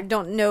themselves or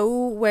don't know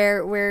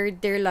where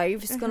their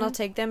life is gonna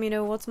take them.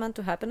 What's meant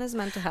to happen is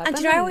meant to happen.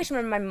 And I always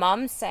remember my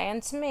mum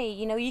saying to me,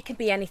 you can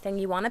be anything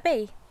you want to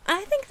be. And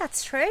I think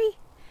that's true.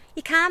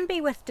 You can be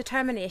with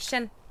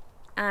determination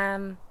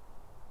and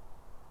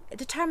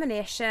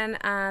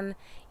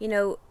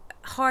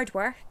hard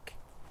work,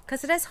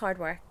 because it is hard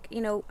work.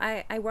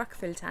 I work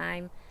full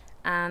time,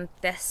 and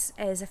this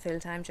is a full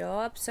time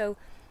job, so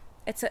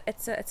it's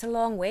a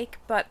long week.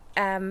 But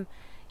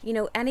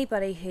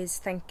anybody who's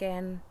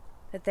thinking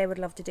that they would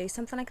love to do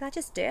something like that,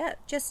 just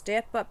do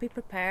it, but be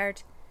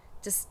prepared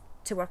just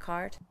to work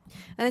hard.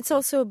 And it's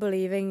also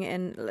believing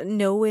in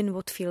knowing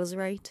what feels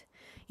right.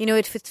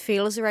 If it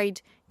feels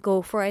right,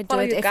 go for it.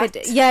 Follow do it.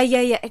 Your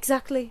gut.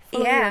 Exactly.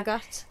 Follow your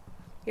gut.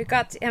 Your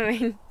gut.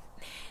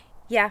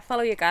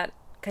 Follow your gut,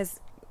 because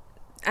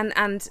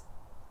and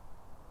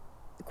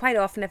quite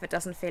often if it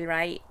doesn't feel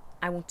right,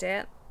 I won't do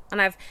it.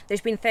 And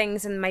there's been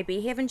things in my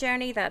behaving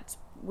journey that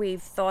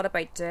we've thought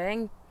about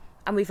doing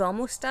and we've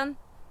almost done,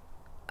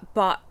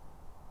 but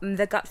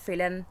the gut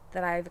feeling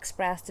that I've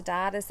expressed to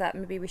Dad is that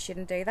maybe we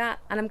shouldn't do that,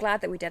 and I'm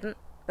glad that we didn't,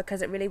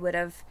 because it really would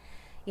have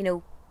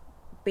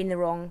been the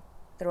wrong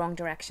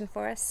direction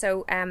for us.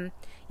 So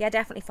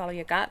definitely follow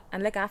your gut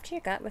and look after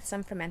your gut with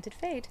some fermented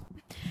food.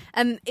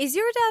 Is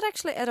your dad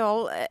actually at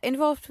all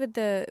involved with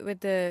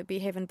the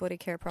Behaving Body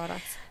Care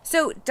products?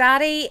 So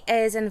Daddy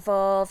is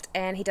involved,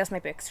 and he does my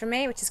books for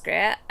me, which is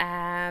great.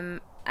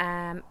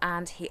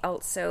 And he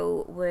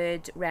also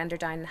would render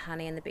down the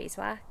honey and the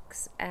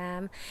beeswax.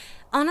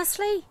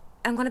 Honestly,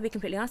 I'm going to be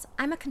completely honest,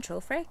 I'm a control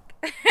freak.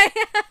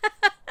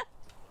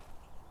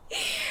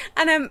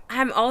 And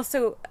I'm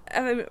also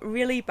a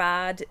really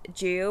bad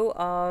Jew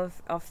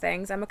of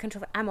things.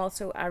 I'm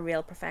also a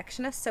real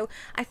perfectionist, so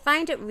I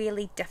find it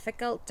really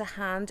difficult to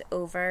hand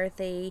over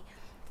the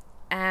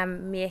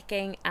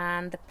making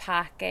and the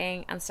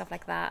packing and stuff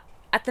like that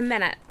at the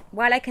minute.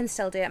 While I can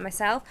still do it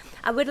myself,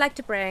 I would like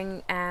to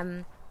bring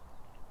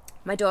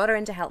my daughter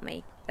in to help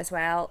me as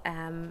well.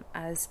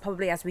 As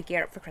we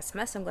gear up for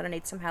Christmas, I'm going to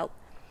need some help.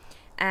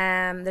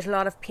 There's a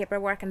lot of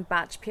paperwork and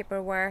batch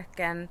paperwork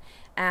and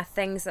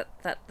things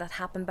that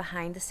happen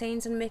behind the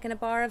scenes in making a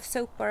bar of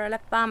soap or a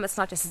lip balm. It's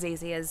not just as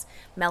easy as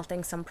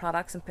melting some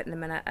products and putting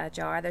them in a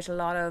jar. There's a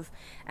lot of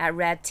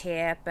red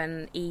tape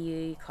and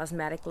EU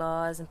cosmetic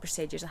laws and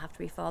procedures that have to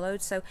be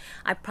followed. So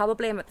I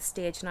probably am at the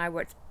stage now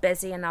where it's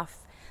busy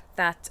enough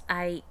that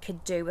I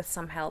could do with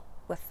some help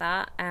with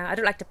that. I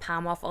don't like to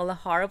palm off all the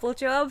horrible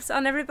jobs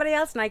on everybody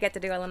else, and I get to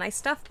do all the nice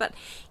stuff. But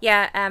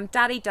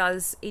Daddy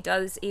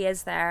he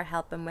is there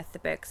helping with the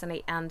books,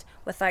 and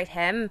without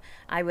him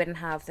I wouldn't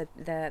have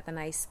the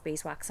nice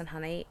beeswax and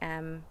honey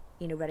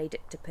ready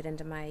to put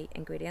into my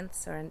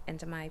ingredients or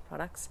into my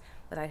products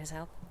without his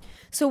help.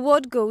 So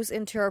what goes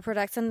into your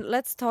products? And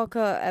let's talk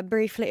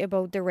briefly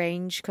about the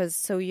range,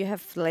 because you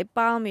have lip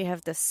balm, you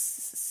have the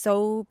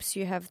soaps,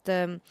 you have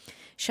the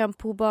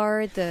shampoo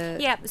bar, so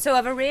I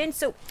have a range.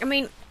 So I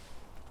mean,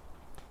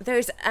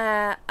 there's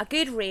a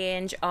good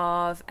range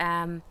of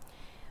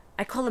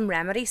I call them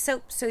remedy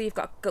soaps. So you've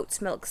got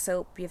goat's milk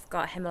soap, you've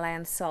got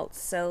Himalayan salt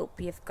soap,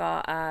 you've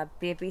got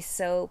baby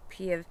soap,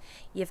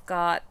 you've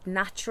got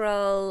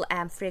natural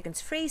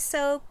fragrance-free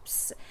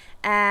soaps,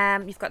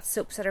 you've got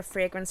soaps that are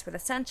fragrance with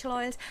essential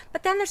oils,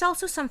 but then there's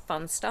also some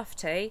fun stuff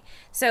too.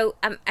 So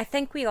I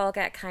think we all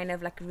get kind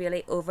of like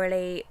really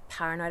overly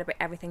paranoid about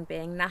everything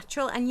being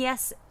natural, and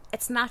yes,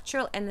 it's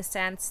natural in the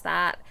sense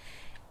that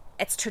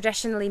it's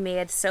traditionally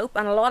made soap,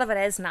 and a lot of it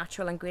is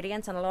natural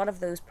ingredients, and a lot of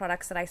those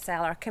products that I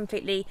sell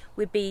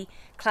would be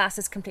classed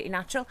as completely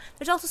natural.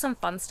 There's also some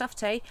fun stuff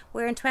too.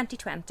 We're in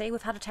 2020,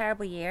 we've had a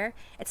terrible year.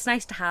 It's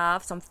nice to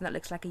have something that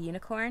looks like a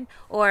unicorn,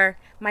 or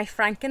my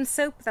Franken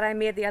soap that I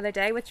made the other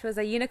day, which was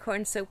a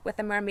unicorn soap with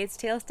a mermaid's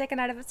tail sticking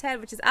out of its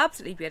head, which is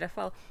absolutely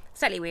beautiful.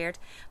 Slightly weird,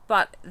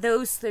 but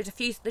there's a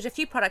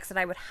few products that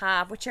I would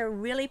have which are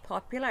really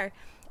popular,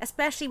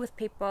 especially with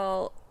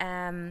people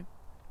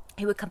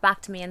who would come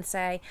back to me and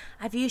say,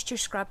 I've used your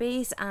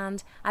scrubbies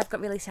and I've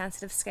got really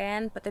sensitive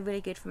skin, but they're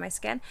really good for my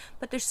skin.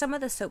 But there's some of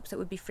the soaps that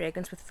would be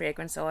fragrance with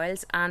fragrance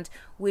oils and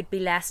would be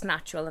less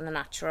natural than the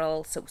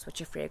natural soaps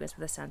which are fragrance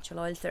with essential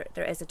oils.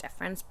 There is a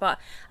difference, but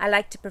I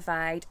like to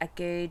provide a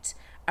good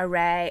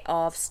array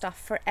of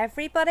stuff for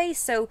everybody.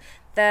 So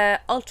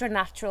the ultra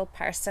natural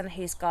person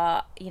who's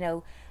got,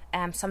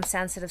 some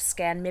sensitive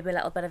skin, maybe a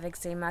little bit of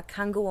eczema,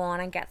 can go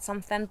on and get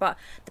something, but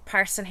the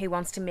person who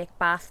wants to make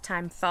bath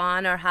time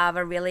fun or have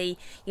a really,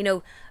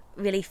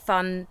 really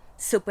fun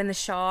soap in the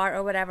shower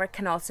or whatever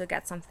can also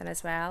get something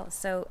as well.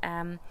 So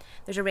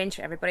there's a range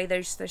for everybody.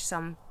 There's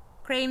some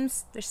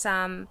creams, there's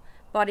some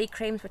body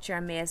creams, which are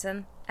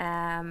amazing.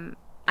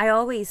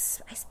 I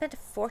spent a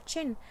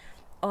fortune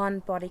on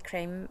body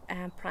cream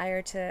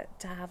prior to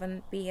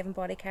having Beehaven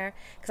body care,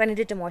 because I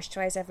needed to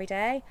moisturise every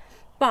day.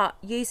 But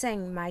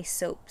using my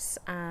soaps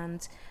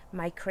and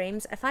my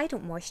creams, if I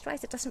don't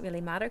moisturise, it doesn't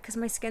really matter, because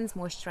my skin's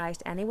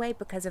moisturised anyway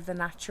because of the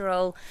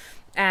natural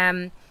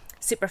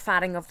super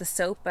fatting of the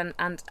soap,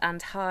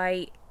 and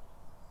how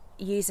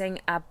using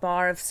a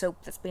bar of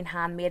soap that's been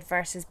handmade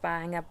versus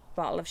buying a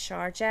bottle of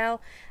shower gel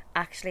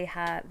actually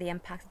the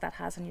impact that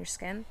has on your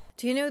skin.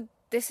 Do you know,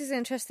 this is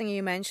interesting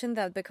you mentioned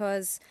that,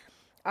 because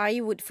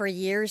I would, for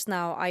years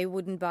now, I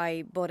wouldn't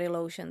buy body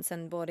lotions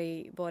and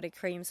body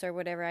creams or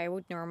whatever. I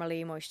would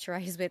normally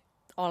moisturize with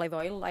olive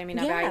oil. I mean,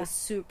 I buy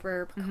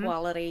super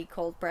quality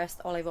cold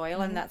pressed olive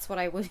oil, and that's what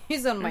I would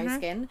use on my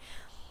skin.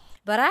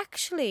 But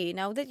actually,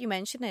 now that you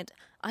mention it,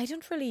 I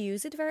don't really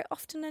use it very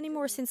often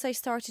anymore since I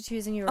started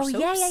using your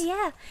soaps.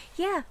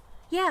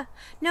 Yeah.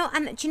 No,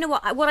 and do you know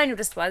what I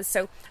noticed was,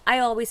 so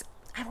I've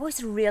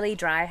always really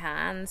dry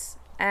hands.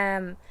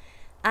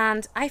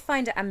 And I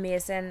find it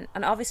amazing.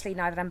 And obviously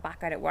now that I'm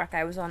back out at work,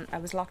 I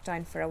was locked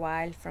down for a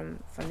while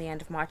from the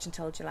end of March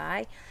until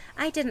July.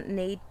 I didn't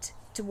need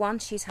to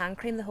once use hand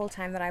cream the whole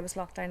time that I was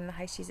locked down in the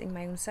house using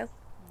my own soap.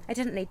 I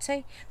didn't need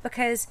to,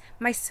 because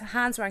my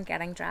hands weren't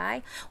getting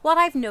dry. What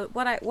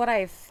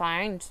I've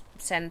found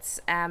since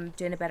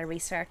doing a bit of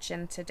research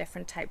into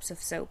different types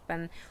of soap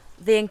and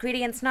the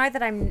ingredients, now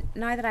that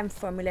I'm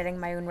formulating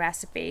my own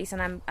recipes,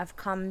 and I've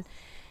come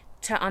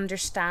to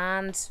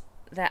understand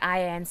the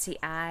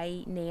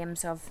INCI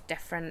names of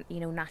different,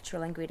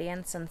 natural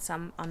ingredients and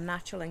some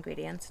unnatural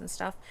ingredients and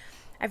stuff,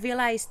 I've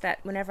realised that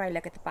whenever I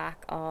look at the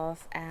back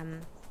of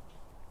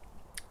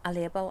a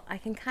label, I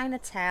can kind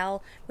of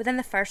tell within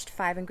the first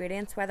 5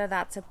 ingredients whether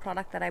that's a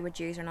product that I would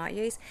use or not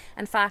use.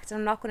 In fact,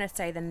 I'm not going to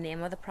say the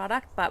name of the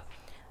product, but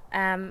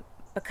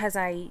because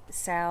I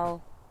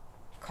sell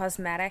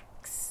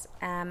cosmetics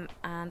and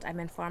I'm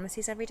in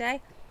pharmacies every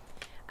day,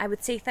 I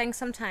would see things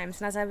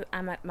sometimes, and as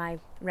I'm at my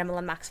Rimmel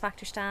and Max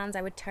Factor stands,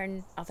 I would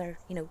turn other,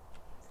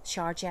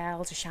 shower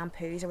gels or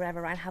shampoos or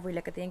whatever around, have we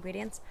look at the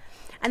ingredients.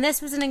 And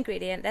this was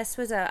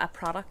a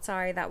product,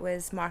 that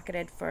was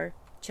marketed for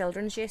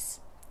children's use,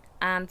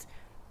 and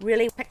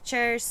really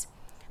pictures,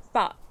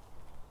 but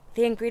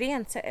the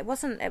ingredients, it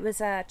was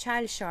a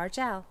child shower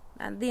gel,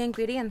 and the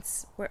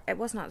ingredients it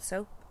was not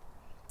soap.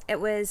 It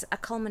was a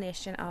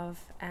culmination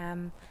of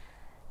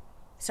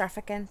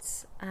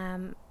surfactants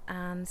and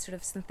sort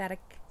of synthetic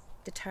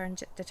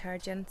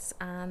detergents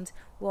and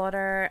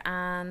water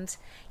and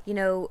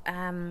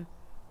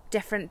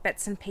different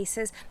bits and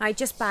pieces. Now,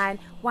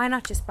 why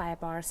not just buy a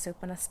bar of soap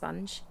and a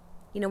sponge?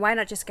 Why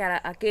not just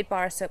get a good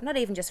bar of soap, not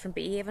even just from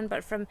Beehaven,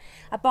 but from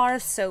a bar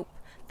of soap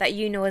that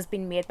has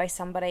been made by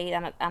somebody,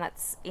 and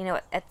it's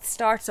it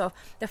starts off,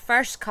 the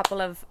first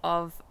couple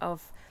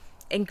of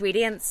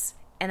ingredients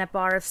in a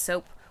bar of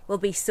soap will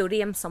be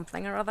sodium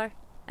something or other.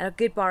 In a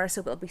good bar of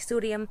soap, it'll be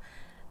sodium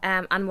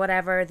and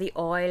whatever the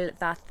oil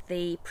that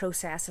the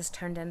process has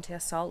turned into a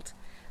salt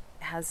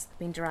has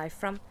been derived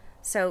from.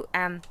 So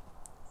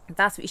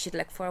that's what you should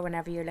look for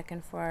whenever you're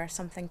looking for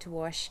something to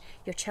wash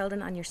your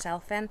children and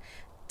yourself in.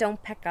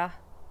 Don't pick up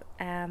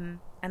a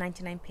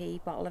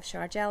 99p bottle of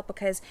shower gel,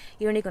 because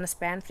you're only going to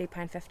spend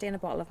 £3.50 on a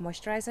bottle of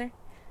moisturiser,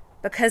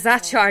 because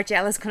that shower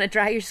gel is going to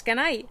dry your skin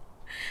out,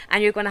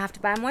 and you're going to have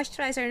to buy a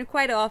moisturiser, and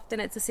quite often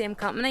it's the same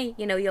company.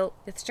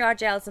 It's shower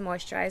gels and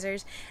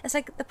moisturisers. It's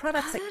like the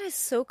products. That is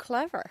so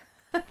clever.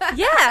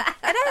 Yeah,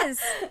 it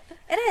is,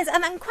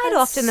 and quite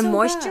often the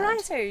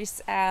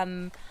moisturisers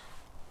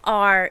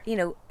are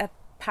a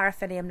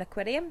paraffinium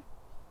liquidium.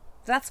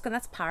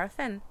 That's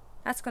paraffin.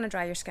 That's going to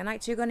dry your skin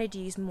out, so you're going to need to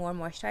use more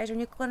moisturiser, and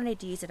you're going to need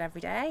to use it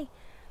every day.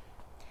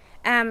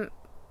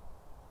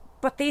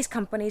 But these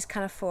companies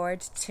can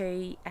afford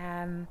to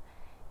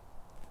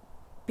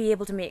be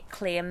able to make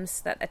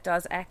claims that it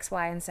does X,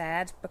 Y, and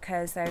Z,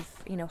 because they've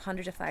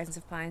hundreds of thousands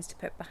of pounds to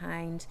put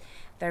behind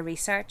their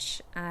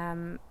research,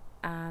 and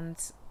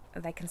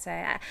they can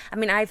say,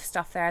 I have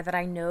stuff there that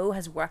I know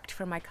has worked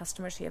for my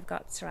customers who have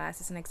got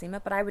psoriasis and eczema,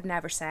 but I would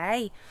never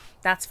say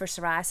that's for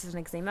psoriasis and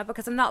eczema,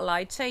 because I'm not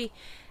allowed to.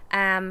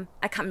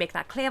 I can't make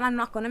that claim. I'm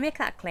not going to make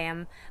that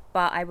claim,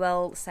 but I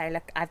will say,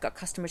 look, I've got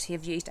customers who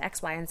have used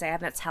X, Y, and Z,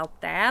 and it's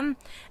helped them.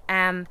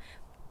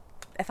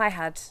 If I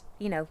had,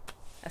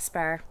 a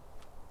spare,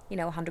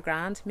 100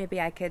 grand, maybe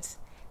I could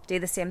do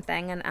the same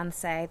thing and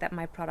say that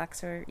my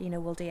products are,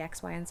 will do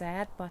X, Y, and Z.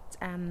 But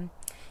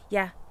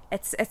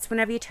it's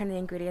whenever you turn the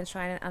ingredients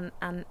around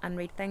and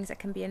read things, it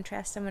can be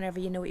interesting whenever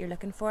you know what you're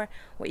looking for,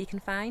 what you can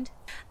find.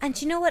 And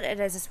do you know what it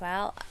is as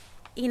well?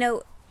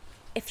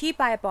 If you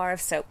buy a bar of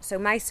soap, so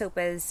my soap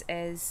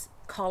is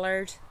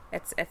collared,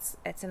 it's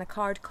in a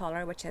card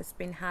collar, which has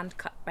been hand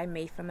cut by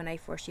me from an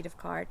A4 sheet of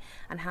card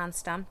and hand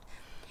stamped.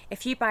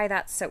 If you buy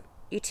that soap,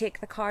 you take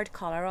the card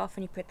collar off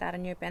and you put that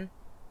in your bin,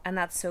 and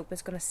that soap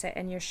is going to sit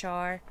in your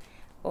shower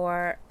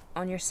or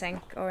on your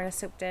sink or in a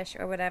soap dish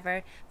or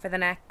whatever for the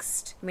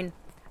next,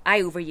 I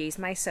overuse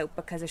my soap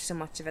because there's so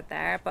much of it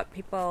there, but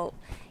people,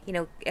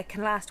 it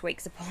can last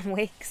weeks upon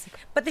weeks.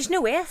 But there's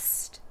no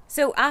waste.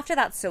 So after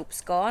that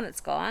soap's gone,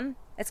 it's gone.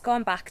 It's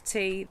gone back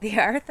to the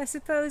earth, I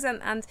suppose,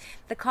 and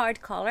the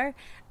card collar,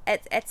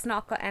 it's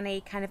not got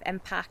any kind of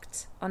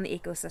impact on the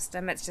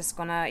ecosystem. It's just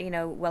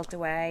gonna, wilt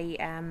away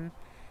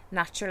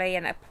naturally,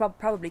 and it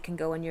probably can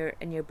go in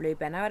your blue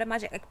bin. I would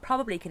imagine it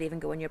probably could even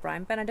go in your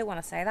brown bin. I don't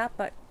want to say that,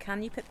 but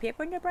can you put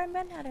paper in your brown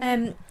bin? I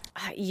don't know.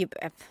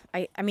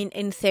 I mean,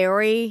 in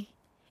theory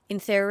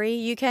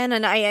you can,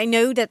 and I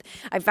know that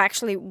I've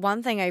actually,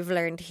 one thing I've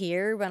learned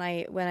here when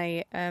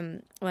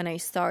I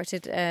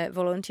started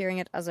volunteering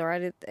at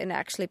Azora, in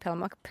actually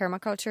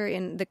permaculture,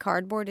 in the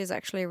cardboard is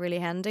actually really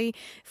handy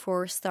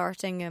for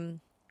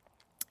starting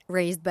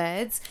raised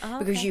beds.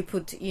 Because you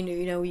put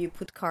you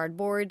put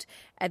cardboard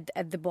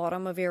at the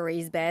bottom of your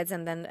raised beds,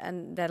 and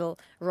that'll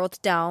rot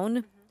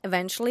down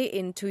eventually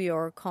into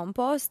your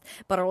compost,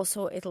 but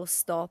also it'll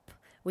stop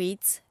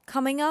weeds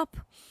coming up.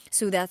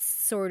 So that's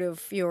sort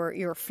of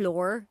your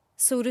floor,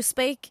 so to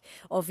speak,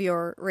 of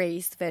your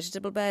raised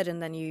vegetable bed,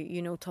 and then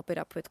you top it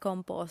up with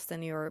compost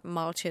and you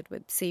mulch it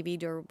with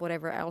seaweed or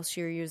whatever else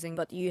you're using.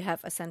 But you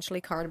have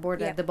essentially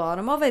cardboard at the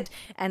bottom of it,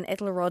 and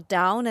it'll rot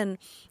down. And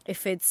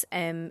if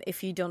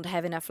if you don't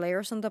have enough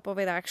layers on top of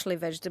it, actually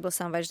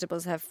some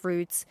vegetables have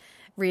roots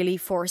really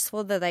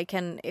forceful that they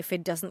can, if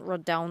it doesn't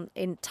rot down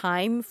in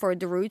time for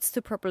the roots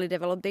to properly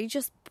develop, they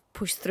just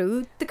push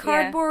through the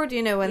cardboard,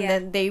 and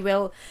then they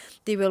will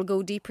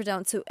go deeper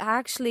down. So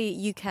actually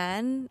you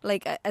can,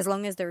 like, as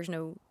long as there's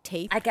no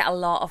tape. I get a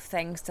lot of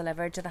things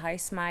delivered to the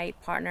house. My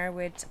partner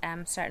would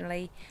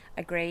certainly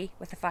agree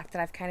with the fact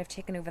that I've kind of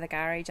taken over the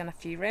garage and a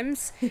few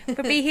rooms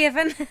for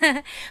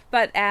Beehaven.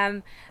 But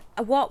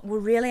what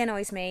really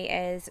annoys me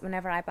is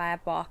whenever I buy a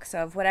box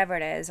of whatever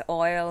it is,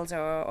 oils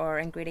or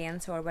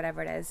ingredients or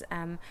whatever it is,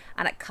 and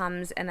it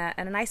comes in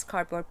a nice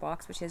cardboard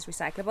box which is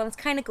recyclable. And it's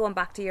kind of going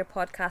back to your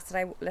podcast that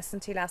I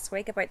listened to last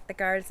week about the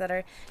girls that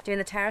are doing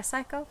the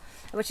TerraCycle,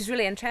 which is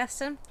really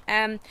interesting.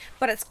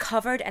 But it's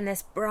covered in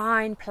this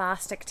brown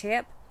plastic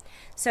tape.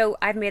 So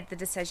I've made the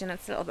decision,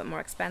 it's a little bit more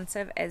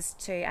expensive, is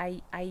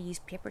I use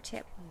paper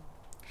tape,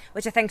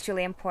 which I think is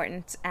really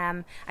important.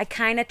 I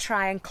kind of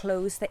try and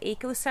close the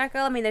eco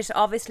circle. I mean, there's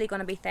obviously going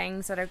to be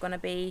things that are going to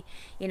be,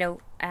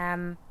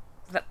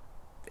 that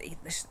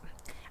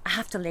I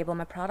have to label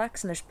my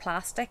products, and there's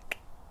plastic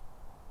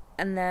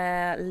in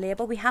the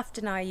label. We have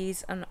to now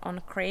use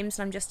on creams,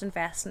 and I'm just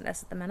investing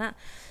this at the minute.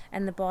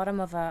 In the bottom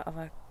of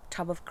a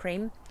tub of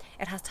cream,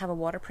 it has to have a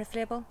waterproof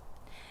label.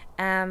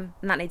 And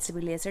that needs to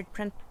be laser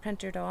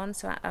printed on.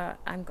 So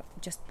I'm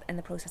just in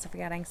the process of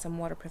getting some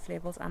waterproof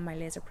labels and my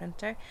laser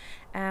printer.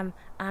 I'm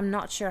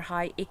not sure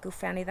how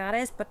eco-friendly that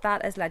is, but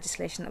that is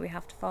legislation that we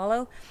have to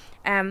follow.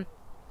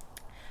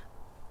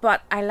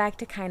 But I like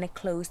to kind of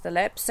close the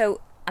loop.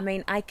 So, I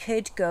mean, I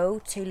could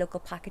go to local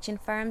packaging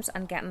firms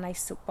and get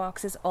nice soap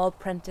boxes all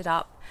printed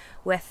up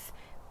with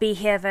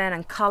Beehaven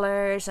and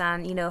colours,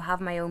 and have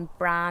my own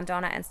brand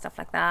on it and stuff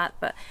like that.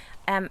 But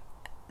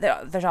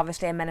there's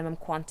obviously a minimum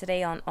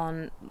quantity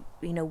on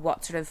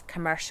what sort of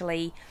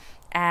commercially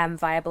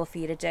viable for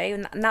you to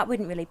do, and that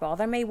wouldn't really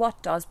bother me.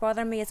 What does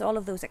bother me is all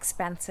of those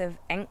expensive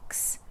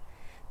inks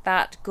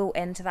that go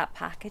into that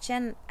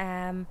packaging.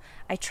 I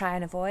try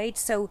and avoid.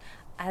 So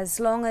as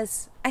long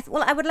as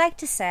I would like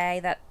to say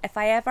that if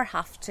I ever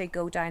have to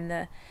go down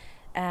the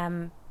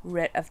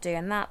route of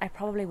doing that, I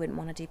probably wouldn't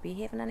want to do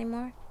Beehaven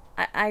anymore.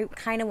 I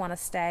kind of want to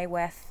stay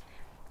with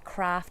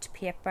craft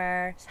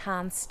paper,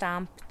 hand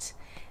stamped,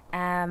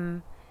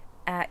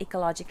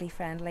 ecologically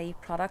friendly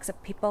products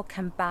that people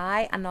can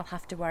buy and not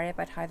have to worry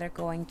about how they're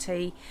going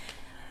to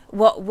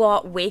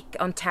what week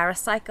on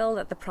TerraCycle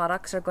that the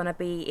products are going to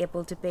be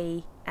able to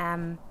be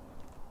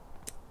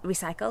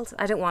recycled.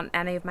 I don't want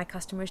any of my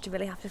customers to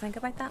really have to think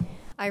about that.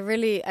 I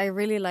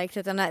really liked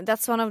it, and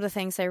that's one of the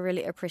things I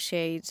really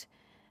appreciate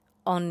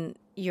on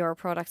your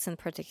products in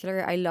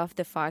particular. I love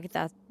the fact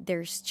that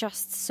there's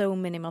just so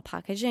minimal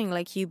packaging.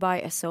 Like, you buy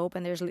a soap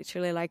and there's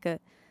literally like a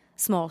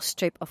small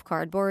strip of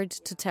cardboard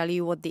to tell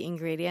you what the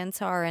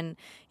ingredients are and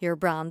your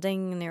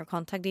branding and your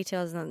contact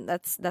details, and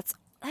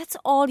that's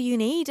all you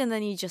need. And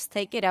then you just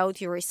take it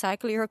out, you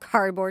recycle your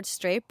cardboard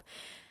strip,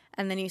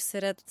 and then you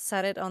set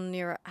it on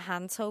your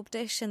hand soap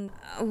dish. And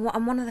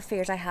one of the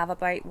fears I have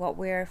about what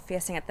we're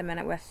facing at the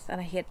minute with,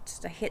 and I hate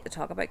to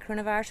talk about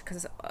coronavirus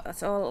because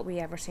it's all we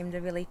ever seem to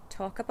really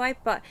talk about,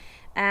 but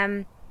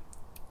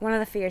one of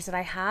the fears that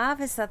I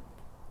have is that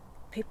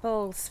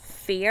people's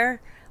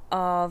fear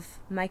of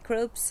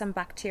microbes and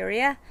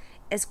bacteria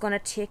is going to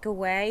take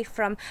away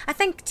from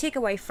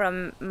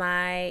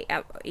my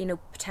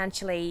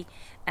potentially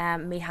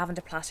me having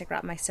to plastic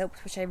wrap my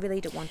soaps, which I really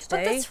don't want to do.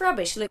 But that's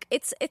rubbish. Look,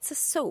 it's a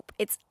soap.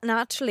 It's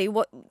naturally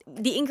what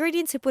the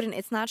ingredients you put in.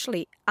 It's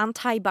naturally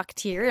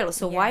antibacterial.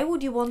 So why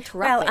would you want to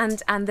wrap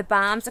it? And the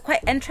balms are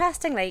quite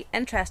interestingly.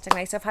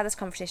 So I've had this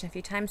conversation a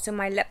few times. So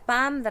my lip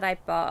balm that I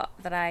bought,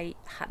 that I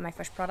had my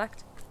first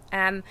product,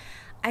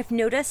 I've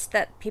noticed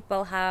that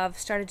people have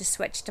started to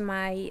switch to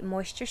my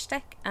moisture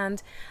stick,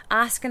 and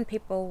asking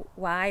people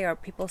why, or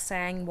people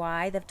saying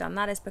why they've done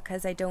that, is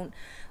because they don't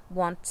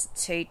want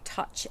to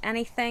touch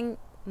anything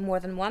more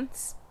than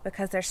once.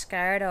 because they're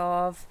scared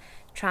of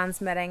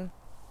transmitting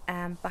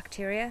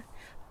bacteria.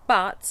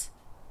 But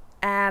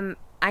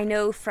I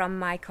know from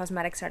my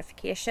cosmetic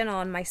certification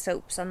on my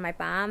soaps, on my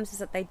balms, is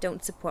that they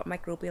don't support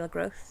microbial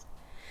growth.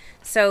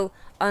 So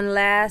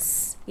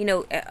unless,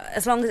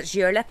 as long as it's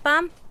your lip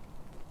balm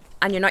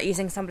and you're not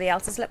using somebody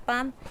else's lip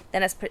balm,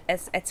 then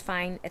it's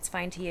fine. It's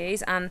fine to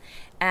use. And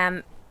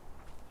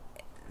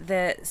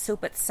the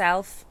soap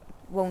itself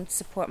won't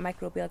support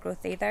microbial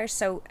growth either.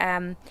 So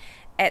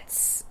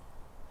it's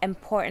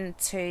important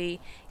to,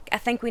 I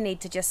think we need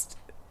to just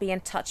be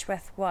in touch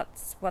with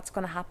what's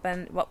going to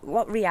happen,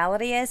 what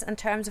reality is in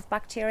terms of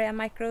bacteria and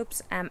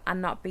microbes, and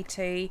not be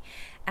too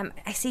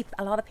I see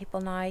a lot of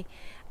people now,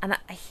 and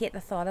I hate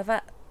the thought of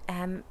it,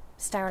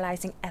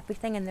 sterilising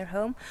everything in their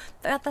home.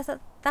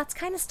 That's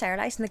kind of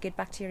sterilising the good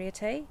bacteria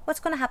too. What's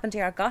going to happen to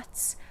our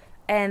guts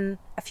in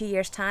a few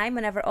years' time,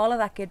 whenever all of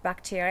that good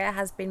bacteria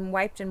has been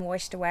wiped and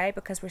washed away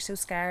because we're so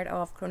scared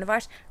of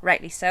coronavirus?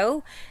 Rightly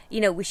so.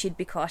 We should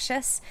be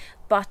cautious,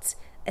 but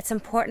it's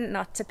important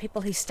not to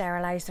people who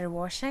sterilise their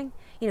washing,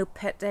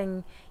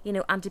 putting,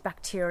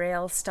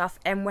 antibacterial stuff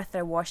in with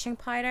their washing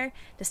powder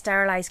to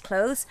sterilise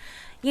clothes.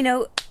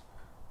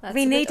 That's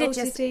we need to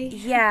OCD.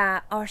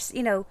 just,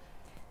 or,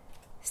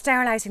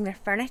 sterilising their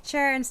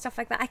furniture and stuff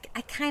like that.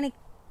 I kind of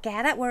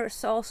get it, we're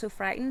all so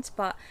frightened,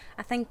 but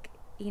I think,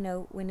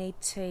 we need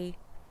to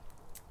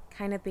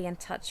kind of be in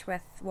touch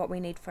with what we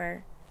need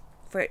for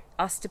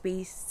us to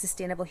be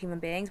sustainable human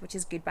beings, which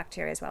is good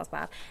bacteria as well as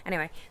bad.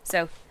 Anyway,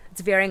 so it's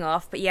veering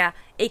off, but yeah,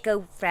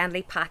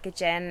 eco-friendly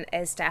packaging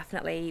is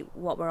definitely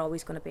what we're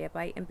always going to be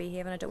about in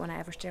Beehaven. I don't want to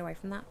ever stray away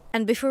from that.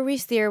 And before we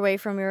steer away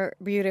from your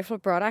beautiful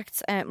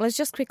products, let's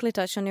just quickly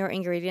touch on your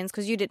ingredients,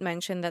 because you did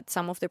mention that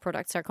some of the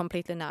products are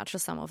completely natural,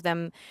 some of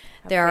them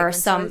there are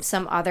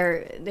some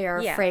other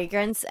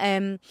fragrance.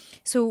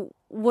 So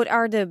what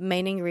are the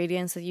main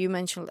ingredients that you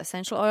mentioned?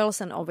 Essential oils,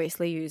 and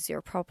obviously use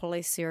your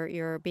propolis,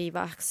 your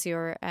beeswax,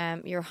 your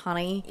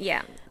honey.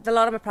 Yeah, a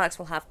lot of my products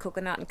will have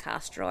coconut and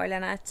castor oil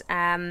in it.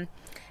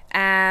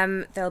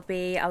 There'll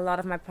be a lot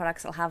of my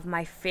products will have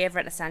my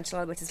favourite essential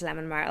oil, which is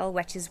lemon myrtle,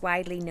 which is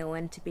widely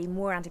known to be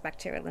more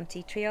antibacterial than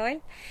tea tree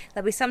oil.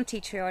 There'll be some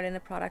tea tree oil in the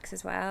products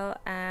as well.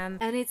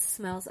 And it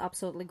smells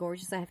absolutely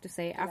gorgeous, I have to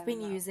say. I've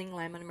been using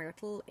lemon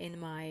myrtle in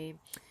my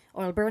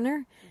oil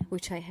burner,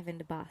 which I have in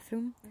the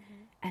bathroom.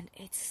 And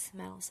it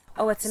smells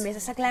it's amazing.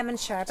 It's like lemon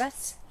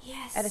sherbet.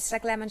 Yes. It's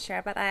like lemon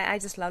sherbet. I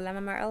just love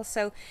lemon myrtle.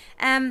 So,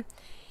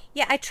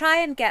 I try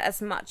and get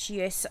as much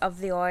use of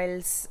the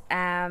oils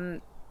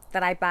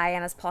that I buy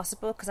in as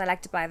possible, because I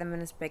like to buy them in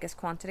as big as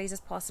quantities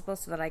as possible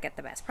so that I get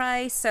the best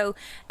price. So,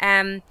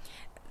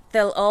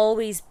 there'll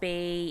always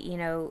be,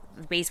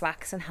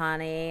 beeswax and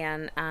honey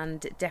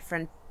and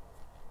different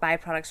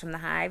byproducts from the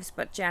hives,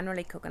 but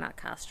generally coconut,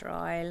 castor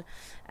oil.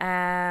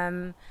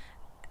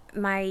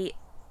 My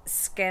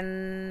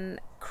skin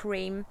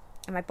cream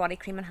and my body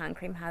cream and hand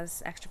cream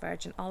has extra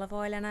virgin olive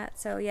oil in it.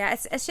 So yeah,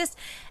 it's just,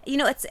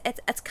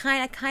 it's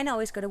kind of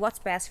always go to what's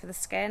best for the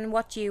skin.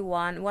 What do you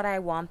want? What I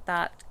want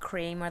that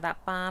cream or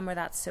that balm or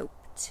that soap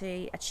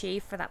to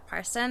achieve for that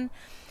person.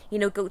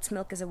 Goat's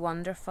milk is a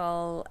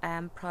wonderful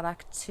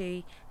product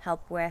to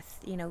help with,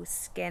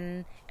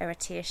 skin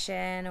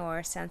irritation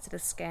or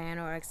sensitive skin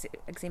or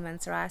eczema and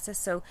psoriasis.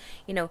 So,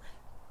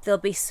 there'll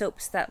be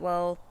soaps that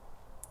will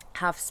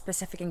have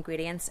specific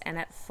ingredients in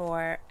it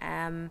for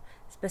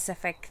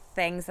specific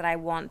things that I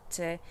want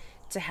to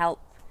help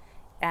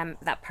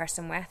that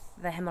person with.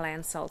 The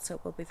Himalayan salt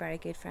soap will be very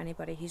good for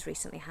anybody who's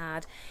recently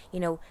had,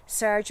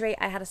 surgery.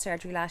 I had a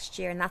surgery last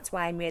year, and that's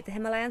why I made the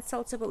Himalayan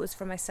salt soap. It was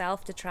for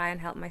myself to try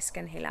and help my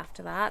skin heal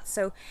after that.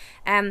 So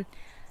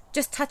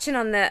just touching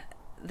on the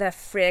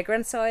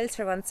fragrance oils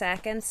for 1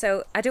 second.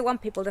 So I don't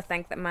want people to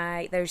think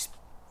that there's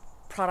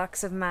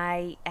products of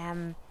my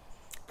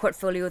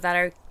portfolio that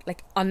are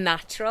like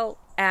unnatural.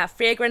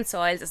 Fragrance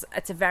oils,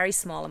 it's a very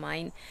small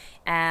amount,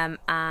 and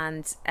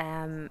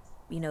I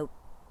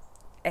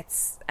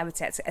would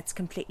say it's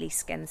completely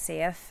skin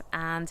safe,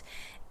 and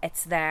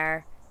it's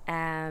there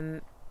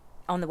on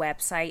the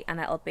website, and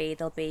there'll be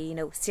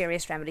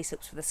serious remedy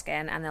soaps for the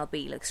skin, and there'll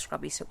be like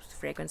scrubby soaps with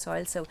fragrance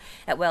oil. So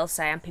it will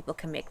say, and people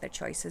can make their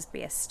choices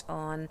based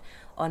on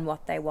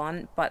what they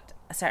want. But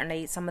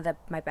certainly some of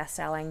my best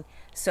selling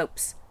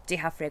soaps do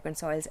have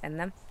fragrance oils in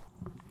them.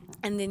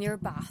 And then your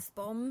bath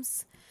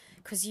bombs,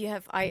 because you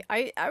have,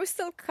 I was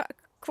still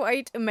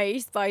quite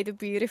amazed by the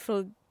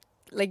beautiful,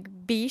 like,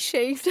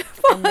 bee-shaped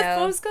bath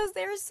bombs, because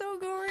they're so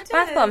gorgeous.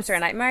 Bath bombs are a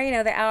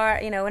nightmare. They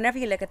are, whenever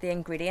you look at the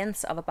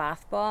ingredients of a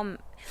bath bomb,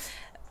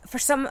 for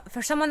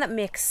someone that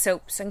makes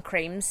soaps and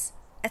creams,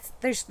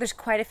 there's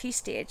quite a few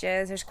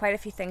stages. There's quite a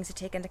few things to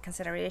take into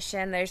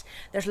consideration. There's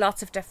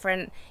lots of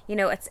different,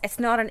 it's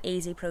not an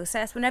easy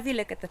process. Whenever you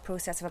look at the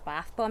process of a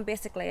bath bomb,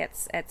 basically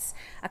it's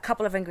a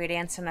couple of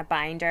ingredients and a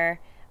binder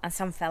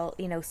some fill,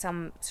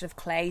 some sort of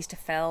clays to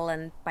fill,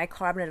 and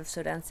bicarbonate of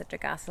soda and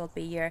citric acid will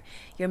be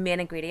your main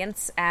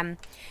ingredients in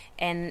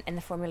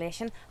the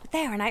formulation. But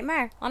they are a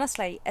nightmare,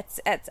 honestly.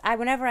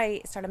 Whenever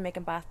I started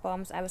making bath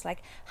bombs, I was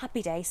like,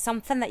 happy day,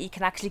 something that you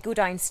can actually go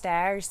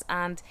downstairs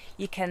and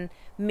you can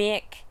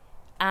make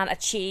and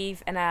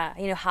achieve in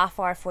a half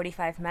hour,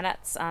 45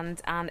 minutes,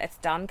 and it's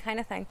done,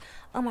 kind of thing.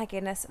 Oh my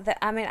goodness!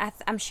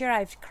 I'm sure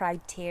I've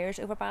cried tears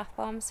over bath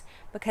bombs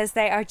because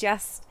they are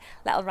just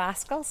little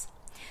rascals.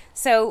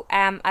 So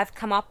I've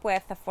come up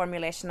with a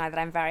formulation now that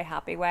I'm very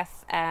happy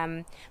with.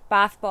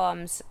 Bath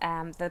bombs,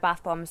 the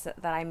bath bombs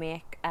that I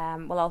make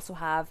will also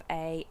have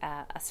a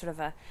sort of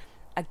a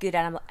good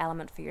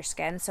element for your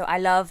skin. So I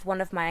love,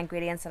 one of my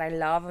ingredients that I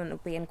love, and it'll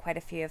be in quite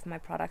a few of my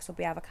products, will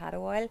be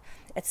avocado oil.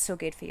 It's so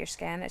good for your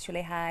skin. It's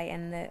really high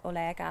in the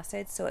oleic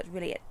acid, so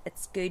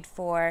it's good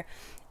for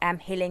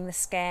healing the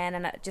skin,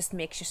 and it just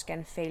makes your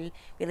skin feel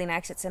really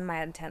nice. It's in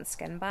my Intense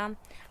Skin Balm,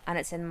 and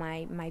it's in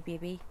my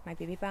baby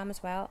balm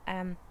as well.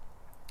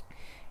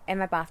 In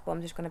my bath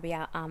bombs there's going to be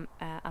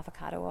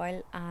avocado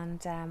oil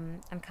and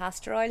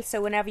castor oil.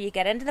 So whenever you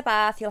get into the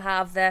bath, you'll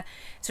have the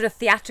sort of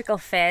theatrical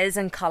fizz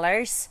and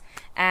colours,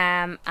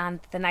 and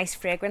the nice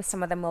fragrance.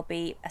 Some of them will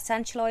be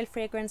essential oil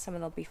fragrance, some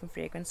of them will be from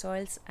fragrance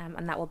oils,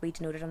 and that will be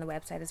denoted on the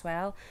website as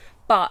well.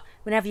 But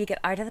whenever you get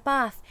out of the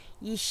bath,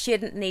 you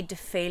shouldn't need to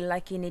feel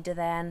like you need to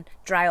then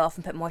dry off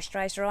and put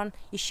moisturiser on.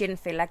 You shouldn't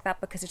feel like that,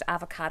 because there's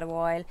avocado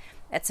oil.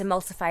 It's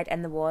emulsified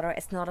in the water.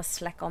 It's not as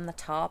slick on the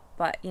top,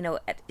 but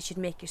it should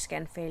make your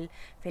skin feel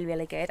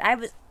really good.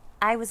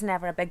 I was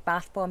never a big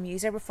bath bomb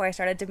user before I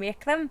started to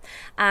make them,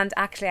 and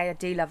actually I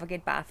do love a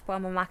good bath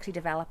bomb. I'm actually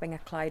developing a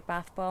cloud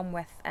bath bomb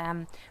with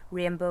a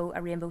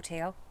rainbow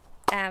tail.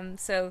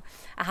 So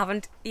I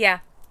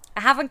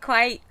haven't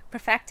quite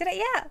perfected it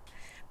yet.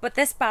 But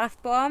this bath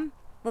bomb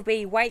will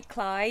be white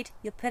cloud.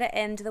 You'll put it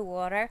into the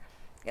water,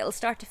 it'll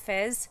start to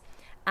fizz,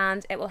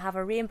 and it will have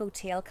a rainbow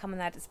tail coming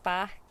out its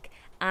back,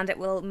 and it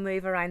will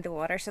move around the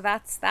water. So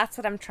that's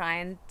what I'm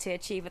trying to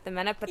achieve at the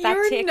minute. But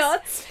that takes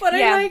nuts, but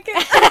I like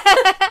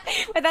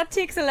it. But that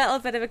takes a little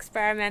bit of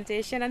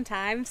experimentation and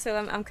time. So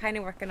I'm kind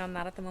of working on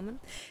that at the moment.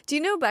 Do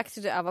you know, back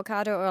to the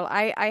avocado oil?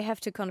 I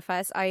have to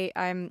confess, I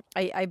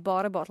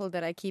bought a bottle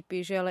that I keep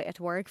usually at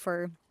work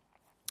for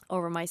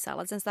over my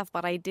salads and stuff,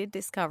 but I did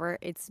discover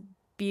its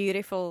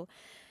beautiful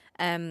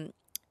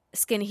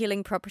skin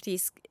healing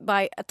properties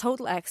by a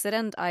total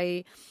accident.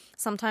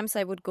 Sometimes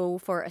I would go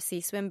for a sea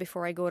swim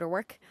before I go to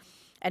work,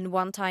 and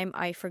one time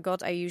I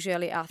forgot. I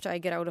usually, after I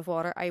get out of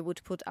water, I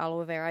would put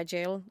aloe vera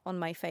gel on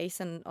my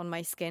face and on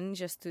my skin,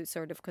 just to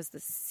sort of, because the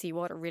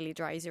seawater really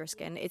dries your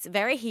skin. It's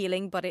very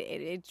healing, but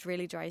it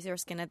really dries your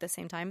skin at the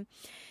same time.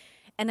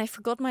 And I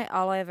forgot my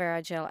aloe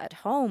vera gel at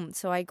home.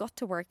 So I got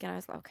to work and I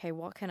was like, okay,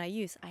 what can I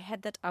use? I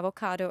had that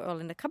avocado oil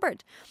in the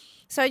cupboard.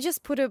 So I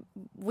just put a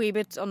wee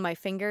bit on my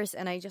fingers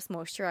and I just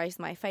moisturized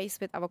my face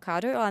with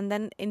avocado oil. And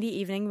then in the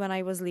evening when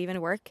I was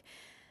leaving work,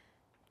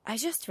 I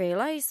just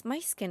realized my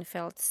skin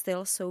felt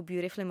still so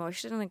beautifully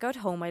moisturized. And I got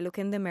home, I look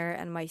in the mirror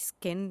and my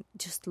skin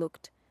just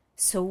looked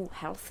so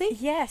healthy.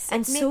 Yes,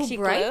 and it so makes you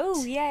bright.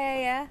 Glow.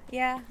 Yeah.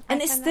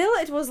 And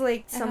it was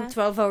like some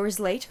 12 hours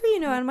later,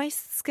 and my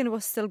skin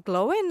was still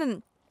glowing.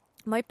 And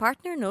my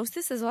partner knows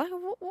this as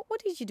well.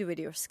 What did you do with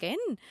your skin?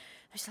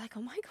 I was like,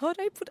 oh my God,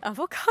 I put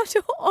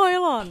avocado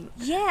oil on.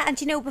 Yeah, and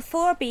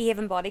before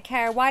Beehaven Body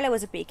Care, while I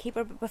was a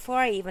beekeeper, but before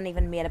I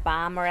even made a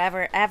balm or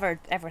ever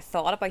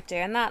thought about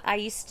doing that, I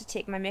used to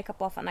take my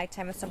makeup off at night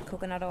time with some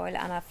coconut oil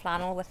and a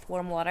flannel with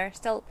warm water.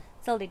 Still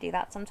do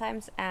that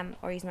sometimes,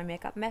 or use my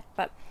makeup mitt.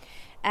 But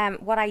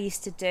what I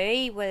used to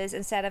do was,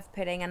 instead of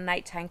putting a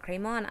nighttime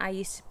cream on, I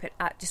used to put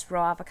just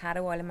raw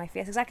avocado oil in my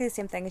face, exactly the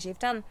same thing as you've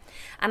done.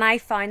 And I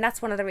found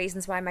that's one of the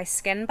reasons why my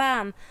skin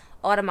balm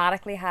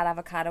automatically had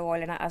avocado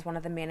oil in it as one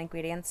of the main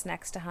ingredients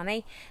next to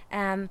honey.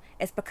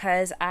 It's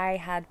because I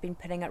had been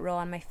putting it raw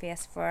on my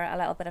face for a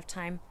little bit of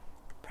time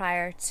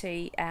prior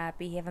to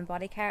Beehaven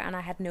Body Care, and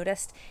I had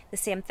noticed the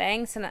same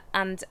things.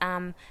 And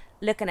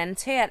looking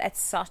into it, it's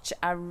such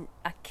a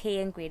key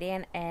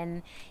ingredient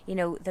in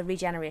the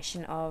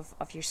regeneration of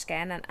your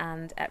skin,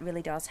 and it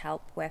really does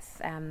help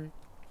with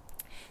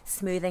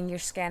smoothing your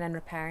skin and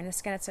repairing the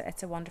skin.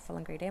 It's a wonderful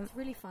ingredient. It's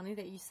really funny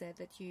that you said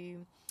that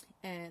you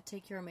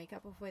take your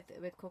makeup off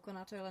with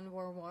coconut oil and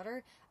warm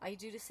water. I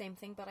do the same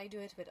thing, but I do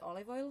it with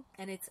olive oil,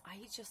 and I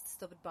just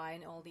stopped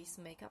buying all these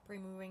makeup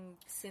removing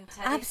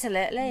synthetic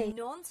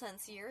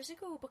nonsense years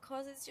ago,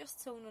 because it's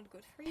just so not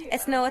good for you.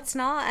 It's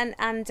not,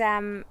 and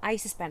I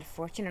used to spend a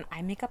fortune on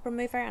eye makeup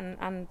remover,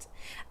 and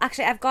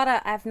actually I've got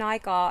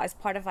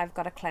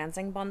a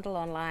cleansing bundle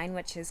online,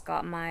 which has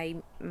got my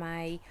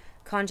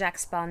konjac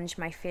sponge,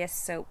 my face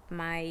soap,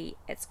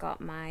 it's got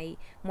my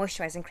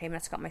moisturising cream, and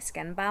it's got my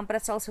skin balm, but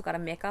it's also got a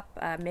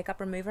makeup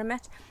remover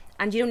mitt,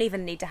 and you don't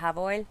even need to have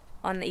oil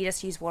on it. You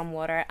just use warm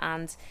water,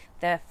 and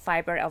the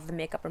fibre of the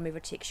makeup remover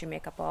takes your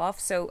makeup off.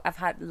 So I've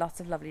had lots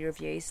of lovely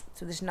reviews.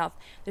 So there's no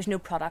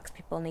products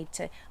people need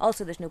to.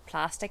 Also, there's no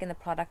plastic in the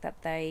product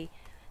that they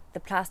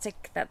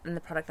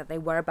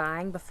were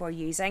buying before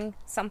using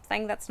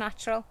something that's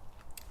natural.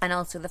 and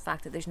also the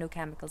fact that there's no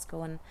chemicals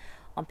going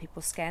on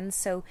people's skins.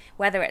 So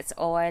whether it's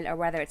oil or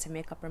whether it's a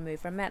makeup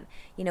remover mitt,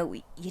 you know,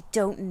 you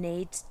don't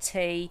need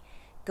to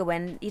go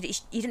in, you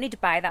don't need to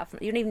buy that from,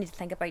 you don't even need to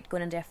think about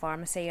going into a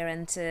pharmacy or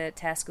into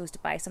Tesco's to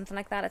buy something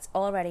like that. It's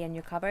already in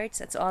your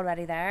cupboards, it's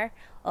already there.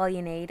 All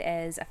you need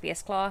is a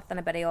face cloth and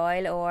a bit of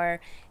oil, or,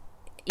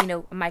 you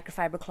know, a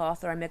microfiber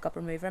cloth or a makeup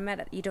remover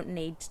mitt. You don't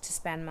need to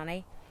spend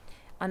money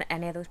on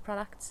any of those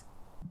products.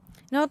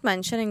 Not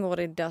mentioning what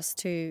it does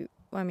to,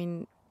 I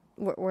mean,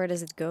 where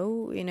does it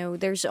go? You know,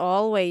 there's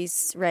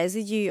always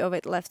residue of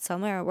it left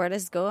somewhere. Where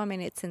does it go? I mean,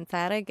 it's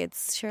synthetic.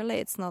 Surely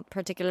it's not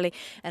particularly,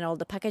 and all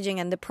the packaging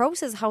and the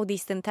process how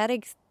these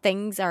synthetic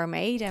things are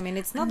made. I mean,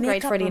 it's not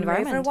great for the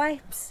environment.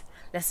 Wipes.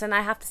 Listen,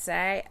 I have to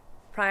say,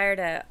 prior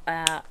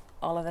to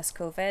all of this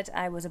COVID,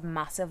 I was a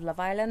massive Love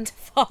Island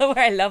follower.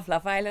 I love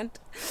Love Island,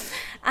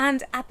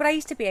 but I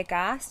used to be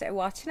aghast at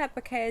watching it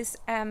because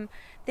the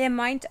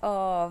amount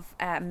of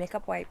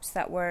makeup wipes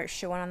that were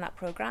shown on that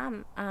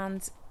programme,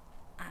 and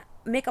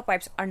makeup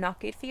wipes are not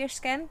good for your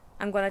skin.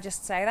 I'm going to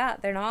just say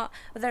that. They're not.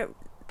 But they're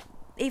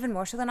even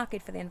more so, they're not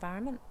good for the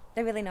environment.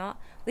 They're really not.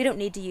 We don't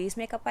need to use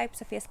makeup wipes.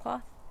 A face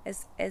cloth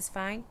is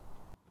fine.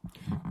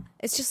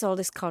 It's just all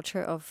this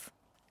culture of,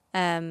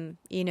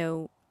 you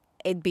know,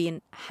 it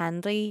being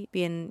handy,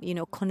 being, you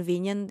know,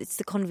 convenient. It's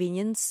the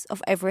convenience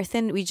of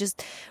everything.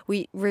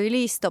 We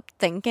really stopped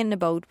thinking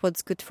about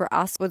what's good for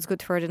us, what's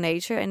good for the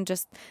nature, and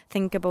just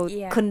think about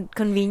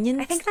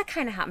convenience. I think that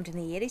kind of happened in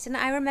the 80s, and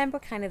I remember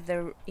kind of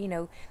the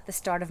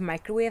start of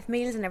microwave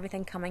meals and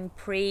everything coming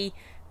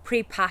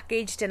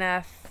pre-packaged in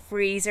a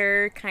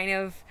freezer kind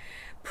of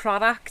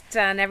product,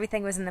 and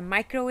everything was in the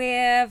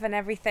microwave, and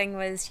everything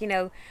was, you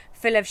know,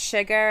 full of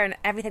sugar, and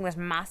everything was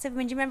massive. I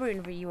mean, do you remember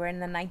when you were in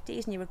the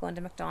 90s and you were going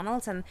to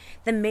McDonald's, and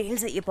the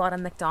meals that you bought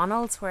in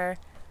McDonald's were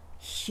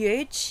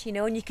huge, you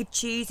know, and you could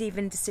choose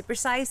even to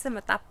supersize them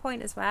at that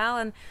point as well.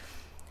 And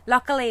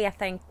luckily, I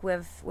think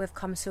we've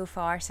come so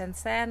far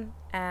since then,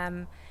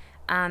 and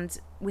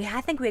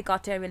I think we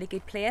got to a really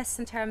good place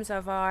in terms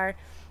of our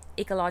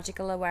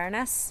ecological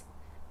awareness.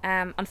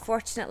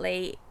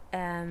 Unfortunately,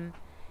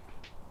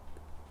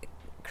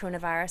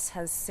 coronavirus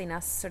has seen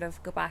us sort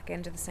of go back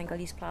into the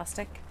single-use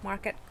plastic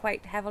market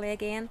quite heavily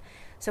again.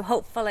 So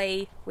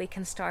hopefully we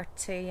can start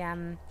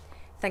to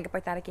think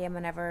about that again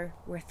whenever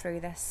we're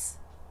through this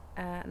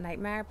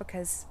nightmare,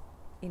 because,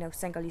 you know,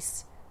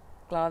 single-use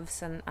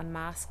gloves and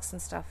masks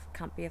and stuff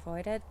can't be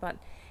avoided. But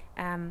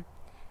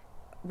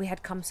we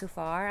had come so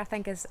far, I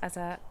think, as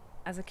a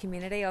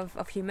community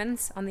of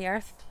humans on the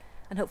earth,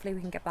 and hopefully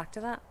we can get back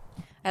to that.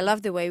 I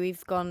love the way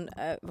we've gone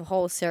a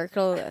whole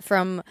circle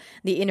from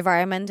the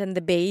environment and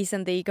the bees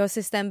and the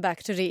ecosystem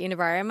back to the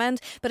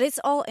environment, but it's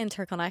all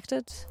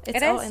interconnected. It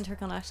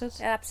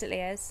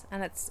absolutely is,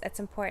 and it's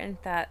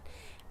important that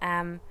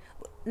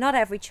not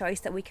every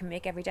choice that we can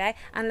make every day.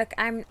 And look,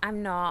 I'm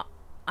not.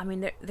 I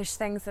mean, there's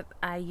things that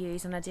I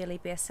use on a daily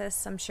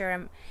basis. I'm sure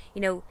I'm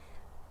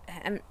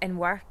in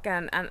work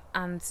and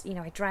you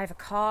know, I drive a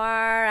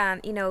car,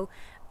 and, you know,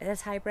 it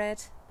is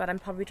hybrid, but I'm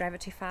probably driving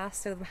too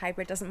fast, so the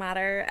hybrid doesn't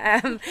matter.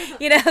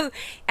 You know,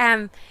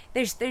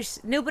 there's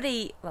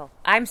nobody. Well,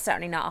 I'm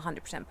certainly not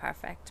 100%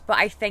 perfect, but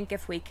I think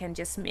if we can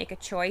just make a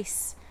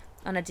choice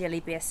on a daily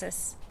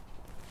basis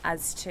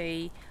as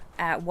to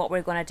what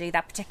we're going to do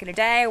that particular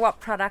day, or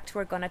what product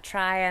we're going to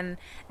try and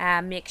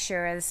make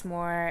sure is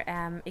more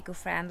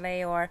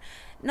eco-friendly, or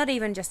not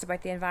even just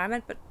about the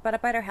environment, but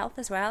about our health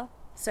as well.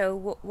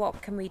 So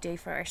what can we do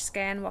for our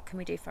skin? What can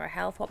we do for our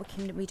health? What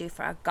can we do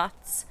for our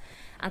guts?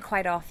 And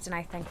quite often,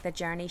 I think the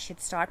journey should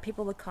start.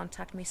 People would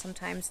contact me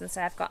sometimes and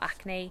say, I've got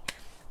acne,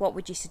 what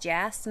would you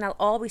suggest? And I'll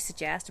always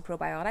suggest a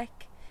probiotic.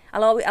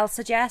 I'll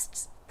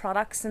suggest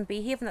products and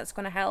Beehaven that's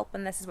going to help,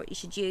 and this is what you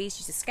should use.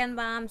 Use a skin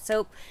balm,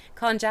 soap,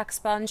 konjac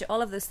sponge,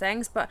 all of those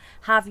things. But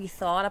have you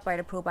thought about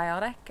a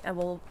probiotic? And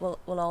will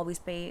always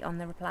be on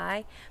the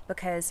reply,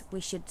 because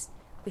we should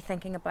be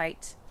thinking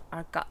about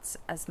our guts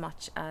as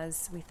much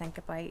as we think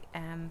about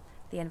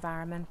the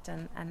environment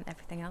and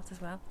everything else as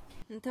well.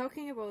 And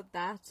talking about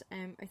that,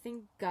 I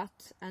think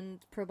gut and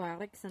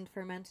probiotics and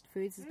fermented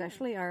foods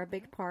especially are a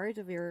big part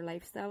of your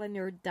lifestyle and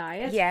your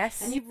diet.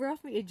 Yes. And you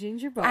brought me a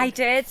ginger bug. I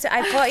did. So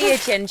I bought you a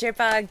ginger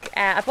bug.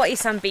 I bought you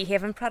some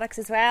Beehaven products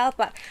as well,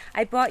 but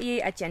I bought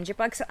you a ginger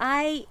bug. So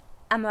I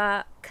am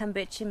a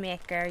kombucha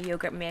maker,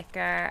 yogurt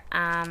maker,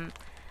 and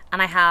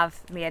I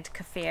have made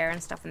kefir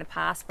and stuff in the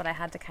past, but I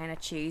had to kind of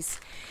choose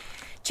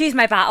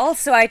my battles.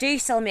 So I do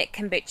still make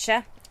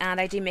kombucha, and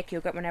I do make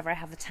yogurt whenever I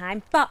have the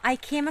time. But I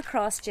came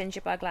across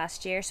ginger bug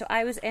last year. So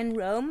I was in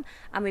Rome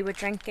and we were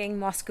drinking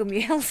Moscow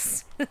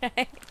mules.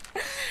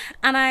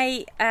 And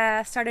I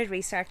started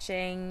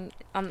researching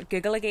on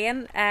Google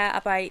again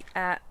about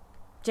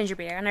ginger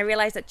beer. And I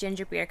realised that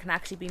ginger beer can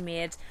actually be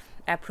made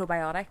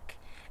probiotic.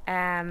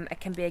 It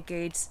can be a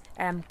good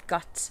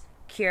gut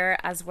cure,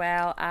 as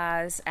well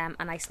as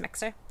a nice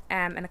mixer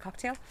in a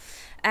cocktail.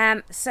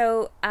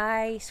 So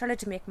I started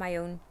to make my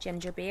own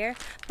ginger beer,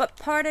 but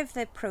part of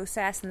the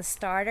process and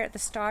the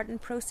starting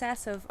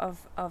process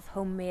of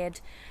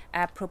homemade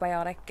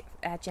probiotic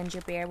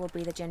ginger beer will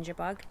be the ginger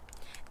bug.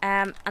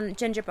 And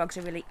ginger bugs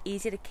are really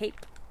easy to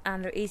keep,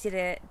 and they're easy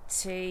to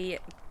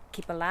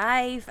keep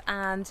alive,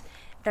 and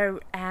they're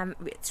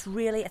it's a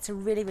really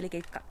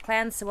good gut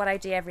cleanse. So what I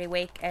do every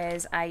week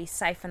is I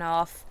siphon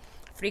off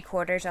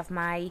 3/4 of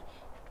my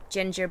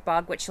ginger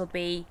bug, which will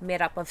be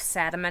made up of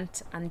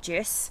sediment and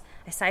juice.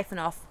 I siphon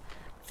off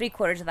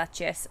 3/4 of that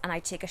juice, and I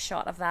take a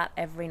shot of that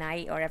every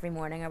night or every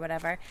morning or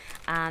whatever,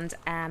 and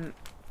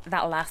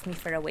that'll last me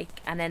for a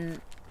week. And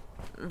in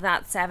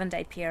that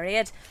 7-day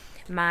period,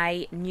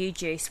 my new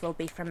juice will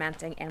be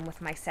fermenting in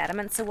with my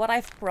sediment. So what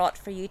I've brought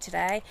for you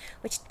today,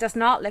 which does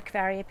not look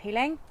very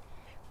appealing,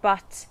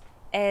 but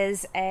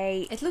is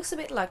it looks a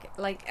bit like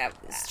a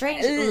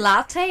strange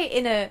latte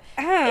in a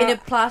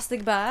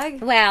plastic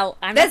bag. Well,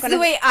 that's the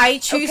way I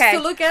choose to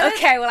look at it.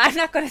 Okay, well, I'm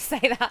not going to say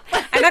that.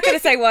 I'm not going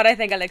to say what I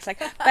think it looks like.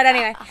 But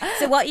anyway,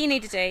 so what you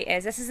need to do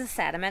is, this is a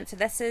sediment. So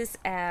this is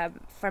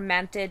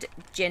fermented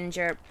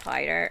ginger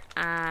powder,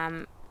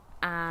 and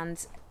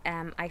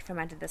I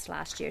fermented this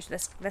last year. So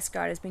this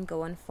gourd has been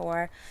going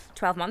for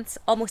 12 months,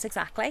 almost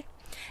exactly.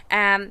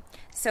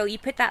 So you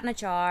put that in a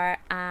jar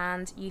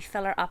and you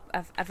fill her up.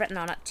 I've written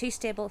on it 2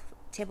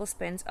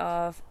 tablespoons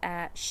of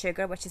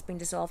sugar, which has been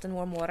dissolved in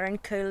warm water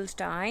and cooled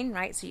down,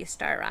 right? So you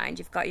stir around.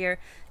 You've got your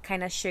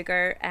kind of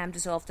sugar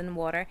dissolved in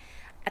water,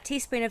 a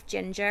teaspoon of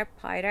ginger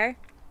powder,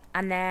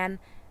 and then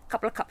a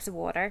couple of cups of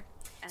water.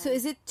 So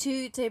is it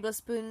 2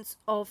 tablespoons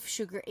of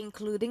sugar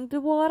including the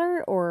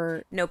water,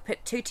 or no?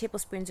 Put 2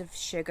 tablespoons of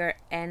sugar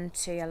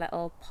into a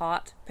little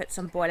pot. Put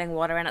some boiling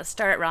water in it.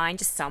 Stir it around,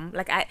 just some.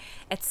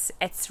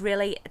 It's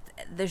really,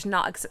 there's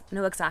no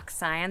exact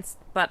science,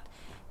 but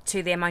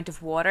to the amount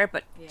of water,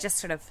 but just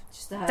sort of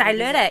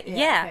dilute it.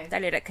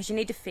 Dilute it, because you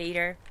need to feed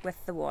her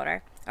with the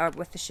water or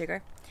with the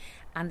sugar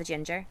and the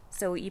ginger.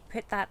 So you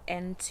put that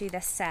into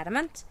this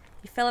sediment.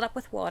 You fill it up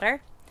with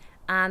water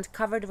and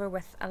cover it over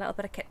with a little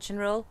bit of kitchen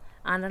roll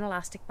and an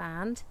elastic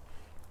band,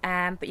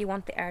 but you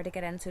want the air to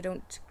get in, so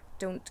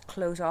don't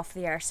close off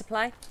the air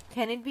supply.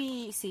 Can it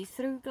be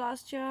see-through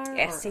glass jar?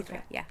 Yes, see-through.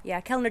 Okay.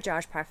 Yeah. Kilner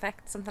jar's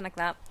perfect, something like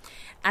that.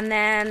 And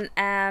then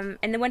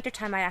in the winter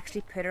time, I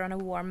actually put her on a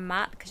warm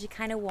mat, because you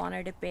kind of want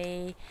her to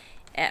be.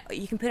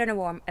 You can put her in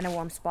a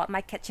warm spot. My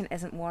kitchen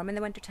isn't warm in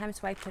the winter time,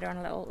 so I put her on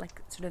a little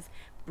sort of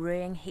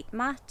brewing heat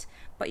mat.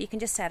 But you can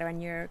just set her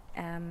in your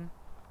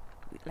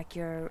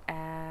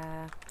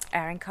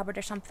airing cupboard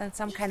or something,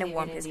 some kind of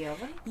warm place. In the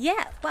oven?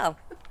 Yeah, well,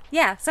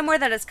 yeah, somewhere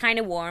that is kind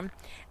of warm,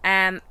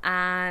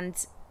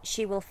 and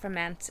she will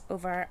ferment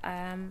over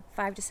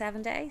 5 to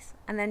 7 days,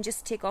 and then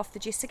just take off the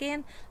juice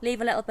again, leave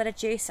a little bit of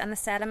juice and the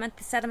sediment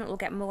will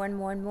get more and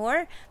more and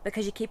more,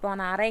 because you keep on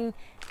adding.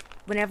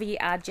 Whenever you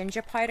add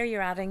ginger powder,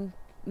 you're adding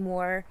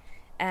more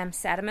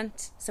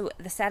sediment, so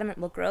the sediment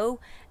will grow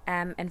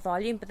in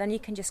volume, but then you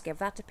can just give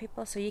that to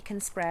people, so you can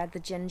spread the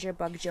ginger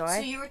bug joy. So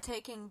you're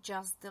taking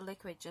just the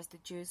liquid, just the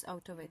juice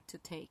out of it to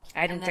take.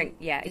 I don't think,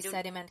 the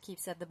sediment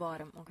keeps at the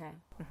bottom. Okay.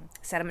 Mm-hmm.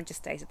 Sediment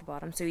just stays at the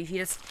bottom. So if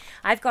you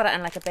I've got it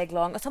in like a big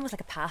long, it's almost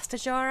like a pasta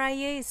jar I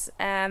use.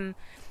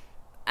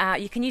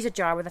 You can use a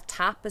jar with a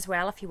tap as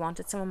well if you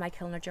wanted. Some of my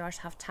Kilner jars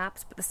have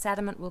taps, but the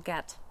sediment will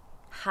get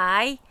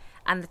high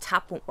and the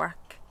tap won't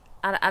work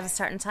at a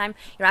certain time.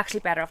 You're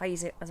actually better off, I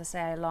use it, as I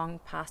say, a long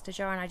pasta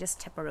jar, and I just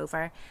tip her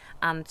over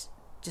and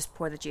just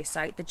pour the juice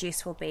out. The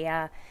juice will be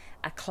it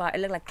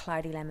look like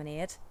cloudy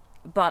lemonade,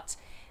 but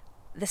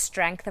the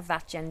strength of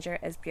that ginger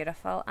is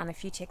beautiful. And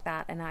if you take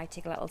that, and I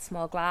take a little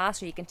small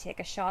glass, or you can take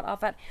a shot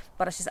of it,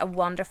 but it's just a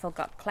wonderful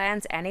gut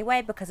cleanse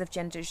anyway, because of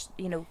ginger's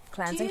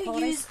cleansing qualities. Do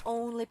you use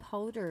only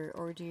powder,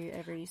 or do you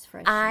ever use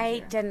fresh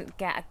I ginger? didn't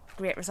get a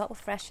great result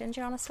with fresh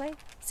ginger, honestly.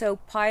 So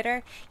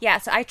powder,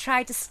 so I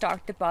tried to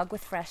start the bug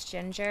with fresh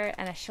ginger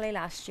initially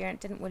last year, and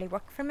it didn't really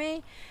work for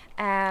me,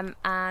 and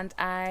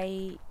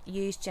I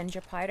used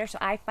ginger powder. So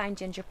I find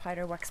ginger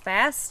powder works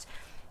best.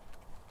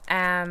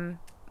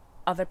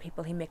 Other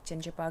people who make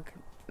ginger bug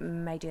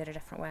may do it a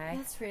different way.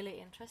 That's really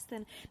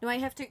interesting. No, I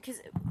have to, because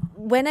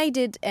when I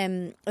did a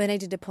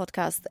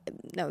podcast,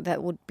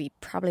 that would be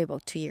probably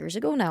about 2 years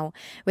ago now,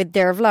 with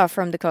Dervla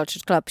from the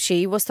Cultured Club.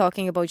 She was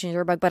talking about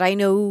ginger bug, but I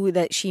know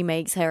that she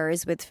makes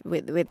hers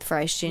with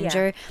fresh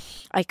ginger. Yeah.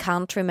 I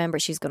can't remember.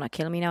 She's gonna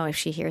kill me now if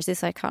she hears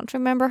this. I can't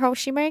remember how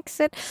she makes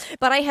it,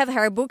 but I have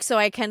her book, so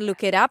I can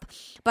look it up.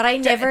 But I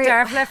never.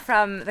 Dervla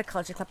from the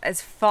Cultured Club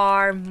is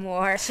far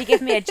more. She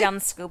gave me a John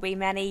Scobie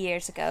many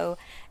years ago.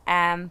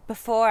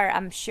 Before,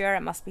 I'm sure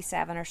it must be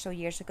 7 or so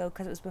years ago,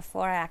 because it was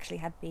before I actually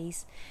had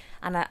bees,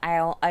 and I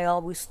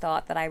always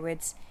thought that I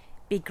would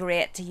be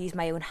great to use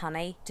my own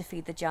honey to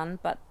feed the John,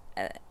 but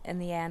in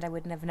the end I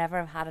would never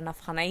have had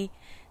enough honey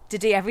to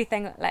do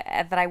everything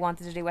that I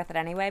wanted to do with it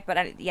anyway.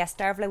 But yes,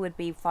 Dervla would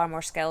be far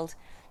more skilled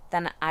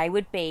than I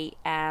would be,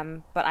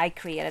 but I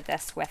created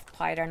this with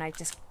powder, and I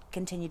just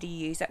continue to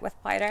use it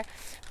with powder.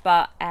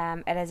 But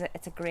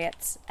it's a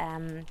great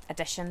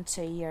addition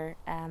to your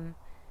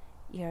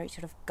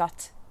sort of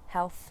gut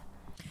health.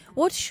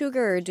 What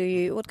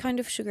kind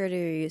of sugar do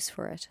you use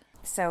for it?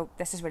 So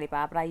this is really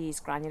bad, but I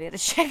use granulated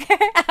sugar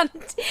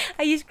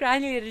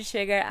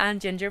and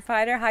ginger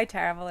powder. How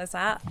terrible is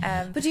that?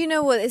 But you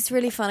know what? It's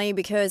really funny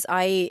because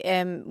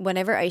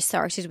whenever I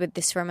started with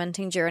this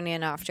fermenting journey,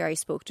 and after I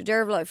spoke to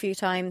Dervla a few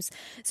times,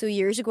 so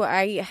years ago,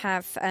 I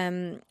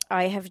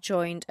have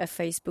joined a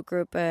Facebook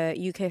group,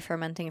 UK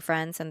Fermenting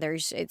Friends, and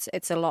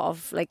it's a lot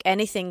of like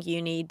anything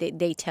you need.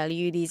 They tell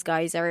you. These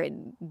guys are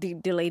the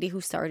lady who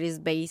started is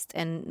based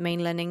in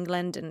mainland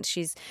England, and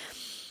she's.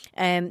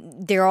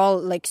 They're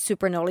all like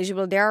super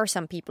knowledgeable. There are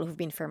some people who've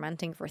been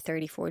fermenting for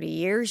 30, 40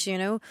 years, you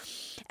know,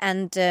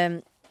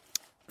 and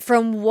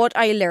from what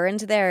I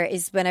learned there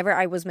is whenever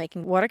I was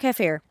making water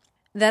kefir,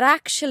 that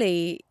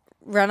actually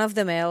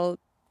run-of-the-mill,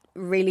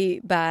 really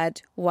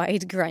bad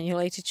white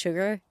granulated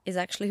sugar is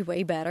actually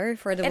way better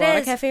for the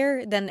water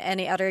kefir than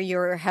any other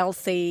your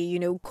healthy, you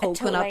know,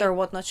 coconut or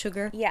whatnot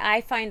sugar. Yeah,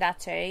 I find that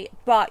too.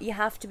 But you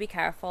have to be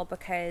careful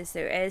because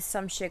there is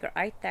some sugar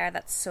out there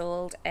that's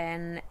sold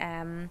in...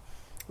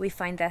 we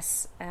find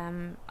this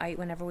out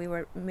whenever we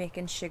were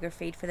making sugar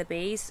feed for the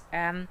bees.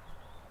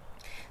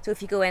 So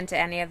if you go into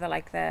any of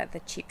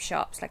the cheap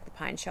shops, like the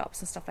pound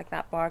shops and stuff like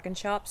that, bargain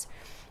shops,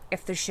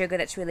 if there's sugar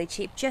that's really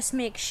cheap, just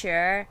make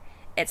sure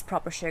it's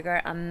proper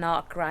sugar and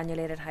not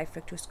granulated high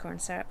fructose corn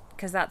syrup,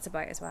 because that's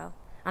about as well.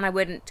 And I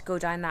wouldn't go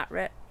down that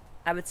route.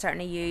 I would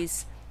certainly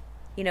use,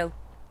 you know,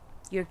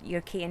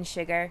 your cane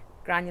sugar,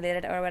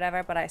 granulated or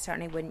whatever, but I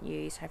certainly wouldn't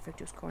use high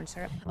fructose corn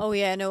syrup. Oh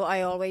yeah, no,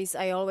 I always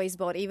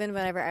bought, even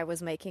whenever I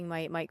was making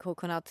my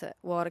coconut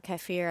water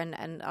kefir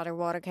and other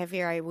water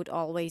kefir, I would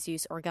always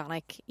use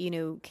organic, you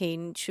know,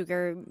 cane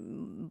sugar.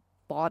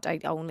 Bought, I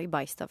only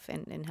buy stuff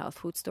in health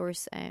food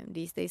stores.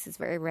 These days it's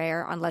very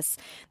rare unless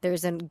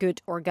there's a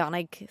good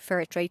organic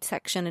fair trade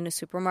section in a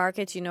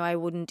supermarket. You know, I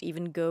wouldn't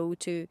even go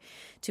to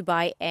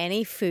buy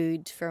any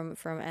food from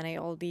any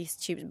all these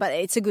cheap. But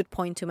it's a good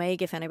point to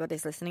make if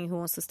anybody's listening who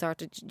wants to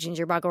start a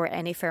ginger bag or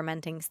any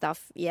fermenting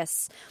stuff.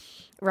 Yes,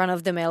 run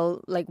of the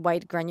mill like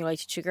white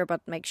granulated sugar,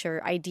 but make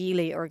sure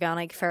ideally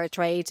organic fair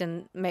trade,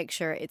 and make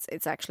sure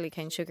it's actually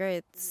cane sugar.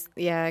 It's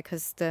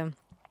because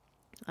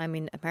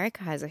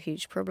America has a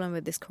huge problem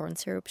with this corn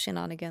syrup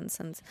shenanigans,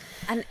 and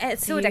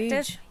it's so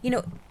addictive. You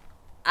know,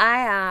 I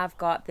have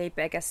got the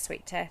biggest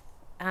sweet tooth,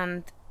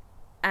 and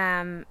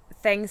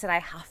things that I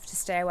have to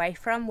stay away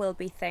from will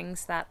be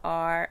things that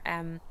are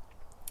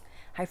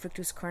high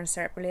fructose corn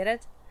syrup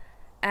related.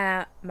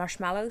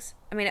 Marshmallows.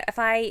 I mean, if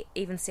I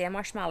even see a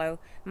marshmallow,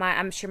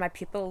 I'm sure my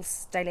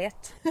pupils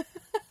dilate.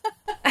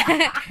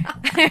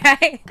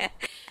 Right?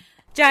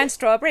 Giant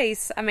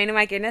strawberries. I mean, oh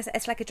my goodness,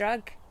 it's like a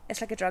drug. It's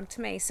like a drug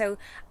to me. So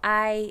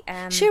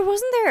sure,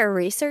 wasn't there a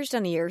research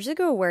done years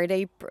ago where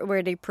they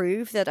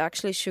proved that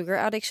actually sugar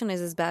addiction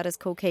is as bad as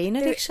cocaine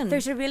addiction?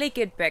 There's a really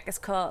good book. It's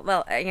called,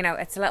 well, you know,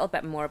 it's a little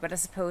bit more, but I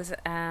suppose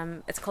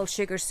it's called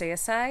Sugar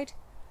Suicide,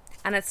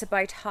 and it's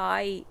about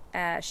how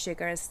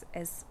sugar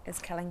is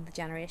killing the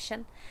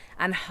generation,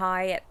 and how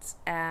it's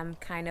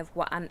kind of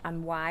what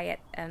and why it.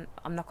 And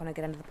I'm not going to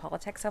get into the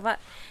politics of it,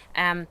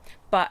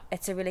 but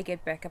it's a really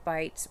good book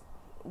about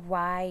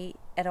why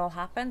it all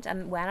happened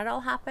and when it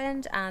all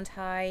happened, and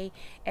how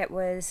it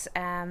was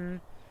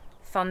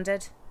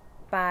funded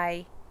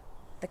by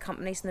the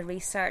companies and the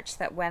research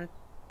that went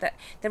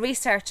the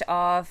research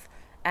of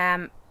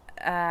the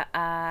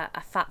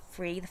fat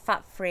free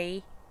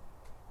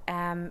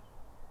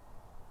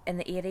in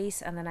the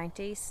 80s and the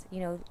 90s. You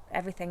know,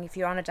 everything, if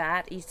you're on a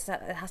diet, it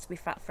has to be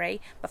fat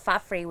free, but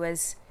fat free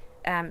was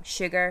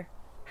sugar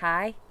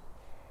high.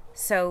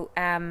 So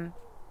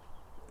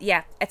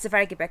yeah, it's a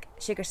very good book,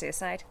 Sugar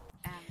Suicide.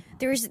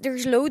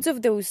 There's loads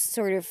of those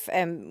sort of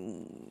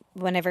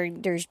whenever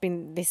there's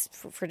been this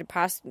for the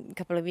past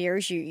couple of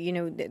years, you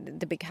know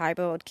the big hype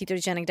about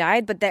ketogenic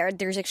diet, but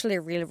there's actually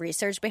a real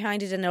research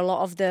behind it, and a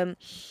lot of the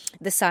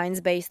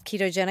science-based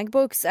ketogenic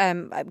books,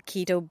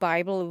 Keto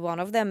Bible, one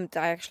of them,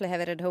 I actually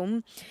have it at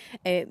home.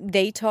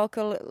 They talk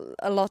a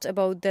lot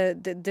about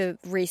the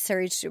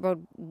research about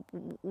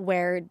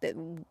where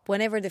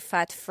whenever the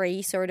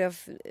fat-free sort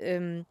of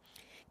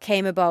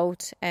came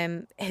about,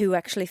 who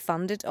actually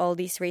funded all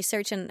these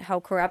research and how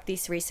corrupt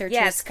these researchers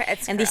it's and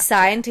corrupt, these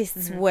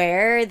scientists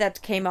were,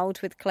 that came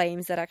out with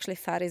claims that actually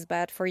fat is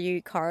bad for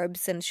you,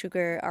 carbs and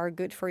sugar are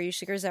good for you,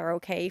 sugars are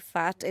okay,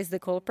 fat is the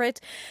culprit.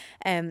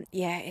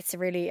 It's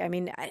really, I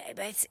mean,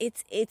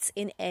 it's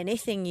in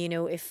anything, you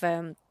know,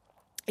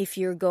 if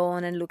you're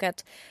going and look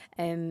at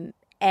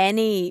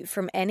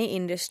from any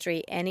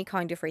industry, any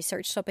kind of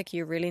research topic,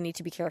 you really need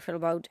to be careful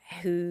about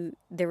who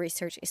the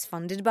research is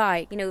funded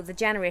by. You know, the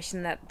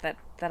generation that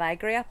I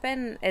grew up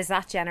in is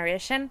that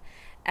generation,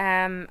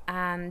 and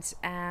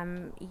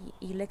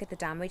you look at the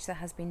damage that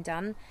has been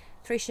done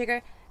through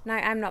sugar. Now,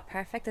 I'm not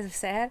perfect, as I've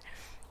said.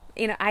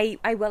 You know,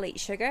 I will eat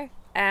sugar.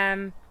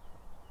 I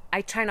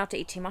try not to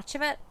eat too much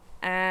of it.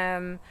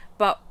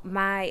 But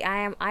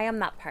I am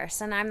that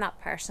person. I'm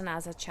that person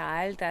as a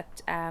child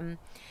that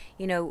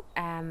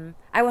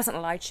I wasn't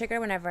allowed sugar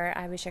whenever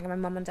I was younger. My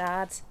mum and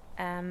dad,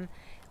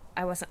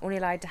 I wasn't only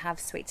allowed to have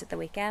sweets at the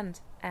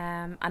weekend,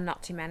 and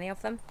not too many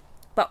of them.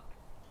 But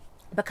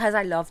because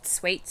I loved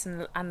sweets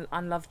and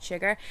loved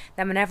sugar,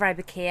 then whenever I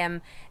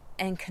became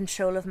in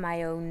control of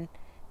my own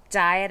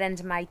diet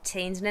into my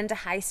teens and into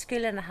high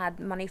school, and I had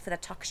money for the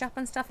tuck shop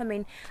and stuff, I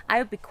mean, I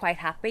would be quite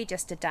happy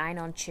just to dine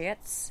on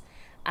chewits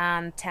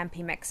and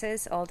 10p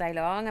mixes all day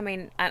long. I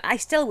mean, and I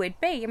still would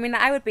be. I mean,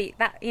 I would be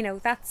that, you know,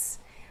 that's...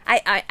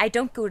 I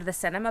don't go to the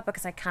cinema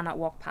because I cannot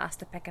walk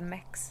past a pick and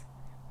mix.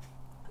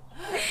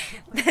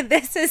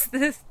 This is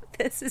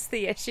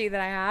the issue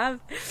that I have.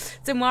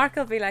 So Mark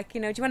will be like,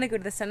 you know, do you want to go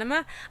to the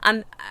cinema?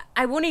 And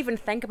I won't even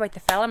think about the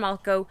film.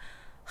 I'll go,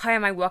 how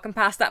am I walking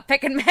past that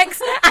pick and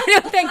mix? I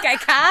don't think I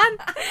can.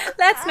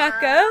 Let's not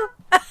go.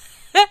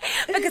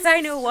 Because I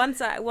know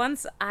once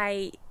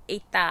I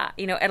eat that,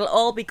 you know, it'll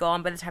all be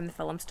gone by the time the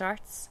film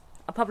starts.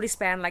 I'll probably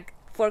spend like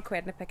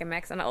 £4 in a pick and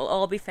mix, and it'll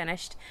all be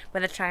finished by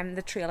the time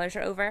the trailers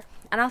are over,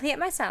 and I'll hate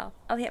myself,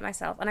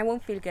 and I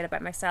won't feel good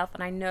about myself,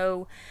 and I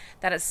know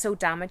that it's so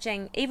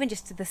damaging, even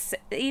just to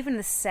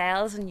the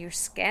cells in your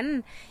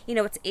skin. You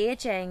know, it's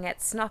aging,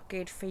 it's not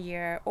good for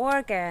your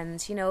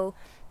organs, you know,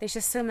 there's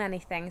just so many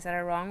things that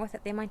are wrong with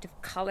it. The amount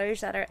of colours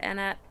that are in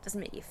it doesn't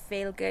make you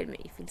feel good,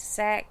 make you feel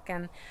sick,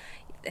 and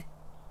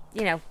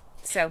you know.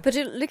 So, but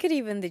look at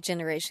even the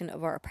generation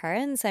of our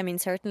parents. I mean,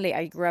 certainly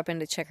I grew up in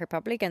the Czech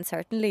Republic, and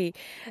certainly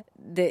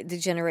the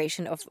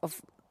generation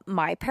of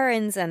my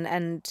parents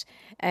and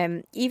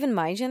even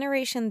my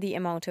generation, the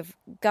amount of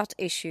gut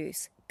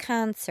issues,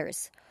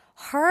 cancers,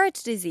 heart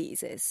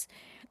diseases,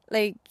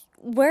 like,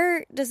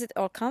 where does it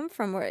all come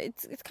from? Where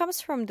it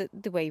comes from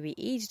the way we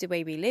eat, the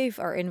way we live,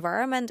 our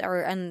environment,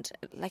 and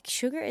like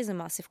sugar is a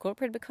massive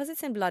culprit because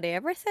it's in bloody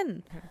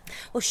everything.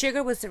 Well,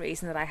 sugar was the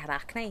reason that I had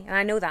acne, and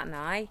I know that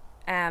now.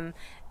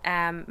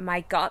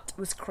 My gut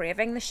was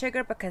craving the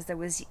sugar because there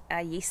was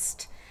a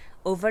yeast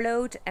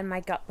overload in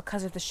my gut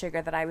because of the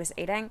sugar that I was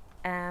eating,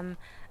 and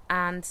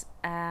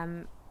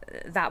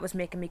that was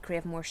making me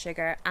crave more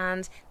sugar.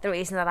 And the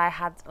reason that I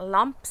had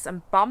lumps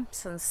and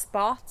bumps and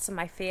spots on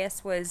my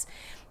face was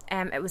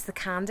it was the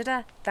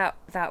candida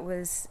that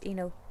was, you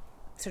know,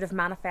 sort of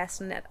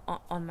manifesting it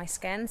on my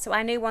skin. So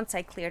I knew once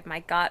I cleared my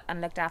gut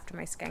and looked after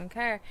my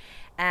skincare,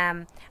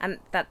 and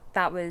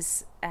that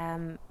was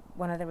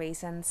one of the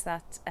reasons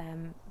that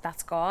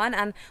that's gone.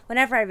 And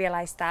whenever I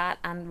realised that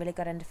and really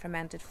got into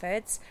fermented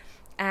foods,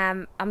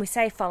 and we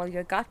say follow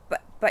your gut,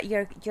 but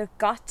your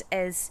gut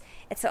is,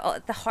 it's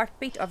the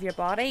heartbeat of your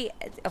body.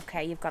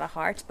 Okay, you've got a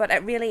heart, but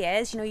it really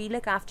is, you know, you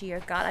look after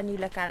your gut and you're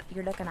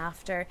looking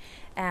after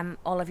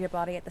all of your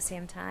body at the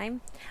same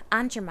time,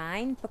 and your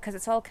mind, because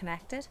it's all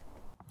connected.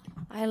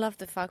 I love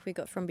the fact we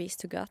got from bees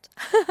to gut.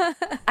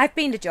 I've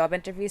been to job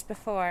interviews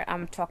before,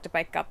 talked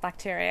about gut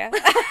bacteria.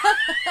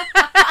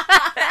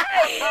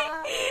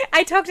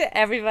 I talk to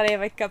everybody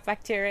about gut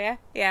bacteria.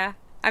 Yeah,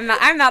 I'm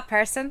that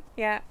person.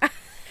 Yeah.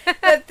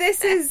 But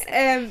this is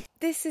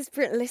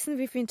listen,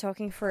 we've been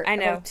talking for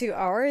about 2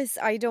 hours.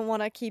 I don't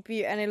want to keep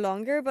you any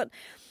longer, but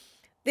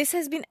this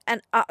has been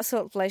an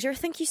absolute pleasure.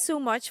 Thank you so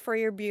much for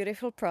your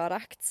beautiful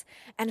products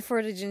and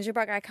for the ginger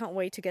bag. I can't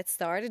wait to get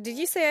started. Did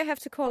you say I have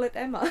to call it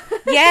Emma?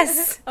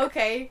 Yes.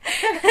 Okay.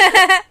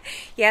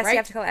 Yes, right? You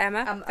have to call it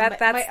Emma. That's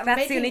the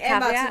only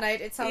Emma caveat.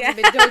 Tonight. It sounds a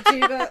bit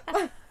dodgy, but...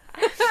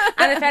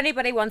 And if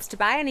anybody wants to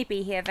buy any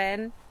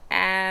Beehaven,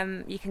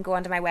 you can go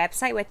onto my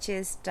website, which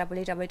is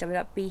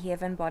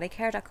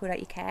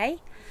www.beehavenbodycare.co.uk.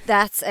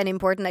 That's an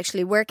important,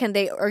 actually. Where can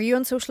they... Are you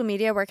on social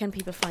media? Where can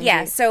people find you?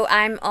 Yeah, so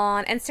I'm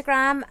on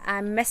Instagram.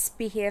 I'm Miss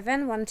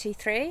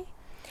Beehaven123.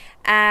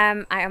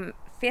 I am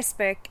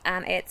Facebook,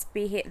 and it's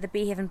the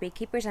Beehaven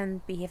Beekeepers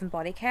and Beehaven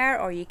Body Care,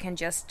 or you can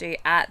just do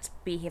at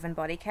Beehaven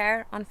Body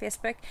Care on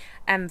Facebook.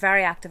 I'm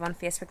very active on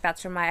Facebook.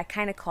 That's where I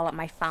kind of call it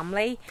my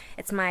family.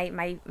 It's my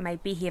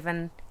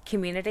Beehaven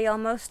community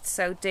almost.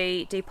 So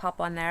do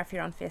pop on there if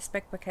you're on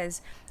Facebook,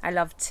 because I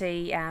love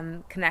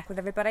to connect with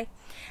everybody.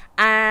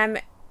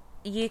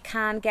 You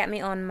can get me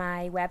on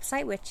my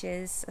website, which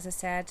is, as I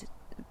said,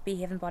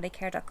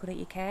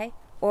 beehavenbodycare.co.uk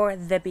or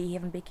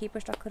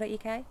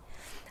thebeehavenbeekeepers.co.uk.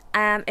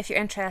 If you're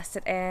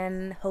interested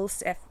in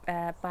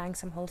buying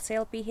some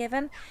wholesale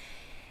Beehaven,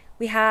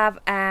 we have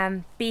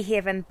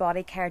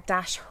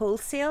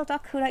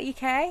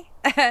beehavenbodycare-wholesale.co.uk.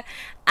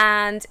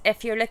 And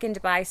if you're looking to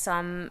buy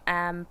some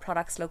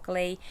products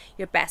locally,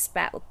 your best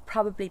bet will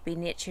probably be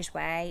Nature's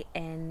Way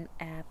in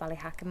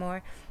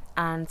Ballyhackamore,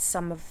 and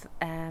some of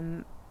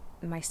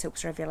my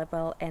soaps are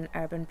available in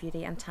Urban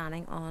Beauty and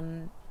Tanning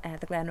on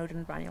the Glenroad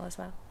and Braniel as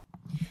well.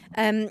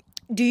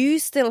 Do you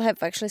still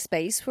have actually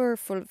space for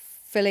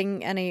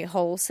fulfilling any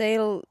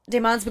wholesale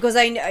demands? Because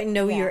I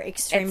know you're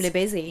extremely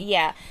busy.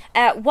 Yeah.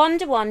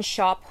 One-to-one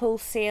shop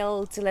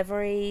wholesale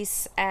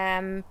deliveries,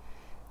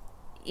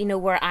 you know,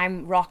 where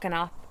I'm rocking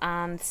up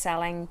and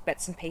selling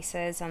bits and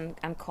pieces and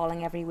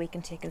calling every week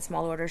and taking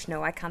small orders.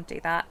 No, I can't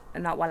do that.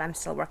 Not while I'm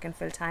still working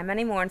full time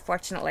anymore,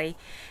 unfortunately.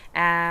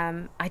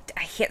 I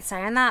hate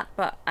saying that,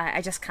 but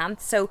I just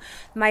can't. So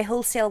my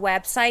wholesale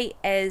website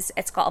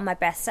it's got all my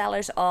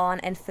bestsellers on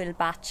in full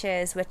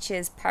batches, which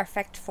is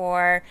perfect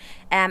for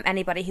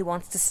anybody who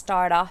wants to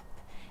start up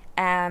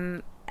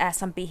some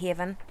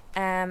Beehaven.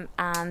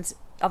 And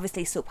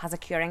obviously soap has a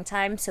curing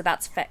time, so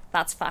that's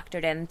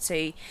factored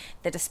into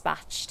the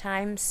dispatch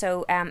time.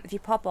 So if you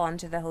pop on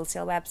to the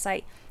wholesale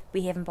website,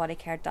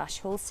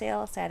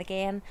 behavenbodycare-wholesale, say it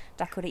again,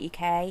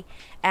 .co.uk,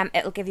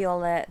 it'll give you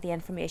all the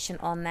information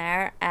on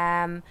there.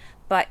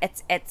 But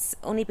it's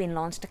only been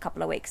launched a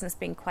couple of weeks, and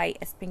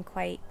it's been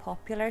quite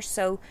popular.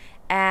 So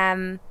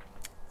that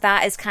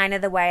is kind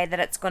of the way that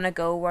it's going to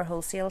go where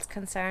wholesale is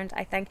concerned,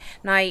 I think.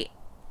 Now,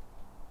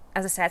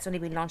 as I said, it's only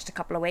been launched a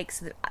couple of weeks,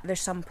 so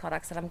there's some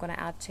products that I'm going to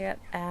add to it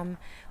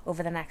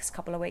over the next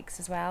couple of weeks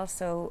as well.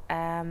 So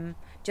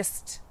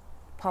just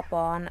pop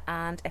on,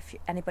 and if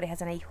anybody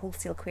has any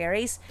wholesale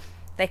queries,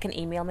 they can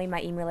email me.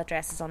 My email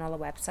address is on all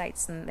the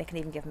websites, and they can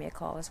even give me a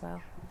call as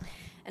well.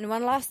 And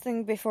one last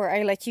thing before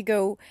I let you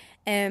go,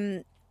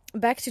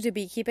 back to the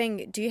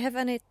beekeeping, do you have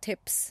any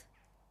tips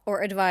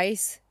or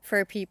advice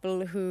for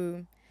people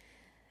who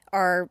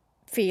are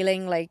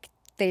feeling like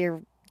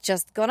they're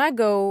just gonna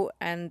go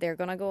and they're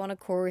gonna go on a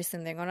course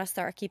and they're gonna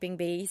start keeping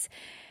bees?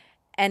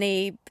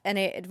 Any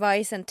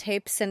advice and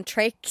tips and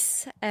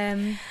tricks?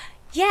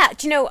 Yeah,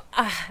 do you know,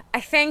 I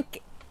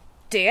think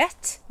do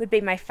it would be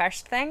my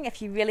first thing.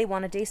 If you really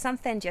want to do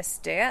something,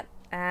 just do it.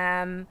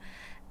 And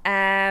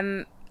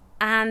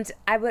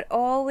I would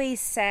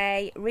always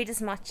say read as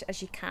much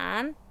as you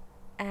can.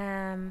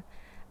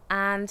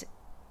 And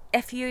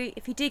if you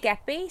do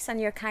get bees and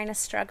you're kind of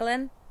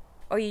struggling,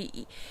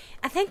 I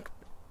think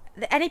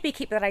any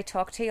beekeeper that I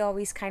talk to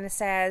always kind of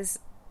says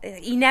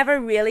you never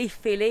really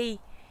fully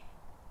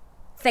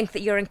think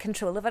that you're in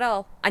control of it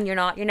all, and you're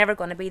not. You're never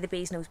going to be. The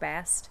bees knows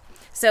best.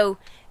 So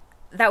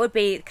that would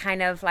be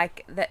kind of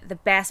like the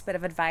best bit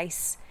of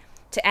advice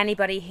to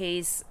anybody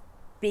who's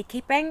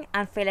beekeeping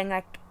and feeling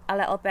like a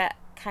little bit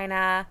kind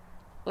of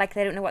like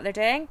they don't know what they're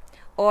doing,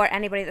 or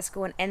anybody that's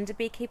going into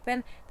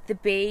beekeeping. The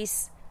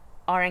bees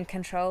are in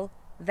control.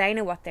 They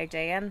know what they're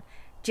doing.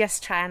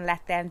 Just try and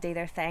let them do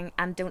their thing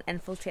and don't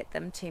infiltrate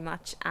them too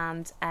much,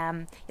 and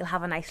you'll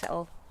have a nice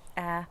little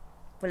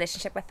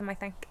relationship with them, I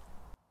think.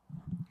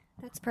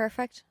 That's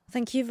perfect.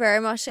 Thank you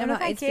very much, Emma.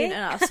 It's been an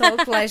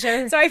absolute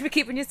pleasure. Sorry for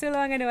keeping you so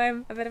long. I know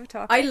I'm a bit of a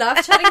talker. I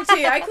love chatting to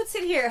you. I could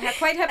sit here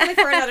quite happily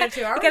for another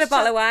 2 hours. Get a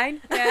bottle of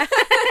wine. Yeah.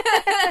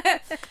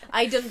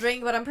 I don't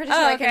drink, but I'm pretty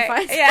sure I can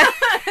find some. Yeah.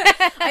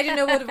 I don't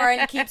know what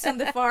Varn keeps on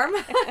the farm.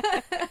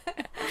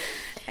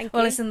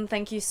 Well, listen,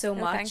 thank you so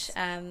much.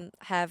 Thanks.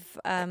 Have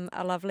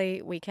a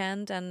lovely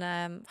weekend,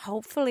 and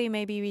hopefully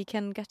maybe we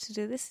can get to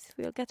do this.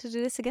 We'll get to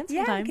do this again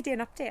sometime. Yeah, we could do an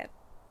update.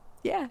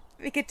 Yeah.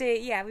 We could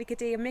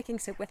do a making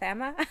soup with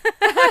Emma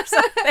or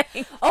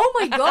something. Oh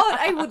my god,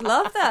 I would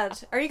love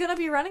that. Are you going to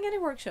be running any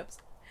workshops?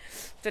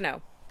 I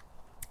don't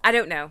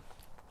know.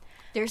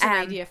 There's an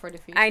idea for the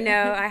future. I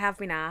know, I have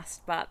been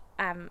asked, but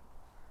don't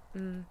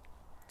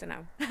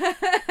know.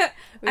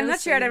 I'm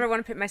not sure I'd ever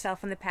want to put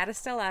myself on the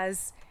pedestal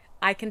as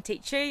I can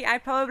teach you. I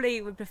probably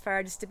would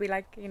prefer just to be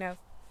like,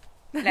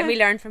 let me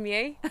learn from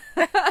you.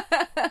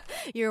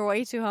 You're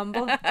way too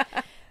humble.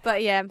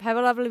 But yeah, have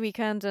a lovely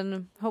weekend,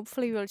 and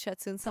hopefully we'll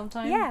chat soon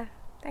sometime. Yeah,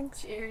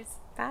 thanks. Cheers.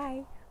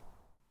 Bye.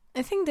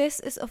 I think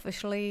this is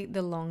officially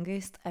the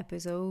longest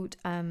episode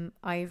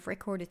I've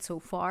recorded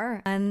so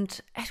far, and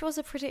it was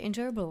a pretty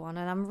enjoyable one,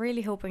 and I'm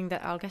really hoping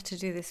that I'll get to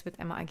do this with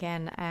Emma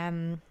again.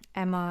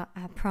 Emma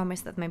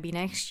promised that maybe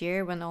next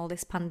year, when all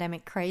this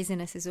pandemic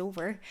craziness is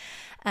over,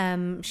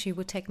 she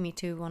would take me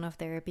to one of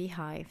their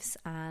beehives,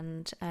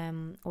 and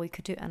we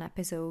could do an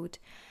episode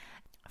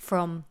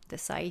from the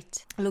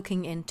site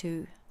looking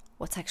into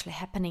what's actually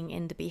happening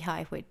in the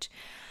beehive, which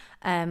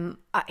I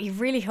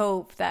really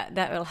hope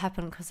that will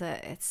happen, because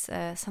it's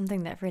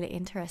something that really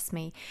interests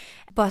me.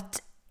 But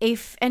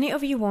if any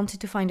of you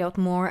wanted to find out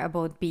more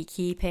about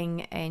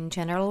beekeeping in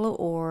general,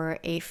 or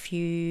if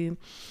you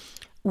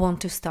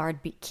want to start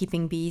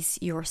keeping bees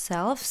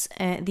yourselves,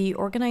 the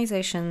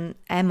organization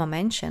Emma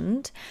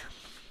mentioned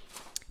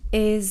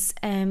is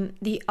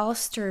the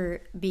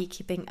Ulster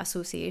Beekeeping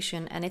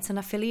Association, and it's an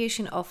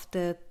affiliation of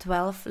the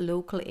 12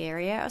 local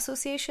area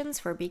associations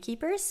for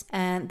beekeepers.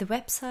 And the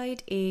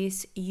website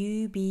is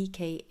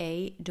ubka.org,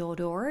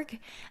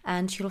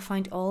 and you'll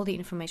find all the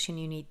information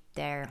you need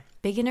there.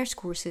 Beginners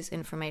courses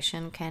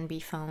information can be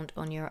found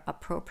on your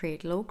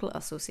appropriate local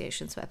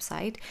association's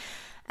website.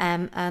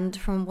 And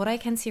from what I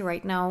can see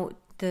right now,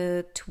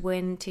 the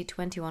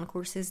 2021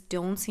 courses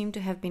don't seem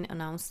to have been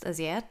announced as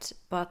yet,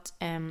 but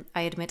I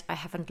admit I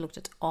haven't looked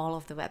at all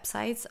of the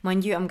websites.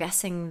 Mind you, I'm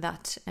guessing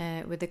that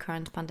with the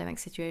current pandemic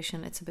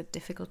situation, it's a bit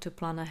difficult to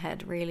plan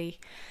ahead, really.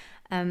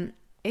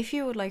 If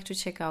you would like to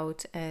check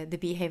out the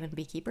Beehaven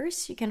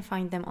Beekeepers, you can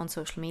find them on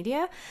social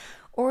media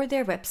or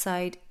their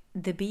website,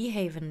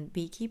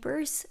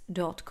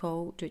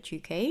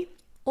 thebeehavenbeekeepers.co.uk.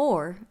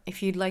 Or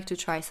if you'd like to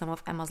try some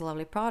of Emma's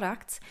lovely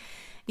products,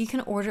 you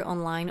can order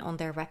online on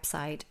their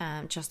website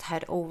and just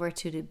head over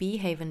to the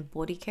Beehaven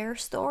Body Care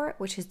store,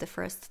 which is the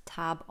first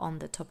tab on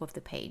the top of the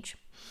page.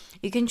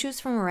 You can choose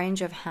from a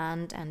range of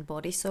hand and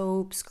body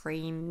soaps,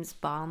 creams,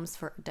 balms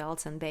for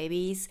adults and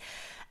babies,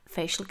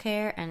 facial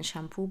care and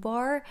shampoo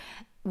bar,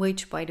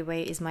 which, by the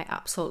way, is my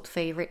absolute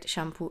favorite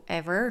shampoo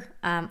ever.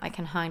 I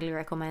can highly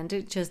recommend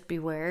it. Just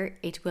beware,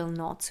 it will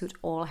not suit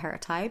all hair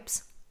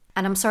types.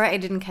 And I'm sorry I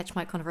didn't catch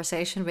my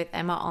conversation with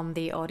Emma on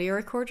the audio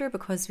recorder,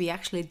 because we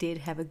actually did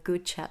have a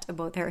good chat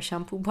about her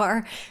shampoo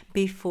bar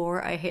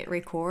before I hit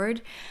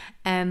record.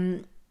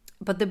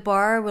 But the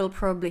bar will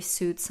probably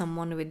suit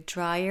someone with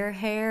drier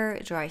hair,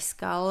 dry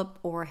scalp,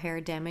 or hair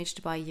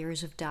damaged by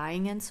years of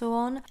dyeing and so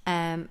on.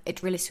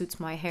 It really suits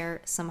my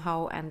hair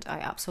somehow, and I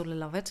absolutely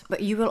love it.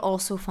 But you will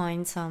also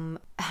find some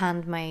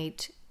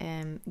handmade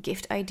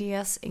gift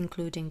ideas,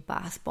 including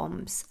bath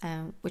bombs,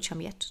 which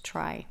I'm yet to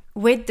try.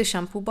 With the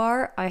shampoo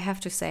bar, I have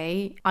to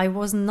say, I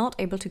was not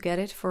able to get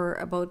it for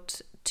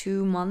about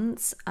 2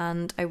 months,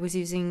 and I was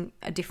using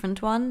a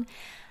different one.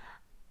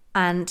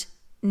 And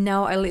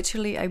now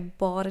I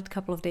bought it a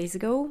couple of days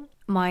ago.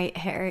 My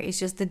hair is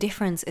just, the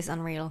difference is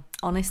unreal,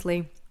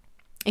 honestly.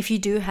 If you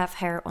do have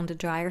hair on the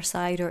drier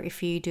side, or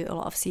if you do a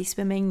lot of sea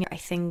swimming, I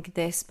think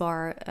this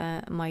bar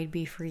might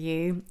be for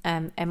you.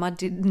 Emma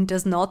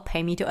does not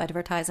pay me to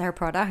advertise her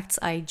products.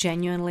 I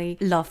genuinely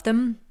love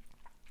them.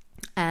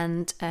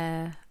 And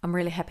I'm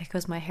really happy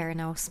because my hair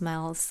now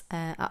smells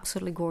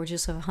absolutely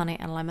gorgeous of honey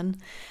and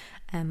lemon.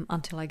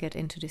 Until I get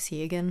into the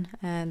sea again,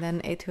 and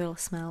then it will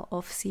smell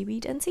of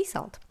seaweed and sea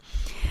salt.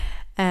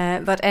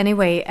 But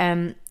anyway,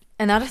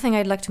 another thing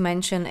I'd like to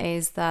mention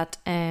is that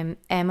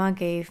Emma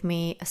gave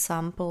me a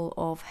sample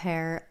of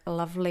her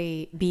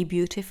lovely Be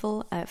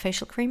Beautiful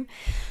facial cream,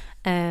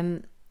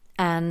 and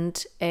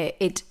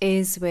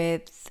it's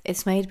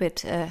made with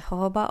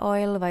jojoba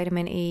oil,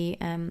 vitamin E,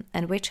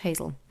 and witch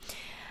hazel.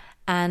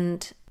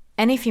 And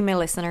any female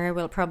listener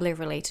will probably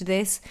relate to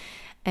this.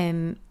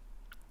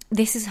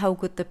 This is how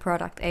good the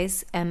product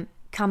is.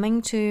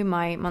 Coming to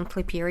my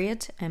monthly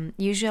period,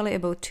 usually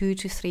about 2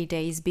 to 3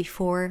 days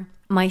before,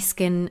 my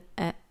skin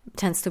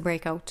tends to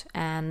break out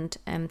and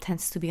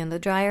tends to be on the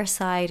drier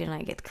side, and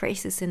I get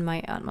creases on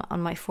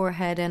my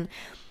forehead, and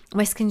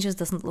my skin just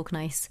doesn't look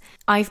nice.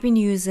 I've been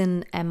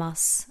using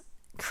Emma's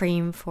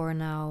cream for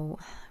now,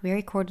 we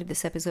recorded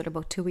this episode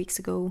about 3 weeks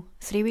ago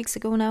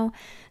now,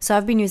 so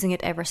I've been using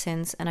it ever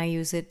since, and I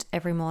use it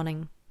every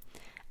morning.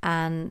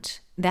 And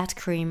that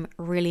cream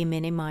really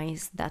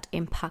minimized that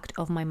impact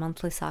of my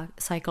monthly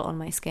cycle on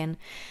my skin.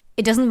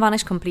 It doesn't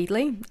vanish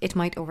completely. It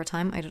might over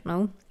time, I don't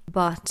know.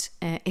 But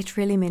it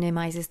really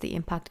minimizes the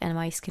impact, and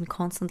my skin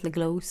constantly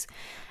glows.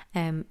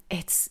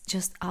 It's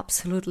just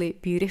absolutely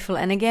beautiful.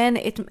 And again,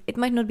 it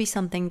might not be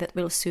something that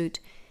will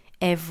suit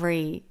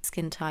every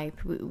skin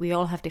type. We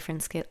all have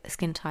different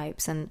skin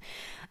types, and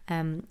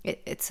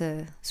it's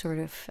a sort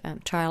of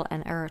trial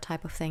and error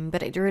type of thing.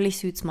 But it really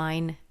suits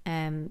mine,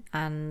 and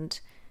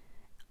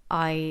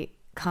I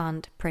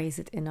can't praise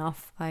it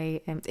enough.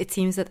 It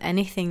seems that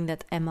anything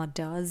that Emma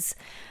does,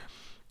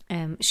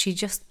 she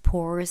just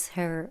pours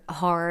her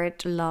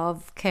heart,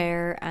 love,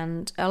 care,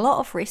 and a lot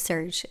of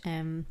research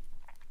and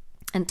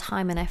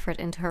time and effort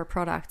into her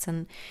products.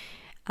 And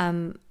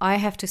I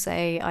have to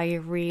say, I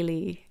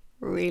really,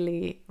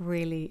 really,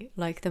 really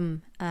like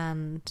them.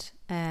 And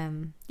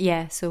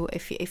so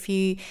if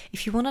you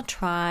want to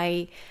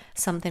try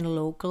something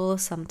local,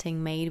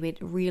 something made with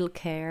real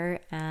care,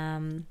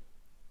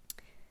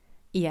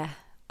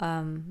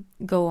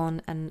 go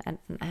on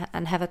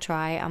and have a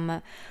try.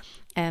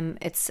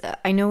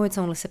 I know it's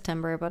only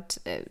September, but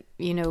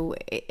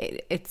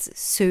it's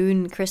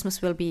soon.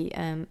 Christmas will be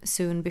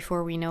soon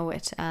before we know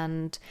it,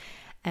 and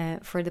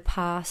for the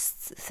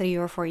past 3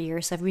 or 4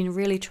 years, I've been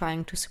really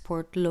trying to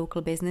support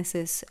local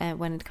businesses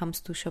when it comes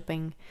to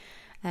shopping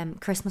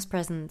Christmas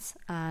presents,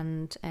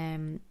 and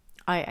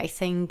I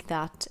think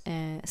that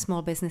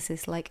small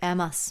businesses like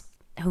Emma's,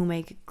 who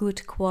make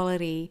good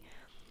quality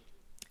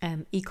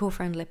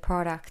eco-friendly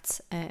products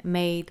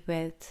made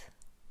with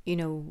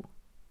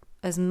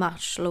as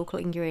much local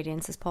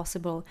ingredients as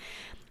possible,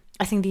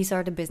 I think these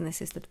are the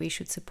businesses that we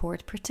should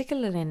support,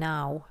 particularly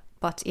now.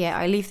 But yeah,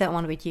 I leave that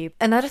one with you.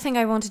 Another thing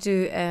I wanted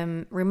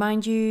to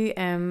remind you,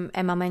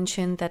 Emma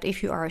mentioned that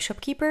if you are a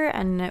shopkeeper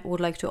and would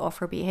like to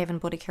offer Beehaven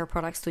body care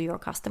products to your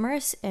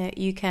customers,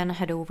 you can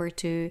head over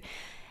to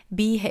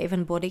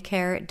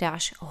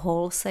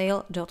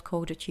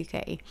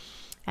behavenbodycare-wholesale.co.uk.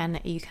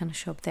 and you can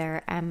shop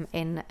there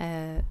in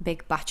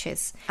big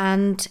batches.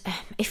 And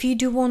if you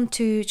do want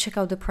to check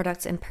out the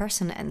products in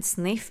person and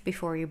sniff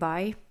before you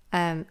buy,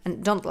 and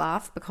don't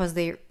laugh, because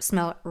they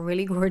smell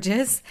really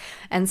gorgeous,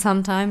 and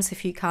sometimes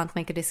if you can't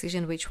make a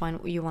decision which one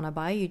you want to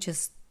buy, you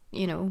just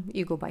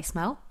you go by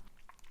smell.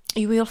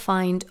 You will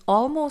find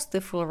almost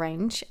the full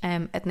range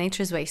at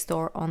Nature's Way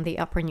store on the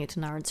Upper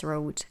Newtonards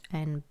Road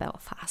in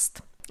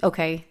Belfast.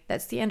 Okay,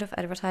 that's the end of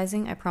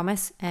advertising, I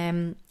promise.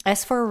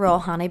 As for raw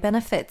honey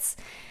benefits,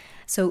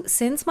 so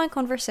since my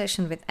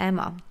conversation with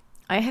Emma,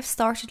 I have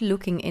started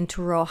looking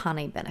into raw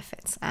honey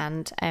benefits.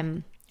 And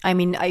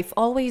I've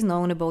always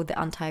known about the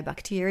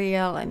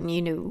antibacterial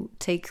and,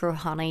 take raw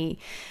honey,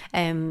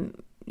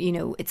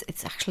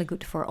 it's actually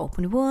good for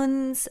open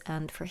wounds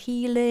and for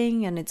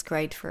healing, and it's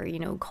great for,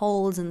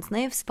 colds and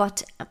sniffs.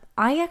 But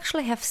I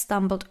actually have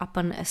stumbled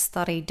upon a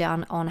study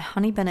done on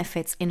honey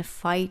benefits in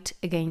fight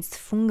against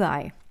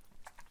fungi,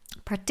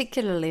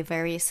 particularly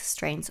various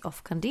strains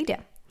of Candida.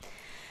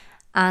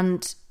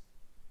 And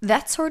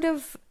that sort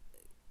of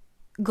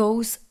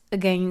goes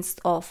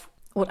against of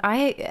what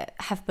I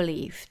have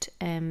believed.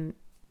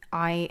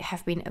 I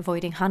have been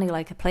avoiding honey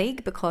like a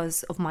plague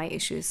because of my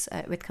issues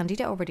with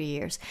Candida over the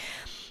years.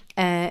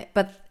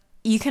 But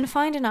you can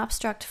find an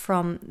abstract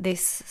from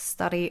this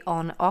study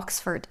on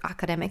Oxford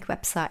academic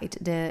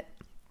website, the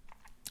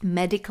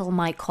medical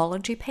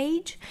mycology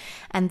page.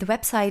 And the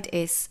website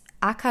is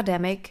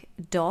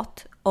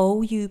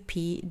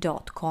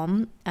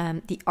academic.oup.com.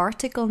 The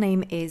article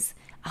name is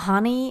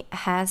Honey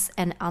has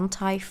an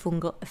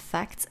antifungal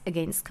effect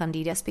against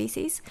Candida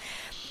species.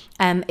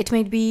 It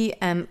may be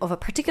of a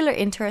particular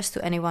interest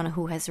to anyone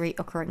who has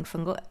reoccurring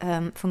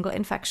fungal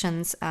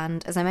infections.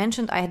 And as I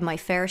mentioned, I had my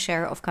fair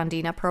share of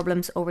Candida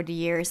problems over the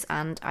years,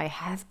 and I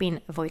have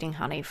been avoiding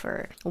honey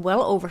for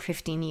well over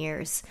 15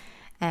 years.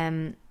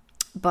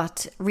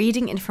 But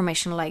reading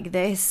information like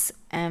this,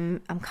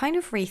 I'm kind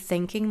of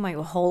rethinking my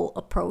whole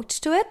approach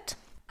to it.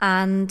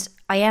 And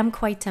I am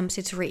quite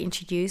tempted to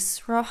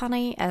reintroduce raw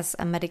honey as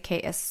a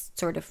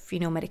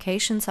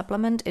medication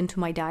supplement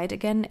into my diet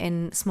again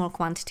in small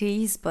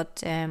quantities.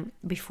 But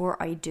before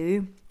I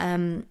do,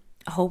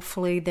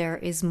 hopefully there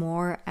is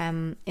more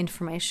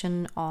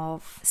information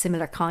of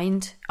similar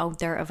kind out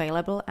there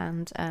available.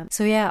 And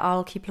so yeah,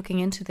 I'll keep looking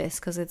into this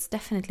because it's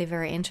definitely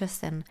very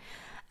interesting.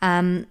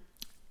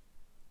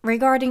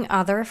 Regarding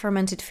other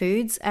fermented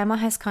foods, Emma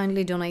has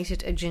kindly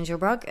donated a ginger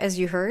bug, as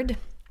you heard.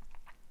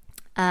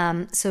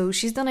 So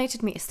she's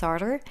donated me a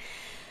starter,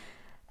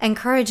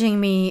 encouraging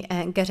me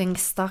getting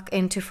stuck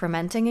into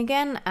fermenting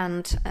again.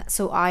 And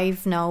so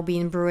I've now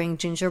been brewing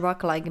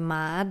gingerbug like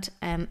mad,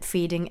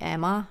 feeding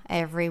Emma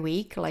every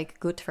week like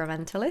good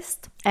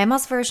fermentalist.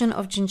 Emma's version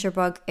of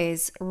gingerbug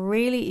is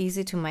really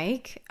easy to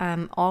make.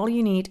 All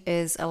you need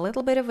is a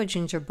little bit of a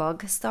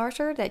gingerbug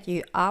starter that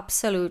you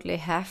absolutely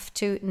have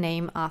to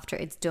name after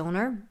its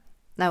donor.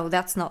 Now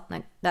that's not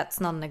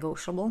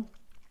negotiable.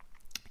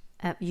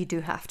 You do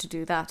have to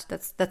do that.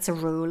 That's a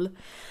rule.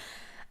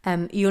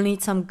 You'll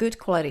need some good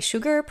quality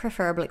sugar,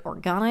 preferably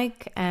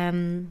organic.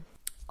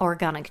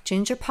 Organic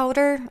ginger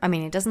powder. I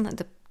mean,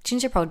 the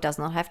ginger powder does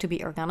not have to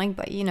be organic,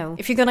 but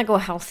if you're gonna go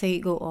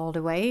healthy, go all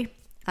the way.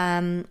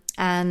 And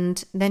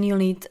then you'll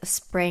need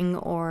spring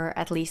or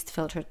at least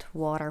filtered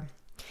water.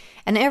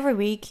 And every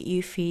week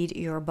you feed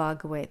your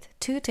bug with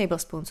 2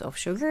 tablespoons of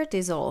sugar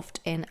dissolved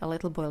in a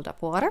little boiled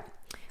up water,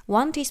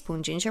 1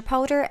 teaspoon ginger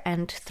powder,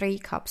 and 3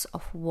 cups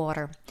of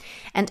water.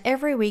 And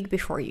every week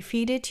before you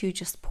feed it, you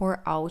just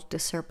pour out the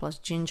surplus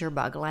ginger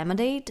bug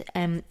lemonade,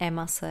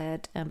 Emma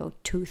said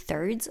about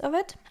 2/3 of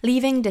it,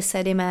 leaving the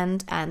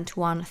sediment and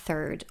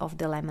 1/3 of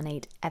the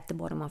lemonade at the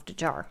bottom of the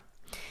jar.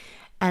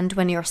 And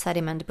when your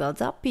sediment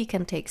builds up, you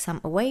can take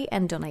some away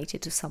and donate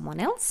it to someone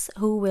else,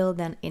 who will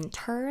then in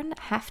turn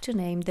have to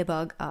name the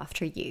bug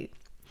after you.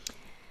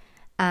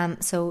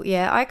 So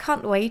yeah, I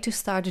can't wait to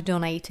start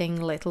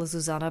donating little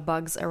Susanna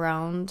bugs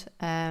around.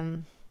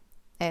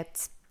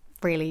 It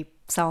really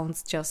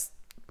sounds just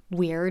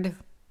weird.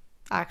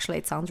 Actually,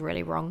 it sounds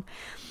really wrong.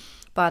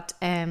 But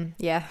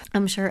yeah,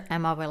 I'm sure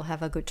Emma will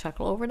have a good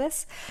chuckle over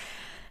this.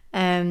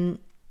 The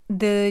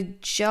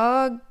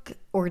jar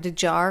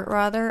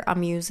rather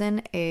I'm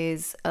using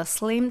is a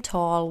slim,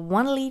 tall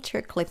 1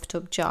 liter clip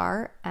top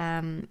jar,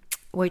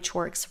 which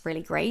works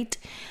really great.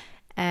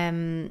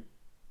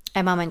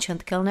 Emma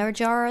mentioned Kilner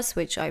jars,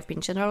 which I've been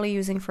generally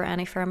using for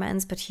any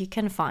ferments, but you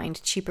can find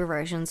cheaper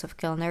versions of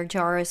Kilner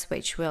jars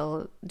which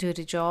will do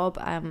the job.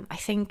 I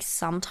think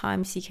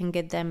sometimes you can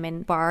get them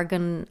in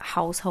bargain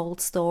household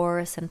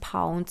stores and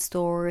pound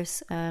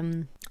stores.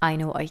 I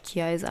know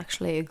IKEA is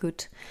actually a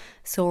good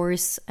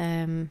source.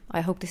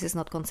 I hope this is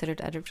not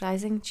considered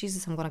advertising.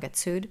 Jesus, I'm gonna get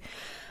sued.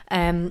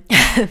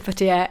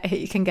 But yeah,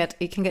 you can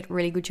get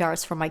really good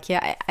jars from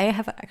IKEA. I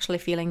have actually a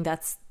feeling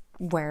that's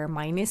where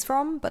mine is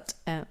from, but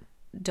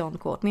don't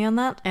quote me on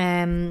that.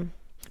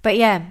 But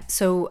yeah,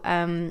 so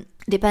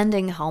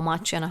depending how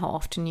much and how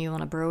often you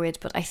want to brew it,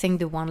 but I think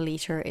the 1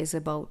 liter is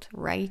about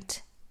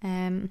right.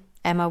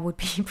 Emma would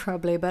be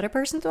probably a better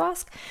person to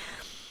ask,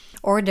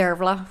 or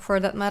Dervla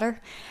for that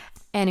matter.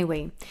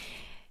 Anyway,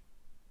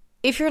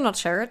 if you're not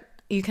sure,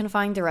 you can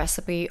find the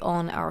recipe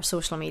on our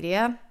social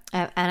media.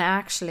 And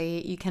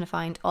actually, you can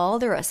find all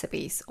the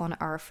recipes on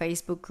our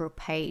Facebook group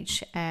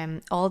page.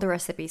 All the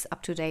recipes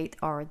up to date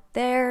are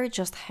there.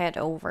 Just head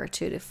over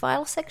to the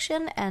file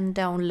section and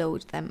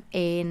download them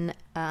in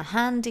a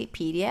handy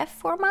PDF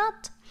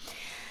format.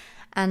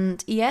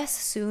 And yes,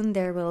 soon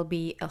there will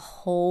be a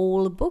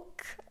whole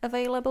book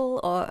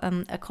available, or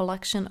a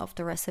collection of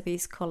the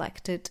recipes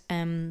collected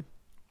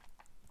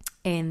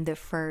in the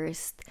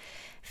first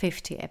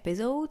 50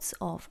 episodes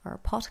of our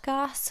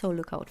podcast, so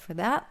look out for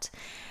that.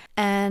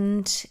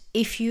 And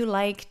if you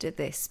liked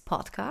this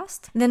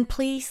podcast, then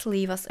please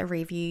leave us a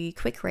review,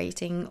 quick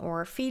rating,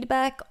 or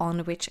feedback on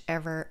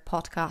whichever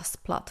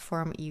podcast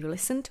platform you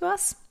listen to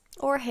us,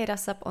 or hit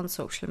us up on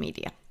social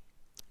media.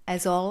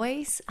 As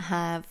always,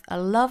 have a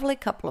lovely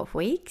couple of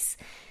weeks.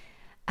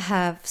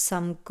 Have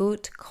some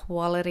good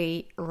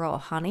quality raw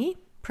honey,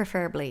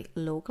 preferably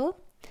local.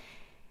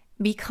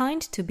 Be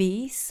kind to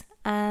bees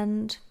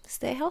and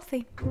stay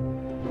healthy.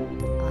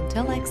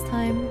 Until next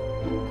time.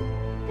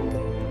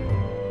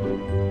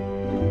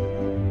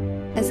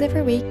 As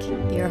every week,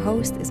 your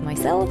host is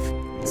myself,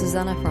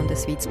 Susanna from the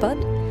Sweet Spud.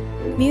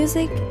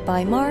 Music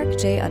by Mark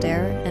J.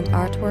 Adair and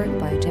artwork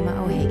by Gemma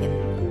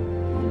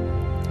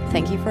O'Hagan.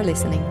 Thank you for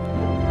listening.